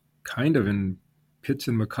was kind of in Pitts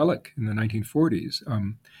and McCulloch in the 1940s,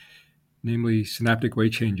 namely synaptic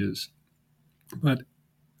weight changes. But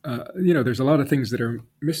there's a lot of things that are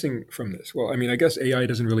missing from this. Well, I guess AI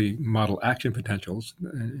doesn't really model action potentials.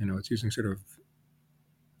 It's using sort of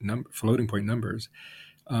floating point numbers,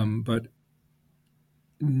 but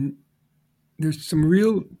there's some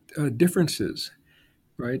real differences,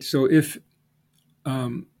 right? So if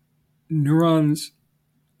neurons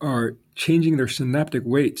are changing their synaptic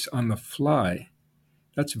weights on the fly,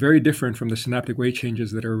 that's very different from the synaptic weight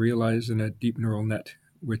changes that are realized in a deep neural net,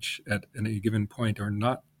 which at any given point are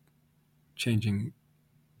not changing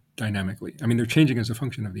dynamically. They're changing as a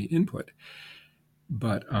function of the input.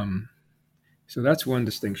 But so that's one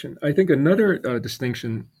distinction. I think another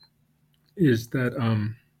distinction is that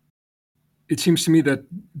it seems to me that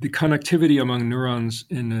the connectivity among neurons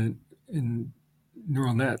in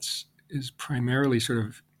neural nets is primarily sort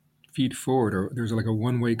of feed forward, or there's like a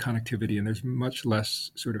one-way connectivity, and there's much less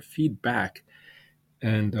sort of feedback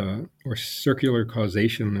and or circular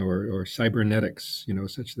causation or cybernetics,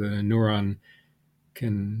 such that a neuron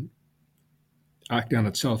can act on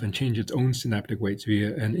itself and change its own synaptic weights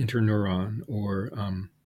via an interneuron. Or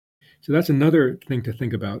so that's another thing to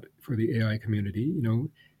think about for the AI community.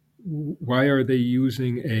 Why are they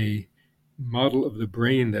using a model of the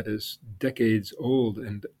brain that is decades old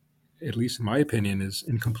and, at least in my opinion, is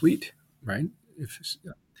incomplete, right?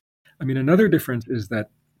 Another difference is that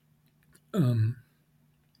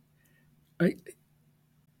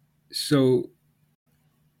so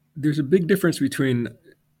there's a big difference between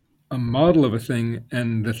a model of a thing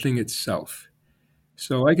and the thing itself.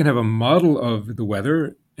 So I can have a model of the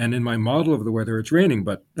weather, and in my model of the weather, it's raining,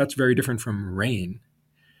 but that's very different from rain.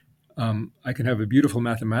 I can have a beautiful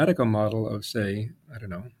mathematical model of, say,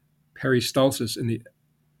 peristalsis in the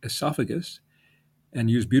esophagus and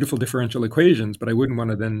use beautiful differential equations, but I wouldn't want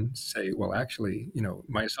to then say, well, actually,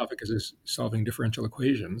 my esophagus is solving differential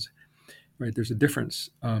equations, right? There's a difference.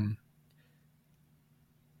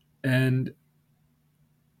 And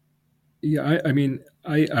yeah,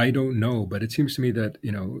 I don't know, but it seems to me that,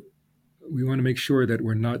 we want to make sure that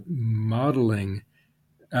we're not modeling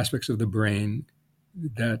aspects of the brain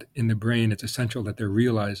that in the brain it's essential that they're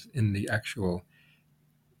realized in the actual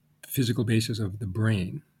physical basis of the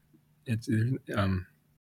brain.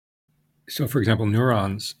 So, for example,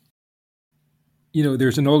 neurons,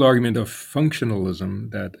 there's an old argument of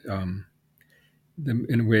functionalism that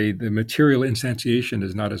in a way the material instantiation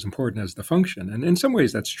is not as important as the function. And in some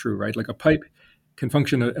ways that's true, right? Like a pipe can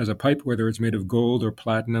function as a pipe, whether it's made of gold or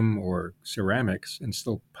platinum or ceramics, and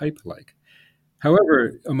still pipe-like.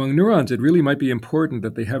 However, among neurons, it really might be important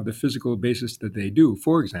that they have the physical basis that they do.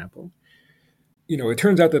 For example, it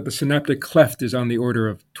turns out that the synaptic cleft is on the order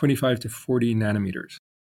of 25 to 40 nanometers.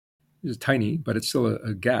 It's tiny, but it's still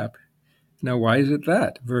a gap. Now, why is it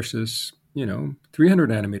that versus, 300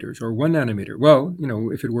 nanometers or 1 nanometer? Well,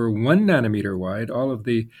 if it were 1 nanometer wide, all of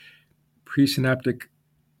the presynaptic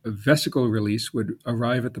vesicle release would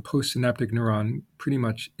arrive at the postsynaptic neuron pretty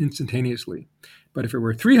much instantaneously. But if it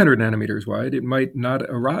were 300 nanometers wide, it might not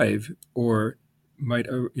arrive, or might,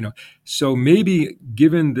 so maybe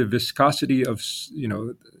given the viscosity of,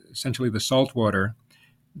 essentially the salt water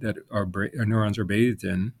that our neurons are bathed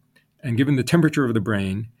in, and given the temperature of the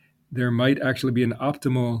brain, there might actually be an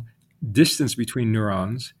optimal distance between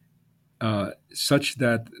neurons, such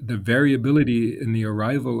that the variability in the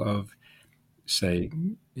arrival of, say,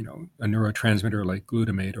 a neurotransmitter like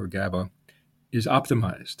glutamate or GABA is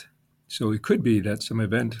optimized. So it could be that some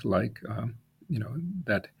event like,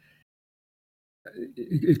 that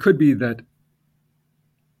it could be that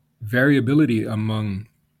variability among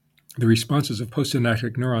the responses of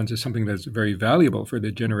postsynaptic neurons is something that's very valuable for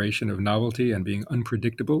the generation of novelty and being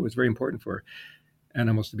unpredictable. It's very important for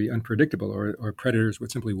animals to be unpredictable, or predators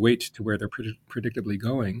would simply wait to where they're predictably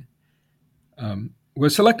going,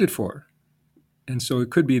 was selected for. And so it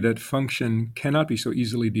could be that function cannot be so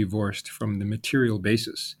easily divorced from the material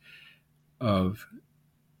basis of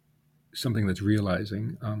something that's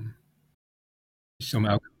realizing some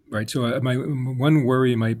outcome, right? So my one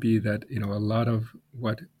worry might be that a lot of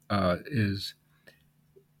what is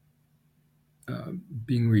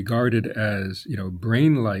being regarded as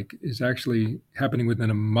brain-like is actually happening within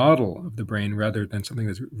a model of the brain rather than something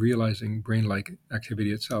that's realizing brain-like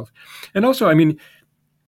activity itself. And also,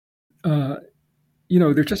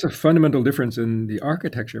 there's just a fundamental difference in the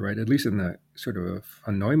architecture, right? At least in the sort of a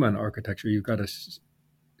von Neumann architecture, you've got a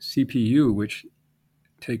CPU which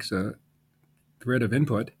takes a thread of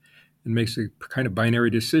input and makes a kind of binary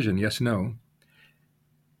decision, yes, no.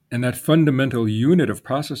 And that fundamental unit of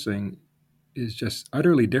processing is just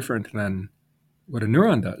utterly different than what a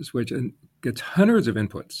neuron does, which gets hundreds of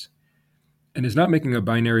inputs and is not making a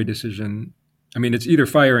binary decision. I mean, it's either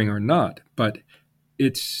firing or not, but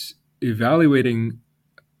it's evaluating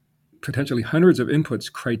potentially hundreds of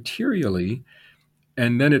inputs criterially,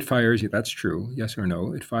 and then it fires. That's true, yes or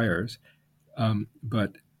no, it fires.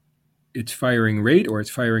 But its firing rate or its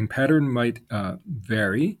firing pattern might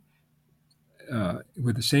vary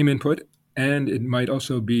with the same input, and it might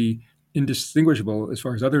also be indistinguishable as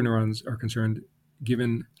far as other neurons are concerned,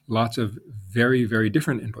 given lots of very, very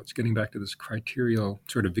different inputs, getting back to this criterial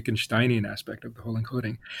sort of Wittgensteinian aspect of the whole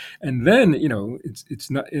encoding. And then,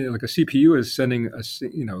 it's not like a CPU is sending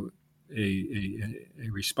a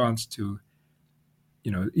response to,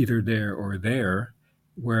 either there or there,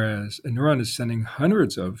 whereas a neuron is sending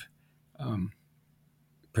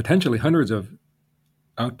potentially hundreds of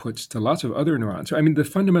outputs to lots of other neurons. So, the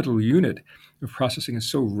fundamental unit of processing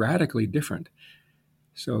is so radically different.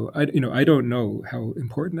 So, I don't know how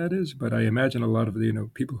important that is, but I imagine a lot of the,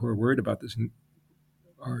 people who are worried about this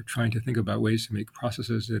are trying to think about ways to make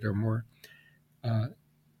processes that are more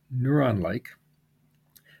neuron-like.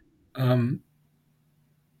 I'd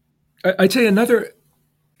say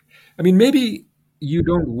maybe you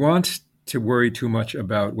don't want to worry too much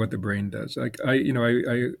about what the brain does. Like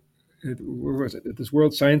where was it? At this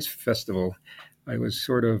World Science Festival, I was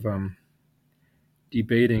sort of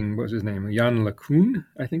debating, what was his name? Jan LeCun,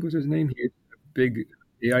 I think was his name. He's a big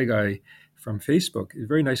AI guy from Facebook. He's a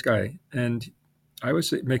very nice guy. And I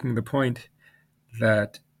was making the point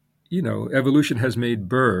that, evolution has made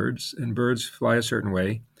birds, and birds fly a certain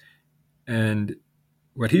way. And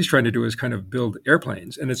what he's trying to do is kind of build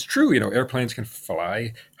airplanes. And it's true, airplanes can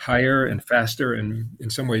fly higher and faster and in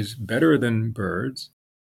some ways better than birds.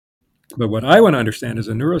 But what I want to understand as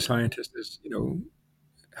a neuroscientist is,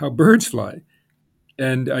 how birds fly.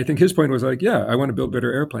 And I think his point was like, yeah, I want to build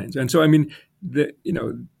better airplanes. And so, in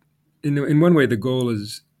one way, the goal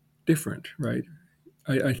is different, right?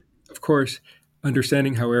 Of course,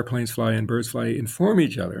 understanding how airplanes fly and birds fly inform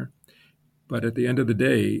each other. But at the end of the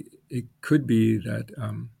day, it could be that,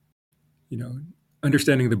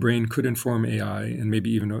 understanding the brain could inform AI, and maybe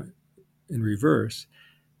even in reverse.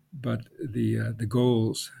 But the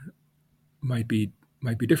goals might be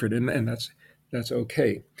different, and that's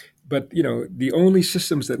okay. But the only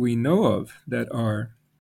systems that we know of that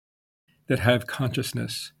have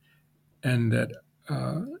consciousness and that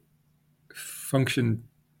function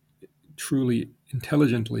truly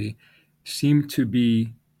intelligently seem to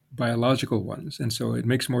be biological ones. And so it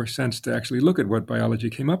makes more sense to actually look at what biology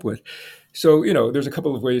came up with. So, there's a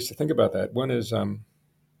couple of ways to think about that. One is,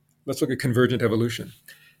 let's look at convergent evolution.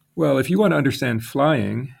 Well, if you want to understand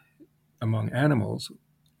flying among animals,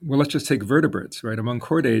 well, let's just take vertebrates, right? Among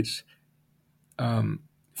chordates,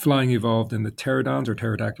 flying evolved in the pterodons or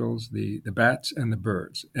pterodactyls, the bats and the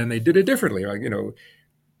birds. And they did it differently. Like,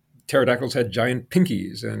 pterodactyls had giant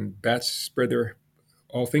pinkies, and bats spread their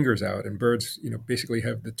all fingers out, and birds, basically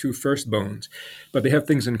have the two first bones, but they have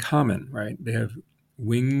things in common, right? They have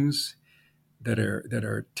wings that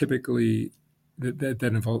are typically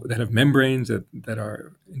that have membranes that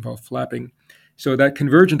are involve flapping. So that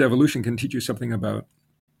convergent evolution can teach you something about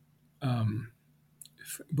um,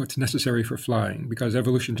 what's necessary for flying, because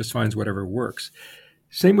evolution just finds whatever works.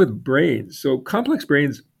 Same with brains. So complex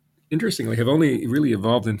brains, interestingly, have only really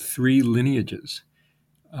evolved in three lineages.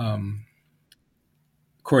 Um,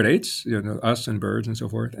 Chordates, us and birds and so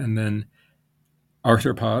forth, and then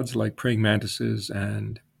arthropods like praying mantises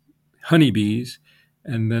and honeybees,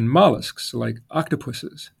 and then mollusks like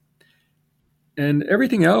octopuses. And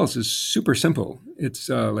everything else is super simple. It's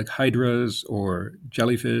like hydras or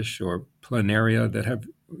jellyfish or planaria that have,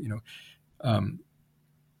 you know, um,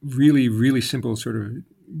 really, really simple sort of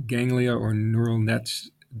ganglia or neural nets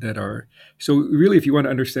that are. So, really, if you want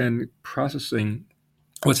to understand processing,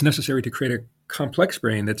 what's necessary to create a complex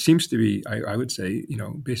brain that seems to be, I would say,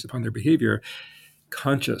 based upon their behavior,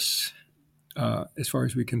 conscious, as far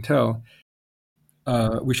as we can tell,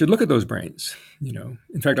 we should look at those brains.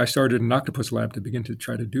 In fact, I started an octopus lab to begin to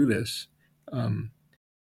try to do this. Um,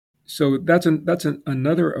 so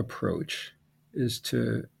another approach, is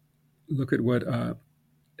to look at what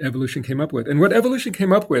evolution came up with. And what evolution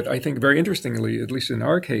came up with, I think, very interestingly, at least in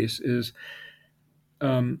our case, is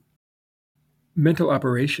um, mental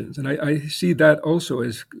operations. And I see that also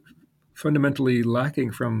as fundamentally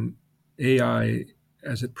lacking from AI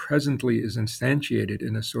as it presently is instantiated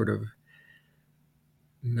in a sort of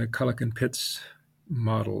McCulloch-Pitts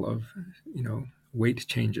model of, weight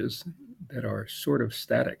changes that are sort of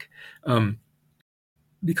static.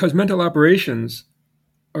 Because mental operations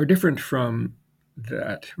are different from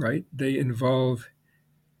that, right? They involve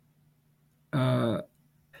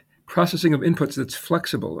processing of inputs that's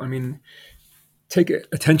flexible. I mean, take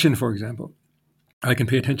attention, for example. I can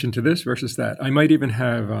pay attention to this versus that. I might even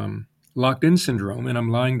have locked in syndrome, and I'm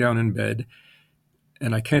lying down in bed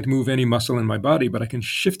and I can't move any muscle in my body, but I can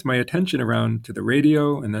shift my attention around to the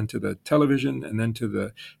radio and then to the television and then to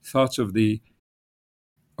the thoughts of the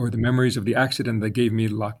memories of the accident that gave me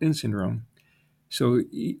locked in syndrome. So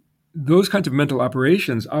those kinds of mental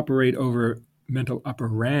operations operate over mental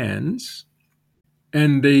operands,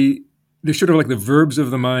 and they're sort of like the verbs of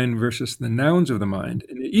the mind versus the nouns of the mind.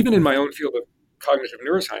 And even in my own field of cognitive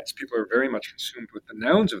neuroscience, people are very much consumed with the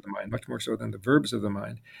nouns of the mind, much more so than the verbs of the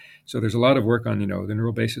mind. So there's a lot of work on, the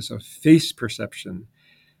neural basis of face perception,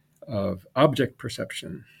 of object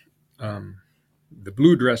perception, the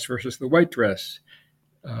blue dress versus the white dress,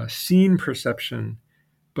 scene perception.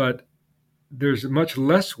 But there's much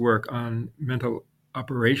less work on mental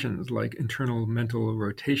operations like internal mental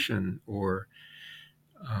rotation or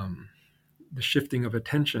the shifting of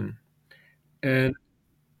attention. And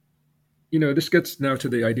this gets now to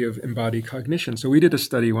the idea of embodied cognition. So we did a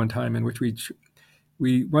study one time in which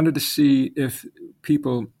we wanted to see if we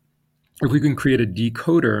can create a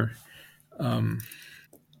decoder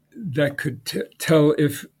that could tell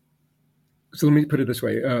if. So let me put it this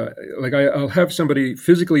way: like I'll have somebody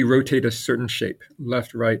physically rotate a certain shape,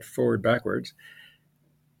 left, right, forward, backwards,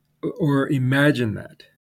 or imagine that.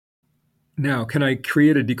 Now, can I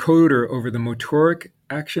create a decoder over the motoric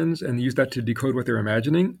actions and use that to decode what they're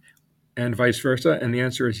imagining, and vice versa? And the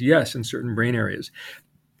answer is yes in certain brain areas,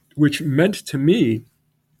 which meant to me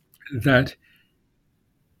that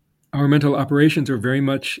our mental operations are very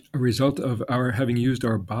much a result of our having used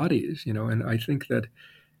our bodies, and I think that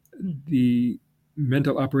the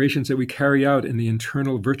mental operations that we carry out in the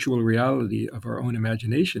internal virtual reality of our own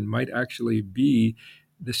imagination might actually be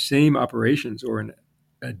the same operations, or an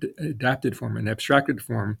adapted form, an abstracted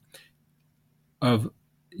form of,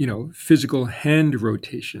 physical hand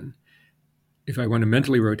rotation, if I want to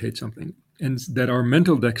mentally rotate something. And that our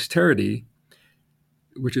mental dexterity,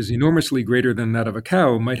 which is enormously greater than that of a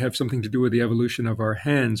cow, might have something to do with the evolution of our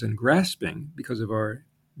hands and grasping because of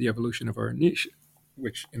the evolution of our niche,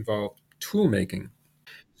 which involved tool making.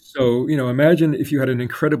 So, imagine if you had an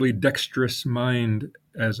incredibly dexterous mind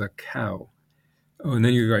as a cow. Oh, and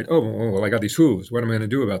then you write, oh, well, I got these hooves. What am I going to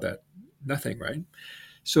do about that? Nothing, right?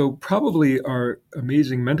 So probably our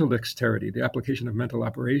amazing mental dexterity, the application of mental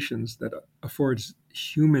operations that affords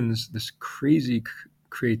humans this crazy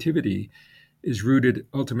creativity, is rooted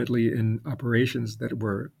ultimately in operations that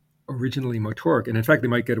were originally motoric. And in fact, they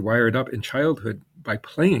might get wired up in childhood by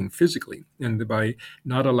playing physically. And by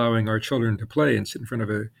not allowing our children to play and sit in front of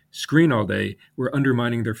a screen all day, we're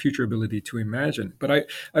undermining their future ability to imagine. But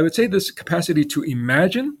I would say this capacity to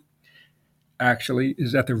imagine actually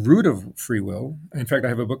is at the root of free will. In fact, I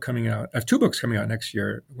have two books coming out next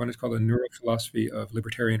year. One is called A Neurophilosophy of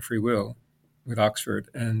Libertarian Free Will. with Oxford,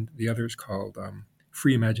 and the other is called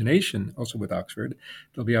Free Imagination, also with Oxford.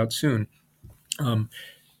 They'll be out soon. Um,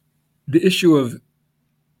 the issue of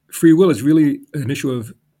free will is really an issue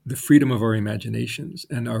of the freedom of our imaginations,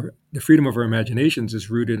 and the freedom of our imaginations is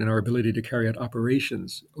rooted in our ability to carry out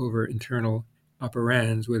operations over internal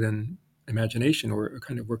operands within imagination, or a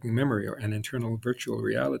kind of working memory, or an internal virtual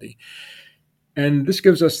reality. And this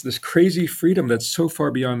gives us this crazy freedom that's so far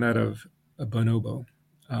beyond that of a bonobo,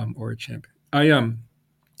 or a chimp.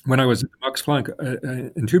 When I was at Max Planck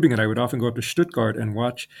in Tübingen, I would often go up to Stuttgart and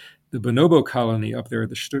watch the bonobo colony up there at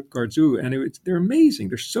the Stuttgart Zoo, and they're amazing.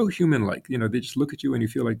 They're so human-like. They just look at you and you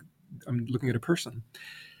feel like I'm looking at a person.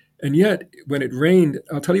 And yet, when it rained,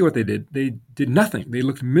 I'll tell you what they did. They did nothing. They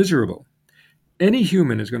looked miserable. Any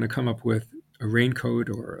human is going to come up with a raincoat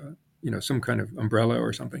or some kind of umbrella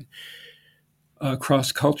or something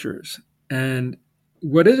across cultures. And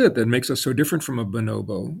what is it that makes us so different from a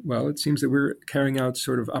bonobo? Well, it seems that we're carrying out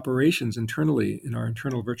sort of operations internally in our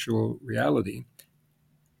internal virtual reality,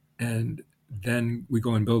 and then we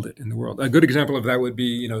go and build it in the world. A good example of that would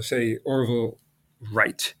be, say, Orville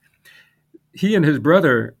Wright. He and his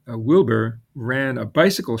brother, Wilbur, ran a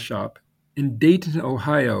bicycle shop in Dayton,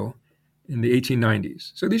 Ohio in the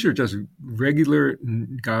 1890s. So these are just regular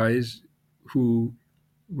guys who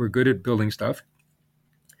were good at building stuff.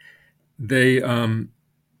 They in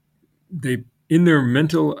their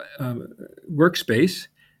mental workspace,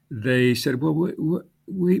 they said, well,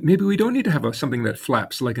 maybe we don't need to have something that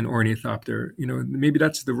flaps like an ornithopter. Maybe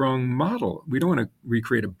that's the wrong model. We don't want to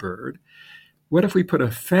recreate a bird. What if we put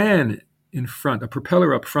a fan in front, a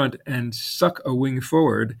propeller up front, and suck a wing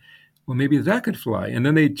forward? Well, maybe that could fly. And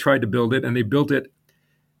then they tried to build it, and they built it.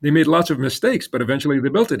 They made lots of mistakes, but eventually they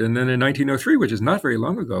built it. And then in 1903, which is not very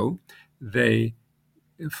long ago, they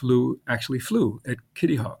actually flew at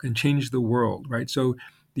Kitty Hawk and changed the world, right? So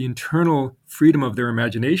the internal freedom of their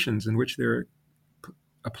imaginations, in which they're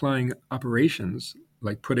applying operations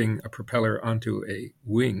like putting a propeller onto a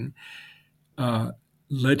wing,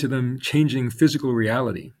 led to them changing physical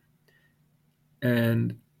reality.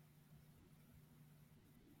 And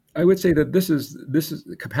I would say that this is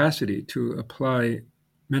the capacity to apply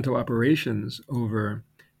mental operations over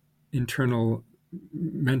internal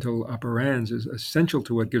mental operands is essential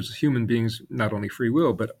to what gives human beings not only free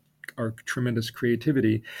will, but our tremendous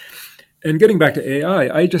creativity. And getting back to AI,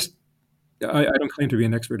 I don't claim to be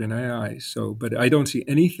an expert in AI, but I don't see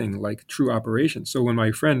anything like true operation. So when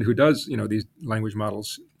my friend who does, these language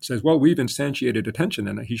models says, well, we've instantiated attention,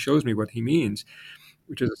 and he shows me what he means,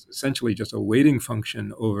 which is essentially just a weighting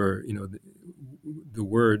function over, the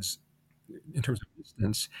words in terms of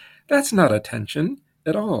distance, that's not attention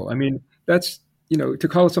at all. I mean, that's, to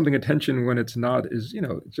call something attention when it's not is,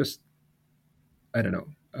 just, I don't know,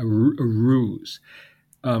 a ruse.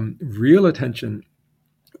 Real attention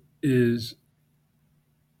is,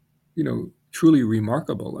 truly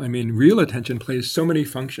remarkable. I mean, real attention plays so many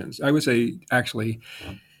functions. I would say, actually,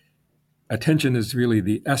 attention is really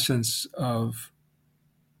the essence of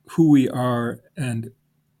who we are and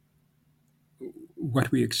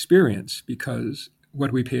what we experience, because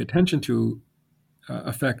what we pay attention to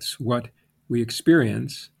affects what we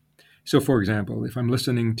experience. So, for example, if I'm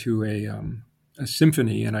listening to a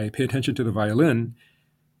symphony and I pay attention to the violin,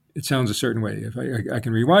 it sounds a certain way. If I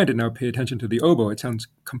can rewind it now, pay attention to the oboe, it sounds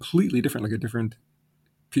completely different, like a different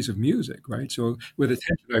piece of music, right? So with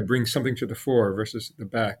attention, I bring something to the fore versus the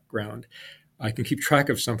background. I can keep track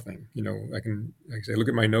of something. I can, like I say, look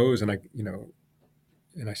at my nose, and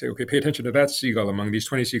and I say, okay, pay attention to that seagull among these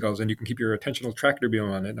 20 seagulls, and you can keep your attentional tractor beam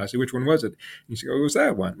on it. And I say, which one was it? And you say, oh, it was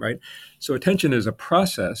that one, right? So attention is a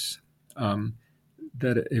process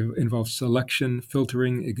that involves selection,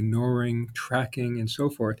 filtering, ignoring, tracking, and so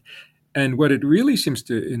forth. And what it really seems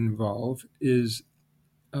to involve is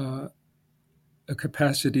a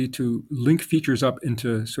capacity to link features up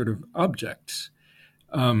into sort of objects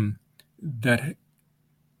that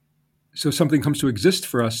so something comes to exist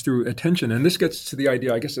for us through attention. And this gets to the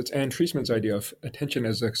idea, I guess it's Anne Treisman's idea of attention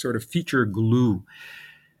as a sort of feature glue.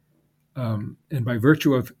 And by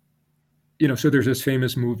virtue of, so there's this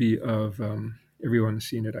famous movie of, everyone's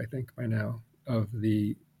seen it, I think, by now, of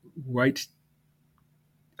the white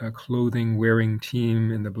clothing wearing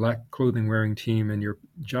team and the black clothing wearing team, and your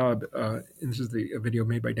job, and this is a video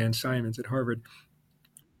made by Dan Simons at Harvard,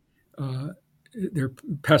 they're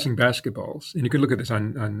passing basketballs, and you can look at this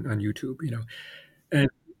on YouTube, and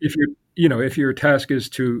if your task is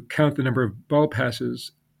to count the number of ball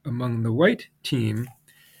passes among the white team,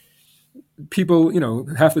 people,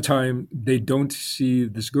 half the time they don't see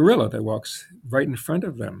this gorilla that walks right in front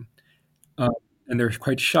of them, and they're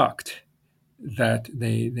quite shocked that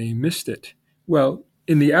they missed it. Well,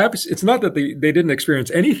 in the abs, it's not that they didn't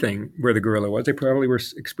experience anything where the gorilla was. They probably were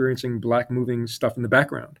experiencing black moving stuff in the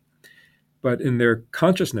background. But in their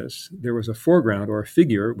consciousness, there was a foreground or a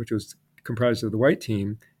figure, which was comprised of the white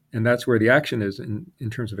team, and that's where the action is in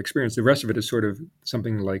terms of experience. The rest of it is sort of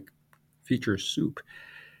something like feature soup.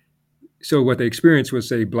 So what they experienced was,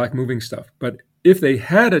 say, black moving stuff. But if they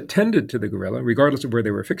had attended to the gorilla, regardless of where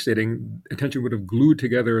they were fixating, attention would have glued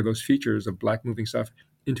together those features of black moving stuff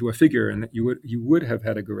into a figure, and that you would have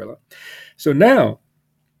had a gorilla. So now,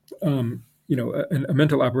 a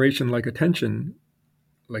mental operation like attention,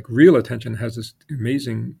 like real attention, has this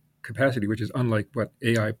amazing capacity, which is unlike what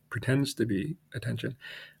AI pretends to be attention.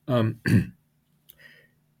 Um,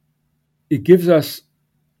 it gives us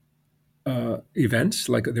events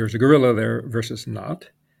like there's a gorilla there versus not,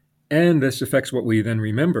 and this affects what we then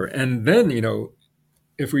remember. And then,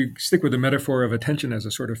 if we stick with the metaphor of attention as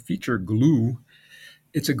a sort of feature glue,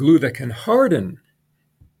 it's a glue that can harden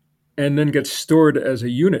and then get stored as a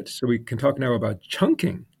unit. So we can talk now about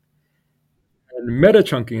chunking and meta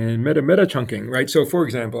chunking and meta chunking, right? So, for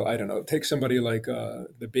example, I don't know, take somebody like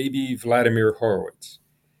the baby Vladimir Horowitz.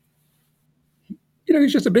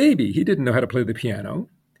 He's just a baby. He didn't know how to play the piano,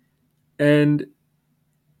 and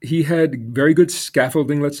he had very good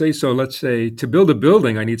scaffolding. Let's say so. Let's say to build a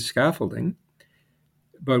building, I need scaffolding.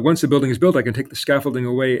 But once the building is built, I can take the scaffolding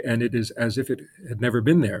away, and it is as if it had never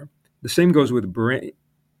been there. The same goes with brain,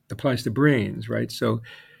 applies to brains, right? So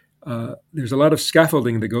there's a lot of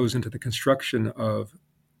scaffolding that goes into the construction of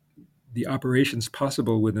the operations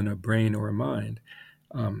possible within a brain or a mind.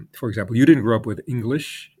 For example, you didn't grow up with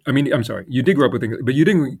English. I mean, I'm sorry, you did grow up with English, but you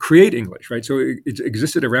didn't create English, right? So it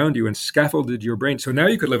existed around you and scaffolded your brain. So now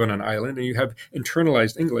you could live on an island and you have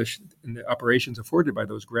internalized English and the operations afforded by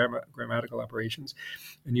those grammatical operations.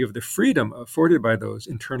 And you have the freedom afforded by those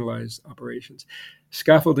internalized operations.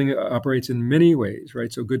 Scaffolding operates in many ways,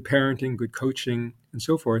 right? So good parenting, good coaching, and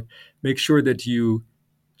so forth. Make sure that you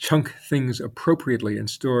chunk things appropriately and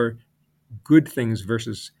store good things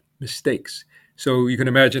versus mistakes. So you can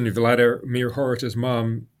imagine if Vladimir Horowitz's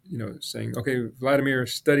mom, saying, "Okay, Vladimir,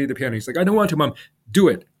 study the piano." He's like, "I don't want to, Mom. Do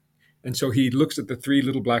it." And so he looks at the three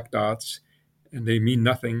little black dots, and they mean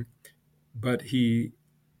nothing, but he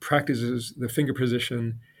practices the finger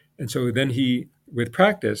position. And so then with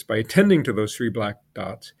practice, by attending to those three black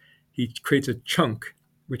dots, he creates a chunk,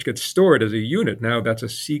 which gets stored as a unit. Now that's a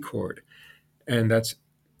C chord, and that's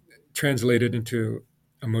translated into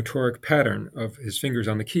a motoric pattern of his fingers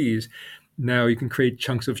on the keys. Now you can create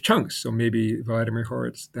chunks of chunks. So maybe Vladimir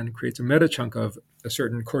Horowitz then creates a meta chunk of a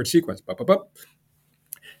certain chord sequence, bop, bop, bop.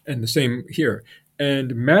 And the same here.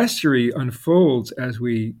 And mastery unfolds as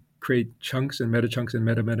we create chunks and meta chunks and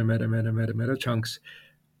meta chunks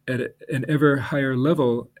at an ever higher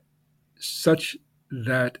level, such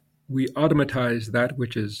that we automatize that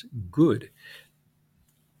which is good.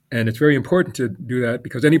 And it's very important to do that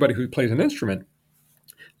because anybody who plays an instrument,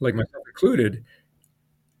 like myself included,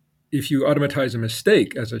 if you automatize a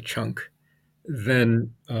mistake as a chunk,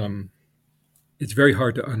 then it's very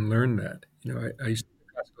hard to unlearn that. I used to play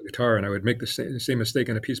classical guitar, and I would make the same mistake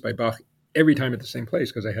in a piece by Bach every time at the same place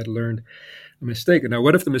because I had learned a mistake. Now,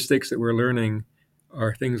 what if the mistakes that we're learning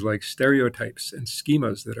are things like stereotypes and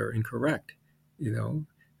schemas that are incorrect?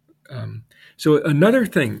 So another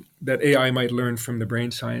thing that AI might learn from the brain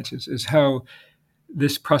sciences is how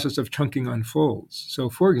this process of chunking unfolds. So,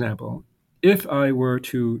 for example, if I were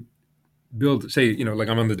to build, say, like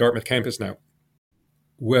I'm on the Dartmouth campus now.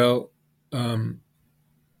 Well,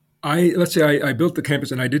 let's say I built the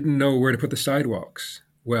campus and I didn't know where to put the sidewalks.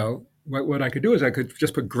 Well, what I could do is I could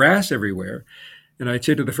just put grass everywhere, and I'd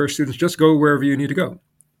say to the first students, just go wherever you need to go,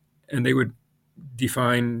 and they would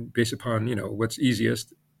define based upon what's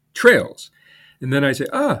easiest trails. And then I say,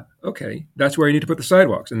 okay, that's where I need to put the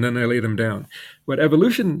sidewalks, and then I lay them down. What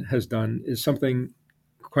evolution has done is something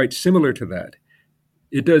quite similar to that.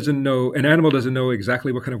 An animal doesn't know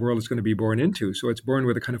exactly what kind of world it's going to be born into. So it's born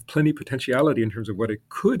with a kind of plenipotentiality in terms of what it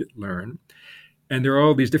could learn. And there are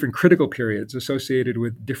all these different critical periods associated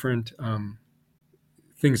with different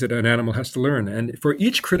things that an animal has to learn. And for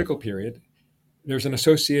each critical period, there's an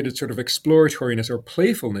associated sort of exploratoriness or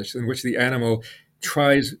playfulness in which the animal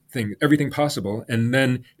tries everything possible, and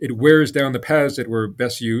then it wears down the paths that were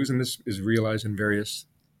best used. And this is realized in various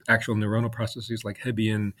actual neuronal processes like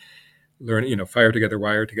Hebbian learn, fire together,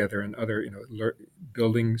 wire together, and other,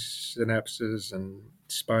 building synapses and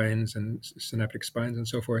spines and synaptic spines and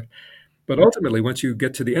so forth. But ultimately, once you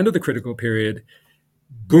get to the end of the critical period,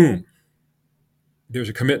 boom, there's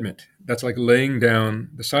a commitment. That's like laying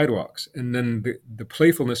down the sidewalks. And then the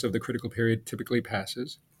playfulness of the critical period typically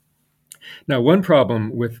passes. Now, one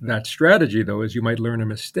problem with that strategy, though, is you might learn a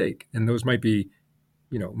mistake, and those might be,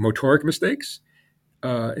 motoric mistakes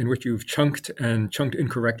in which you've chunked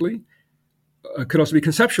incorrectly. It could also be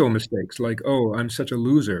conceptual mistakes, like, oh, I'm such a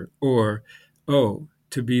loser, or, oh,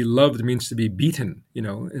 to be loved means to be beaten,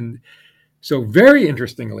 And so, very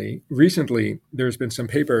interestingly, recently there's been some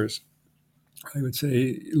papers. I would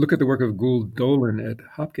say, look at the work of Gould Dolan at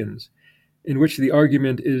Hopkins, in which the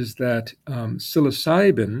argument is that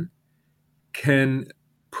psilocybin can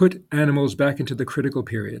put animals back into the critical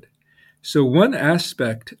period. So one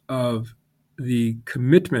aspect of the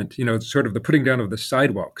commitment, sort of the putting down of the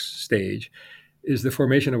sidewalks stage, is the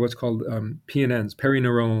formation of what's called PNNs,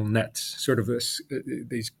 perineuronal nets, sort of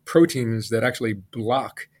these proteins that actually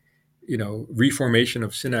block, reformation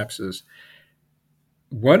of synapses.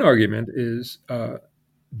 One argument is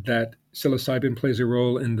that psilocybin plays a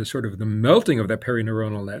role in the sort of the melting of that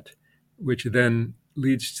perineuronal net, which then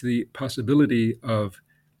leads to the possibility of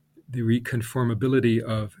the reconformability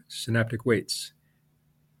of synaptic weights.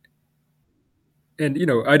 And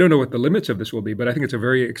I don't know what the limits of this will be, but I think it's a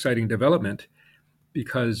very exciting development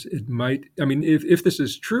because it might. I mean, if this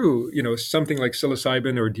is true, something like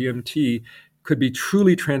psilocybin or DMT could be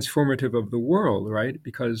truly transformative of the world, right?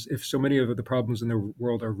 Because if so many of the problems in the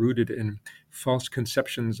world are rooted in false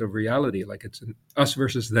conceptions of reality, like it's an us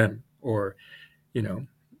versus them, or you know,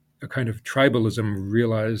 a kind of tribalism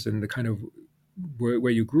realized in the kind of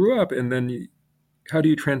where you grew up, and then how do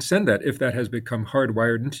you transcend that if that has become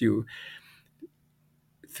hardwired into you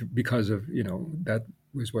because of that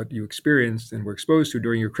was what you experienced and were exposed to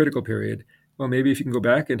during your critical period? Well, maybe if you can go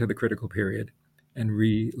back into the critical period and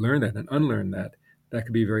relearn that and unlearn that, that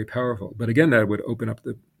could be very powerful. But again, that would open up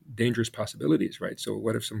the dangerous possibilities, right? So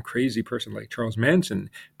what if some crazy person like Charles Manson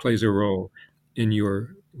plays a role in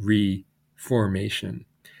your reformation?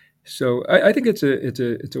 So I think it's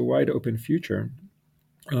a wide open future.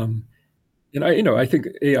 Um, and I think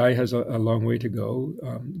AI has a long way to go.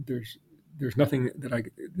 There's nothing that I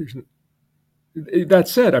there's that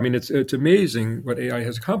said, I mean it's amazing what AI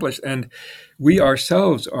has accomplished, and we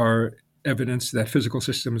ourselves are evidence that physical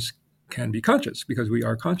systems can be conscious because we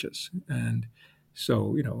are conscious, and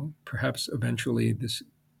so perhaps eventually this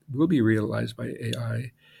will be realized by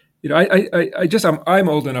AI. I'm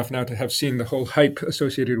old enough now to have seen the whole hype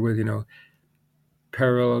associated with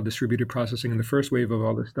parallel distributed processing and the first wave of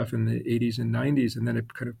all this stuff in the 80s and 90s, and then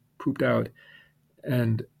it kind of pooped out.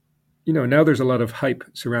 And now there's a lot of hype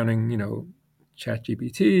surrounding chat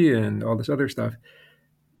gpt and all this other stuff.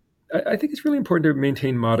 I think it's really important to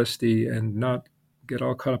maintain modesty and not get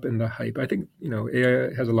all caught up in the hype. I think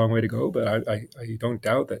AI has a long way to go, but I don't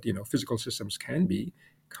doubt that physical systems can be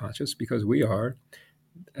conscious because we are.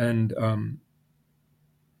 And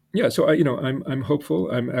yeah, so I'm hopeful.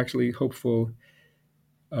 I'm actually hopeful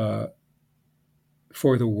uh,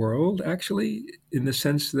 for the world, actually, in the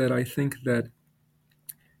sense that I think that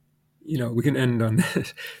we can end on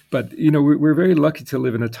this, but we're very lucky to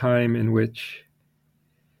live in a time in which,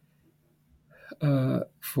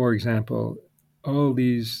 for example, all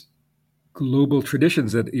these global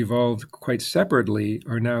traditions that evolved quite separately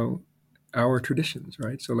are now our traditions,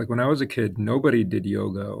 right? So, like when I was a kid, nobody did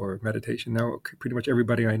yoga or meditation. Now, pretty much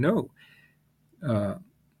everybody I know uh,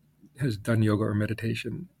 has done yoga or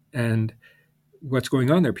meditation, and what's going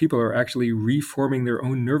on there? People are actually reforming their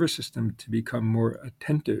own nervous system to become more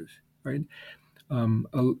attentive, right? Um,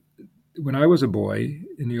 a, when I was a boy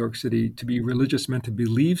in New York City, to be religious meant to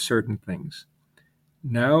believe certain things.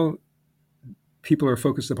 Now people are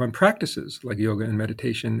focused upon practices like yoga and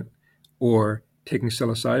meditation or taking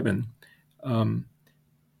psilocybin. Um,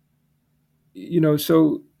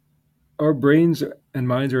 so our brains and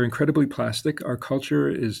minds are incredibly plastic. Our culture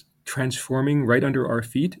is transforming right under our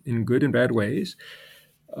feet in good and bad ways.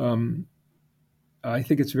 Um, I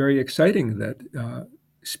think it's very exciting that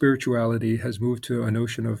spirituality has moved to a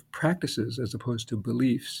notion of practices as opposed to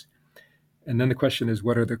beliefs. And then the question is,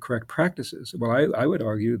 what are the correct practices? Well, I would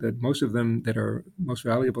argue that most of them that are most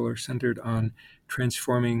valuable are centered on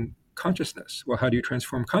transforming consciousness. Well, how do you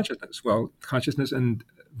transform consciousness? Well, consciousness and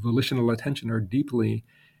volitional attention are deeply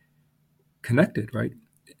connected, right?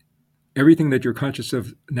 Everything that you're conscious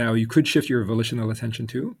of now, you could shift your volitional attention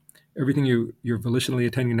to. Everything you're volitionally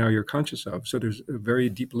attending now, you're conscious of. So there's a very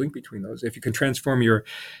deep link between those. If you can transform your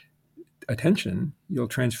attention, you'll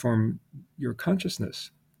transform your consciousness.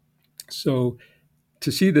 So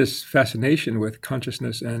to see this fascination with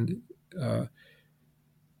consciousness and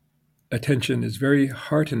attention is very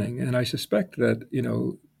heartening. And I suspect that,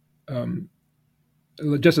 um,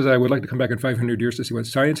 just as I would like to come back in 500 years to see what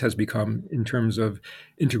science has become in terms of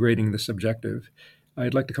integrating the subjective,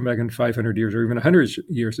 I'd like to come back in 500 years or even 100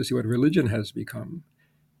 years to see what religion has become.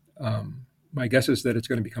 My guess is that it's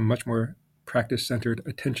going to become much more practice-centered,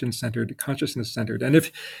 attention-centered, consciousness-centered. And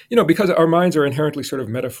if, because our minds are inherently sort of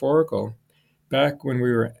metaphorical, back when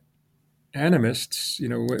we were animists,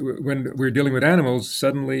 when we're dealing with animals,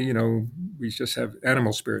 suddenly, we just have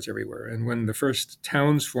animal spirits everywhere. And when the first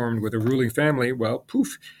towns formed with a ruling family, well,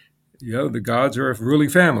 poof, the gods are a ruling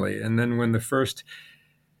family. And then when the first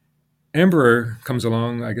emperor comes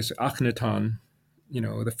along, I guess Akhenaten,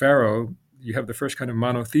 the pharaoh, you have the first kind of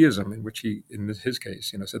monotheism in which he, in his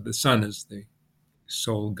case, said the sun is the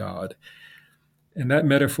sole god. And that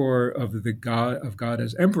metaphor of God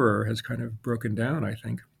as emperor has kind of broken down, I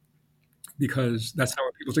think, because that's not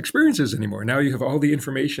what people's experience is anymore. Now you have all the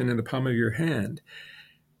information in the palm of your hand.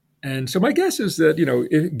 And so my guess is that,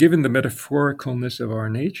 given the metaphoricalness of our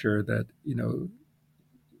nature, that,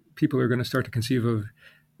 people are going to start to conceive of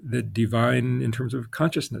the divine in terms of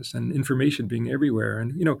consciousness and information being everywhere.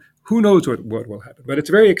 And, who knows what will happen. But it's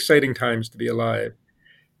very exciting times to be alive.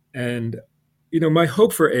 And, my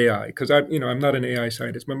hope for AI, because I'm not an AI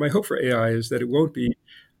scientist, but my hope for AI is that it won't be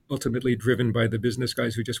ultimately driven by the business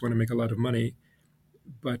guys who just want to make a lot of money,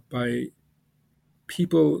 but by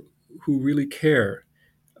people who really care,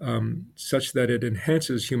 such that it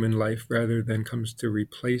enhances human life rather than comes to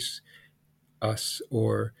replace us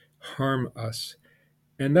or harm us.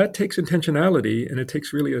 And that takes intentionality, and it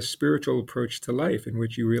takes really a spiritual approach to life in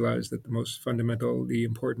which you realize that the most fundamental, the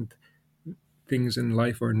important things in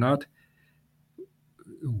life are not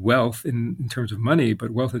wealth in terms of money,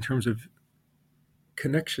 but wealth in terms of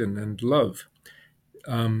connection and love.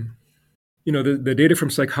 The data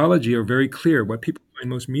from psychology are very clear. What people find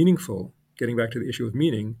most meaningful, getting back to the issue of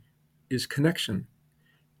meaning, is connection.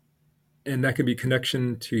 And that can be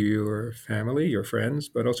connection to your family, your friends,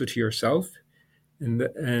 but also to yourself and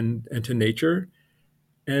to nature.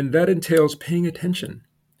 And that entails paying attention.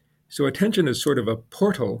 So attention is sort of a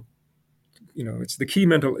portal. It's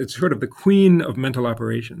it's sort of the queen of mental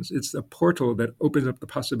operations. It's a portal that opens up the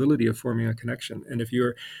possibility of forming a connection. And if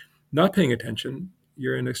you're not paying attention,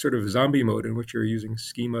 you're in a sort of zombie mode in which you're using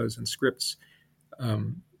schemas and scripts.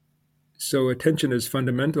 So attention is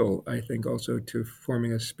fundamental, I think, also to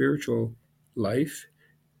forming a spiritual life.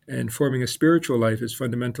 And forming a spiritual life is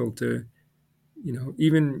fundamental to,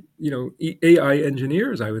 even, AI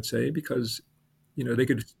engineers, I would say, because, they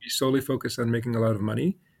could be solely focused on making a lot of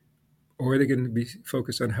money, or they can be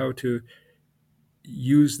focused on how to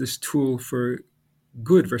use this tool for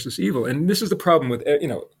good versus evil. And this is the problem with,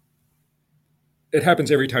 it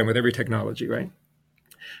happens every time with every technology, right?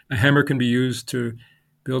 A hammer can be used to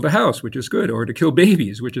build a house, which is good, or to kill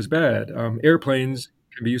babies, which is bad. Airplanes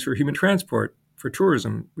can be used for human transport, for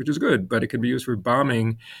tourism, which is good, but it can be used for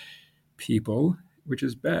bombing people, which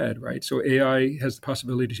is bad, right? So AI has the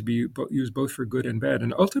possibility to be used both for good and bad.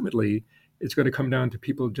 And ultimately, it's going to come down to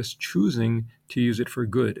people just choosing to use it for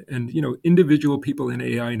good. And, individual people in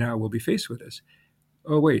AI now will be faced with this.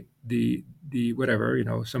 Oh, wait, the whatever,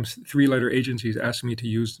 some 3-letter agencies ask me to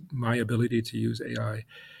use my ability to use AI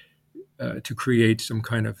to create some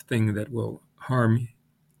kind of thing that will harm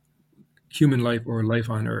human life or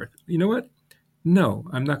life on Earth. You know what? No,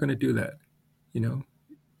 I'm not going to do that.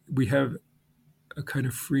 We have a kind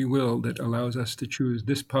of free will that allows us to choose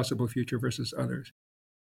this possible future versus others.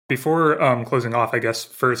 Before closing off, I guess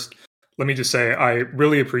first, let me just say I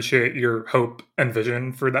really appreciate your hope and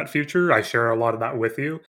vision for that future. I share a lot of that with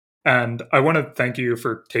you. And I want to thank you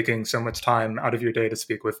for taking so much time out of your day to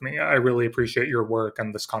speak with me. I really appreciate your work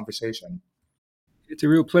and this conversation. It's a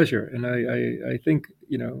real pleasure. And I think,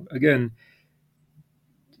 again,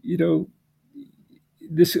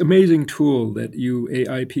 this amazing tool that you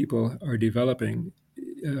AI people are developing,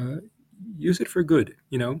 use it for good,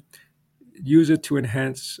 use it to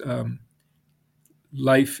enhance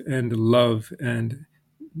life and love, and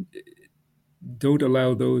don't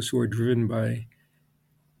allow those who are driven by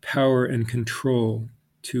power and control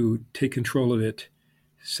to take control of it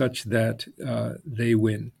such that they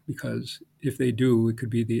win, because if they do, it could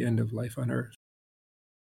be the end of life on Earth.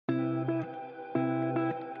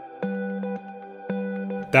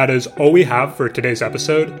 That is all we have for today's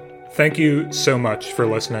episode. Thank you so much for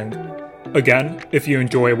listening. Again, if you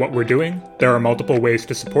enjoy what we're doing, there are multiple ways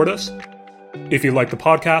to support us. If you like the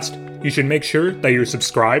podcast, you should make sure that you're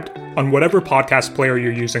subscribed on whatever podcast player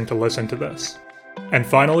you're using to listen to this. And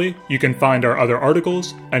finally, you can find our other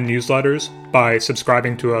articles and newsletters by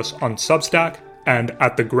subscribing to us on Substack and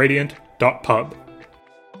at thegradient.pub.